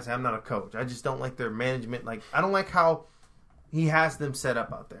who am I to say? I'm not a coach. I just don't like their management. Like, I don't like how he has them set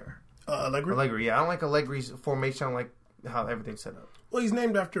up out there. Allegri? Yeah. I don't like Allegri's formation. I don't like how everything's set up. Well, he's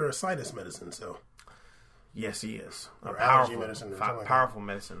named after a sinus medicine, so. Yes, he is. Or allergy medicine. Powerful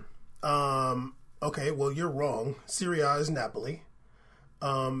medicine. Okay, well, you're wrong. Serie A is Napoli.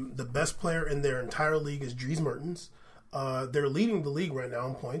 The best player in their entire league is Dries Mertens. They're leading the league right now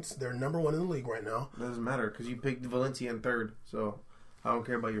in points. They're number 1 in the league right now. Doesn't matter because you picked Valencia in third. So I don't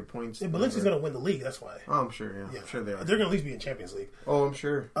care about your points. Yeah, Valencia's going to win the league. That's why. Oh, I'm sure. Yeah, I'm sure they are. They're going to at least be in Champions League. Oh, I'm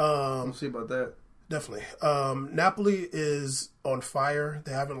sure. We'll see about that. Definitely. Napoli is on fire.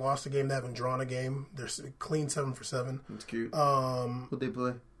 They haven't lost a game. They haven't drawn a game. They're clean 7 for 7. That's cute. What they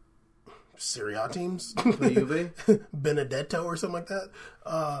play? Serie A teams. Play Juve? Benedetto or something like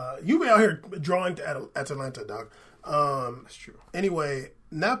that. Juve out here drawing to Atalanta, dog. That's true. Anyway,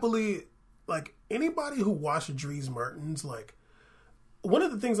 Napoli, like, anybody who watched Dries Mertens, like, one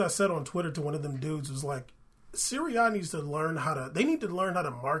of the things I said on Twitter to one of them dudes was, like, Serie A needs to learn how to, they need to learn how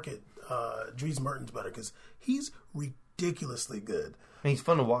to market Dries Mertens better because he's ridiculously good. And he's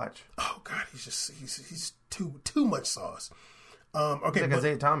fun to watch. Oh, God, he's too much sauce. Okay, he's like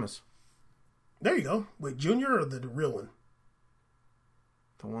Isaiah Thomas. There you go. Wait, Junior or the real one?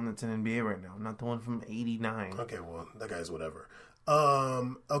 The one that's in NBA right now, not the one from '89. Okay, well, that guy's whatever.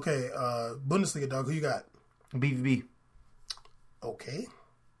 Okay, Bundesliga, dog. Who you got? BVB. Okay.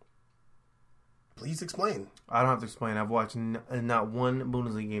 Please explain. I don't have to explain. I've watched not one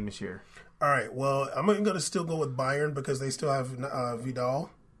Bundesliga game this year. All right. Well, I'm going to still go with Bayern because they still have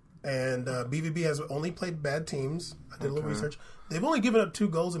Vidal. And BVB has only played bad teams. I did a little research. They've only given up 2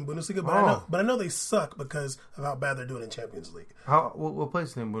 goals in Bundesliga, but I know they suck because of how bad they're doing in Champions League. What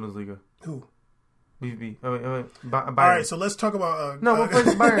place is in Bundesliga? Who? BVB. Bayern. All right, so let's talk about... what place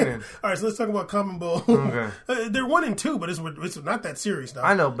is Bayern in? All right, so let's talk about Common Bowl. Okay. They're 1-2, but it's not that serious now.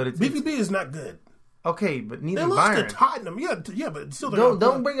 I know, but BVB is not good. Okay, but neither Bayern. They lost to Tottenham. Yeah, but still...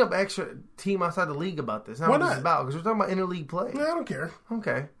 Don't bring up extra team outside the league about this. Why not? What this is about, because we're talking about interleague play. No, I don't care.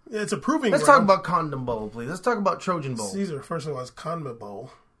 Okay. Yeah, it's a proving Let's talk about Condom Bowl, please. Let's talk about Trojan Bowl. Caesar, first of all, it's Condom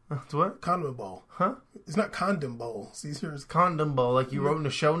Bowl. It's what? Condom Bowl. Huh? It's not Condom Bowl. Caesar is... Condom Bowl, like you wrote in the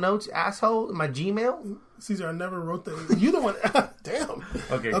show notes, asshole, in my Gmail? Caesar, I never wrote that. You the one... Damn.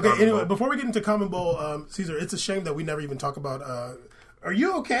 Okay, anyway, Bowl. Before we get into Common Bowl, Caesar, it's a shame that we never even talk about... are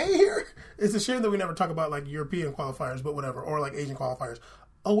you okay here? It's a shame that we never talk about, like, European qualifiers, but whatever, or, like, Asian qualifiers.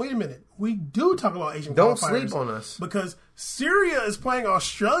 Oh, wait a minute. We do talk about Asian qualifiers. Don't sleep on us. Because Syria is playing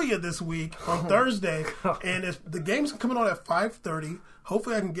Australia this week on Thursday, and the game's coming on at 5:30.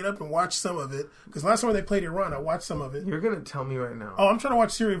 Hopefully I can get up and watch some of it, because last time they played Iran, I watched some of it. You're going to tell me right now. Oh, I'm trying to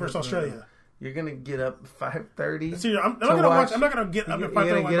watch Syria versus Australia. You're going to get up 5:30? Syria, I'm not going to watch. I'm not going to get up at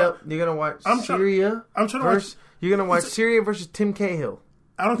 5:30. You're going to watch Syria. I'm trying to watch. You're going to watch Syria versus Tim Cahill.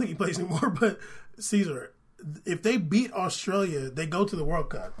 I don't think he plays anymore, but Caesar, if they beat Australia, they go to the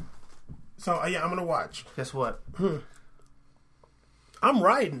World Cup. So, yeah, I'm going to watch. Guess what? I'm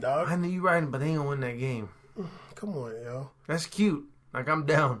riding, dog. I know you riding, but they ain't going to win that game. Come on, yo. That's cute. Like, I'm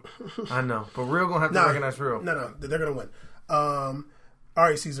down. I know. But real going to have to recognize real. No, they're going to win. All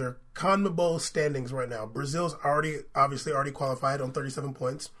right, Caesar. CONMEBOL standings right now. Brazil's obviously already qualified on 37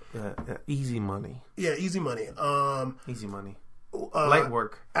 points. Yeah, easy money. Yeah, easy money. Easy money. Light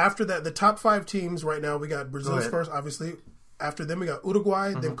work. After that, the top 5 teams right now, we got Brazil's first, obviously. After them, we got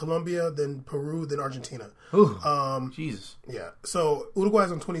Uruguay, then Colombia, then Peru, then Argentina. Ooh, Jesus. Yeah. So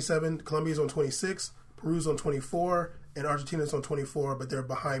Uruguay's on 27, Colombia's on 26, Peru's on 24, and Argentina's on 24, but they're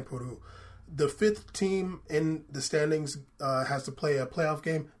behind Peru. The 5th team in the standings has to play a playoff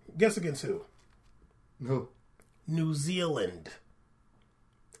game. Guess against who? Who? New Zealand.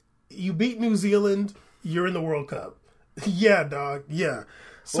 You beat New Zealand, you're in the World Cup. Yeah, dog. Yeah.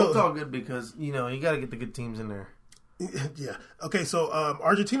 So well, it's all good because, you got to get the good teams in there. Yeah. Okay, so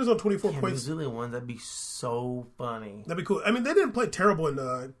Argentina's on 24 points. New Zealand won. That'd be so funny. That'd be cool. I mean, they didn't play terrible in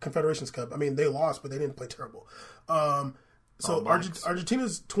the Confederations Cup. I mean, they lost, but they didn't play terrible. So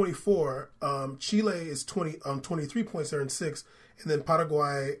Argentina's 24. Chile is 23 points. They're in 6th. And then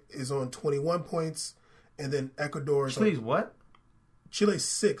Paraguay is on 21 points. And then Ecuador is Chile's what? Chile's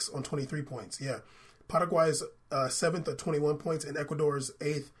 6 on 23 points. Yeah. Paraguay is 7th at 21 points. And Ecuador is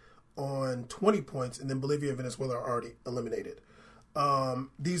 8th on 20 points, and then Bolivia and Venezuela are already eliminated.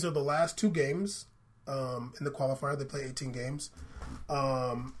 These are the last 2 games in the qualifier. They play 18 games.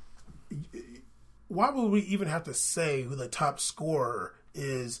 Why would we even have to say who the top scorer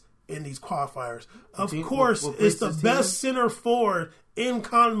is in these qualifiers? Of course, it's the best center forward in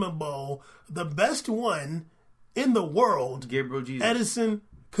CONMEBOL, the best one in the world, Gabriel Jesus. Edison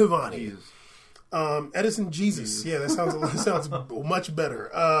Cavani. Jesus. Edison Jesus. Yeah, that sounds much better.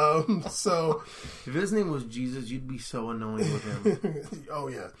 So if his name was Jesus, you'd be so annoying with him. Oh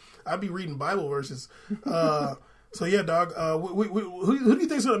yeah, I'd be reading Bible verses. So yeah, dog. Who do you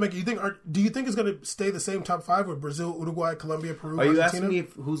think is going to make it? Do you think it's going to stay the same top 5 with Brazil, Uruguay, Colombia, Peru, Are you Argentina? asking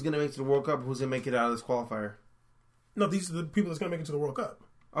me who's going to make it to the World Cup? Who's going to make it out of this qualifier? No, these are the people that's going to make it to the World Cup.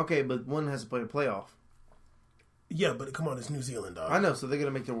 Okay, but one has to play a playoff. Yeah, but come on, it's New Zealand, dog. I know, so they're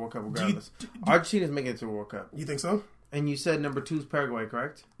going to make the World Cup regardless. Argentina's making it to the World Cup. You think so? And you said number 2 is Paraguay,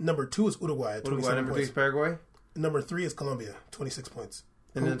 correct? Number 2 is Uruguay at 27 number 3 points. is Paraguay? Number 3 is Colombia, 26 points.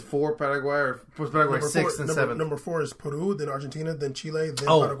 And then 4 Paraguay, or was Paraguay 6th and 7th? Number 4 is Peru, then Argentina, then Chile, then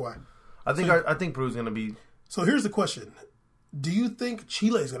Paraguay. I think Peru's going to be... So here's the question. Do you think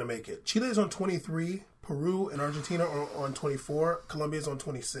Chile is going to make it? Chile is on 23, Peru and Argentina are on 24, Colombia is on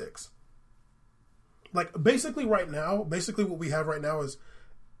 26. Like, basically right now, what we have right now is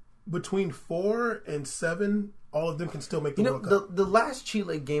between 4 and 7, all of them can still make the World Cup. The last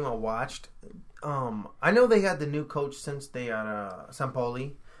Chile game I watched, I know they had the new coach since they had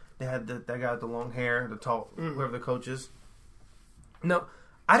Sampaoli. They had that guy with the long hair, the tall, whoever the coach is. No,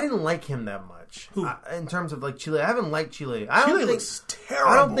 I didn't like him that much. Who? In terms of like Chile, I haven't liked Chile. Chile looks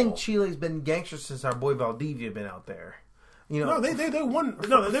terrible. I don't think Chile's been gangster since our boy Valdivia been out there. You know, no, they won.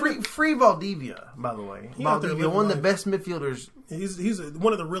 No, free Valdivia, by the way. Valdivia, one of the best midfielders. He's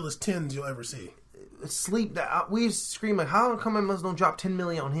one of the realest 10s you'll ever see. Sleep that we scream like, how come MLS don't drop $10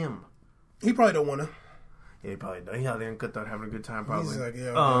 million on him? He probably don't want to. Yeah, he probably don't. He's out there in Qatar having a good time. Probably. He's like,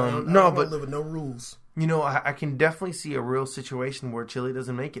 yeah, but live with no rules. You know, I can definitely see a real situation where Chile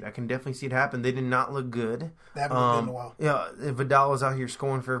doesn't make it. I can definitely see it happen. They did not look good. They haven't looked good in a while. Yeah, Vidal was out here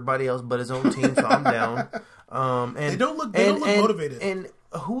scoring for everybody else but his own team, so I'm down. And they don't look motivated. And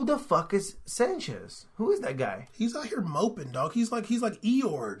who the fuck is Sanchez? Who is that guy? He's out here moping, dog. He's like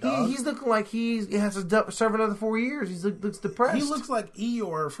Eeyore, dog. He's looking like he has to serve another 4 years. He looks depressed. He looks like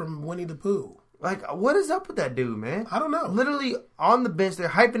Eeyore from Winnie the Pooh. Like, what is up with that dude, man? I don't know. Literally on the bench, they're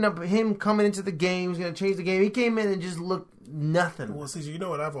hyping up him coming into the game. He's going to change the game. He came in and just looked nothing. Well, see, you know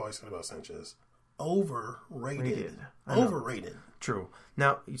what I've always said about Sanchez? Overrated. True.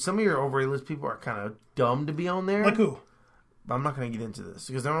 Now, some of your overrated people are kind of dumb to be on there. Like who? But I'm not going to get into this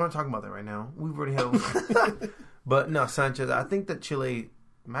because I don't want to talk about that right now. We've already had But no, Sanchez, I think that Chile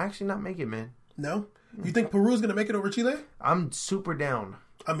might actually not make it, man. No? You think Peru's going to make it over Chile? I'm super down.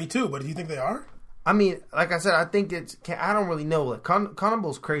 Me too, but do you think they are? I mean, like I said, I think I don't really know. Like,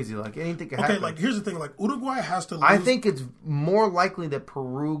 CONMEBOL's crazy. Like, anything can happen. Okay, like, here's the thing. Like, Uruguay has to lose. I think it's more likely that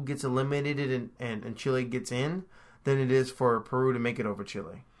Peru gets eliminated and Chile gets in than it is for Peru to make it over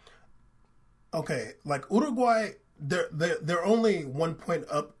Chile. Okay, like, Uruguay, they're only 1 point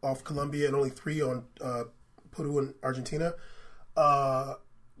up off Colombia and only 3 on Peru and Argentina.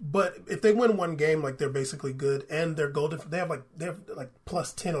 But if they win one game, like, they're basically good, and their goal they have like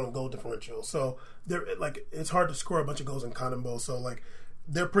plus 10 on goal differential. So they're like, it's hard to score a bunch of goals in CONMEBOL. So like,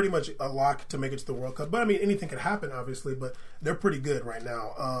 they're pretty much a lock to make it to the World Cup. But I mean, anything can happen, obviously. But they're pretty good right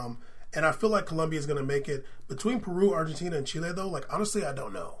now. And I feel like Colombia is going to make it. Between Peru, Argentina, and Chile, though, like, honestly, I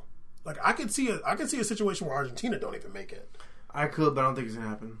don't know. Like, I could see a situation where Argentina don't even make it. I could, but I don't think it's gonna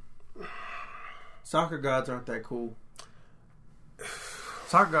happen. Soccer gods aren't that cool.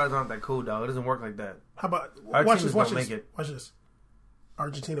 Soccer guys aren't that cool, dog. It doesn't work like that. How about watch this?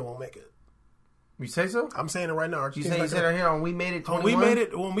 Argentina won't make it. You say so? I'm saying it right now. You said right here on We Made It 21?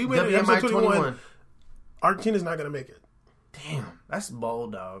 When we made it episode 21, Argentina's not going to make it. Damn, that's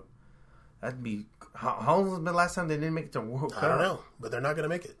bold, dog. That'd be... How long has it been the last time they didn't make it to World Cup? I don't know, but they're not going to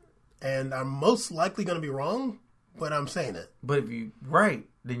make it. And I'm most likely going to be wrong, but I'm saying it. But if you're right,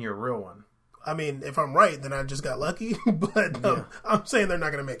 then you're a real one. I mean, if I'm right, then I just got lucky. But yeah. I'm saying they're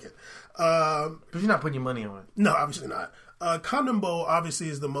not going to make it. But you're not putting your money on it. No, obviously not. CONMEBOL obviously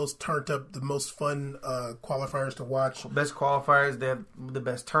is the most turned up, the most fun qualifiers to watch. Best qualifiers. They have the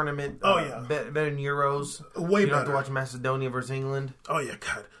best tournament. Oh, yeah. Better than Euros. Way better. You don't have to watch Macedonia versus England. Oh, yeah,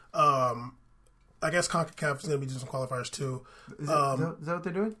 God. I guess CONCACAF is going to be doing some qualifiers, too. Is that what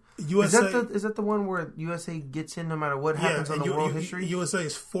they're doing? USA, is that the one where USA gets in no matter what happens on the world history? USA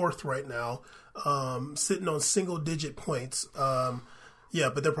is 4th right now, sitting on single-digit points. Yeah,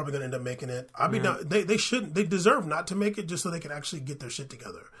 but they're probably going to end up making it. I mean, they shouldn't. They deserve not to make it just so they can actually get their shit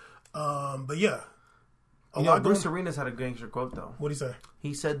together. But yeah. Bruce Arenas had a gangster quote, though. What did he say?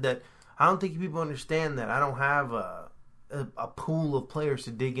 He said that, I don't think people understand that I don't have a pool of players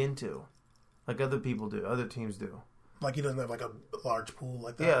to dig into like other people do, other teams do. Like he doesn't have like a large pool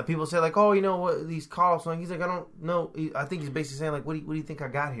like that. Yeah, people say like, oh, you know what, these call-ups. He's like, I don't know. I think he's basically saying like, what do you think I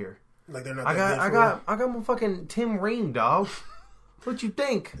got here? Like they're not. I got my fucking Tim Ream, dog. What you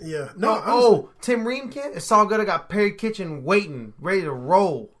think? Yeah. No. Tim Ream can't. It's all good. I got Perry Kitchen waiting, ready to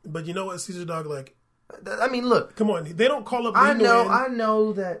roll. But you know what, Caesar Dog? Like, I mean, look. Come on, they don't call up. I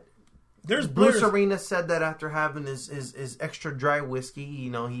know that. There's Bruce Arenas said that after having his extra dry whiskey.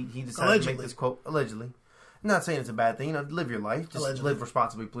 You know, he decided to make this quote allegedly. I'm not saying it's a bad thing. You know, live your life. Just live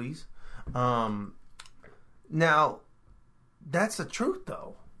responsibly, please. Now, that's the truth,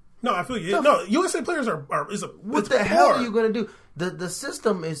 though. No, I feel you. No, USA players are what the hell are you going to do? The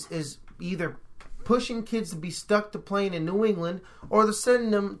system is either pushing kids to be stuck to playing in New England, or they're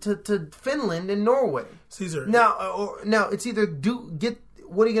sending them to Finland and Norway. Caesar. Now it's either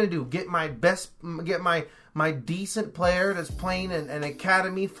what are you going to do? Get my decent player that's playing an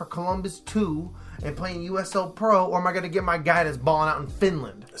academy for Columbus 2 and playing USL Pro, or am I going to get my guy that's balling out in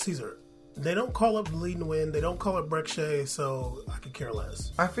Finland? Caesar, they don't call up Lead and Win. They don't call up Breck Shea, so I could care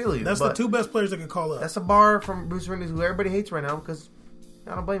less. I feel you. That's the two best players they could call up. That's a bar from Bruce Arena who everybody hates right now because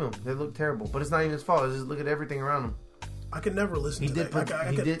I don't blame him. They look terrible, but it's not even his fault. It's just look at everything around him. I could never listen to that.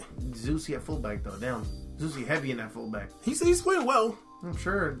 He did Zusi at fullback though. Damn, Zusi heavy in that fullback. He's playing well. I'm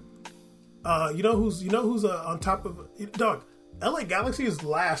sure. You know who's on top of dog. LA Galaxy is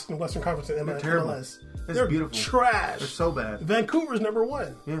last in Western Conference in MLS. Terrible. They're beautiful. Trash. They're so bad. Vancouver's number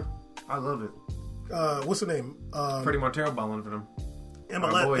 1. Yeah, I love it. What's the name? Freddie Montero balling for them.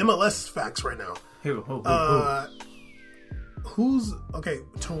 MLS facts right now. Who's okay?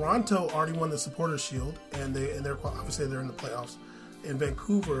 Toronto already won the Supporters Shield, and they're obviously they're in the playoffs. In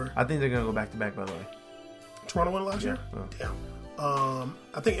Vancouver, I think they're gonna go back to back. By the way, Toronto won last year. Oh. Damn.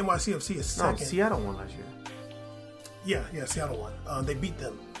 I think NYCFC is second. No, Seattle won last year. Yeah, Seattle won. They beat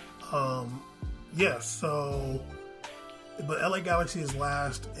them. So, but LA Galaxy is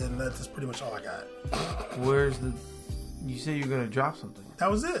last, and that's pretty much all I got. Where's the? You said you're gonna drop something. That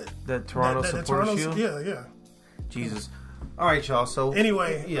was it. That Toronto Supporters Shield. Yeah. Jesus. All right, y'all. So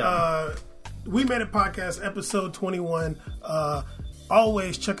anyway, We Made It Podcast, episode 21.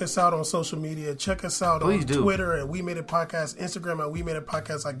 Always check us out on social media. Check us out on Twitter at We Made It Podcast, Instagram at We Made It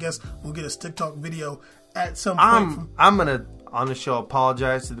Podcast. I guess we'll get a TikTok video at some point. I'm gonna on the show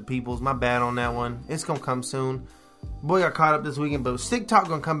apologize to the peoples. My bad on that one. It's gonna come soon. Boy, got caught up this weekend, but TikTok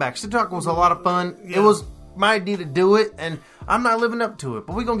gonna come back. TikTok was a lot of fun. Yeah. It was my idea to do it, and I'm not living up to it.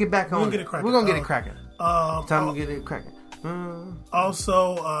 But we're gonna get back on. We're gonna get it cracking. Time to get it cracking.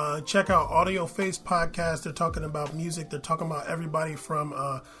 Also, check out Audio Face Podcast. They're talking about music. They're talking about everybody from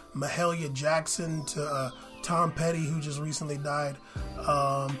Mahalia Jackson to Tom Petty, who just recently died.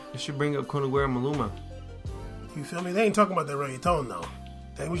 They should bring up Kun Aguero Maluma. You feel me? They ain't talking about that reggaeton, though.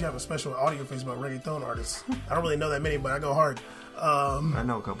 We should have a special Audio Face about reggaeton artists. I don't really know that many, but I go hard. I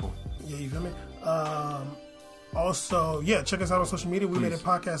know a couple. Yeah, you feel me? Also, check us out on social media. We Made It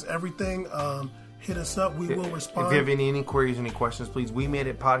Podcast, everything. Hit us up. We will respond. If you have any inquiries, any questions, please, we made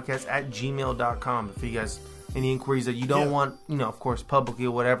it podcast at gmail.com. If you guys, any inquiries that you don't want, of course, publicly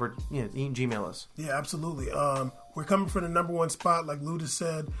or whatever, you can Gmail us. Yeah, absolutely. We're coming for the number 1 spot, like Luda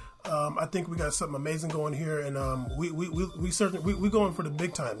said. I think we got something amazing going here, and we going for the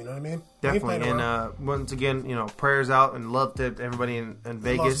big time. You know what I mean? Definitely. And once again, prayers out and love to everybody in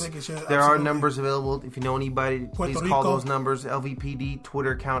Vegas. There are numbers available. If you know anybody, please call those numbers. LVPD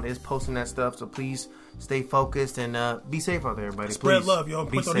Twitter account is posting that stuff, so please stay focused and be safe out there, everybody. Spread love, yo.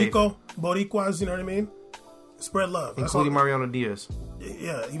 Puerto Rico, Boricuas. You know what I mean? Spread love, including Mariano Diaz.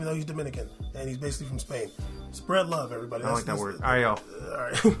 Yeah, even though he's Dominican and he's basically from Spain. Spread love, everybody. I like that word. All right, y'all. All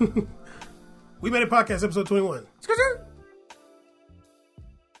right. We Made It Podcast, episode 21.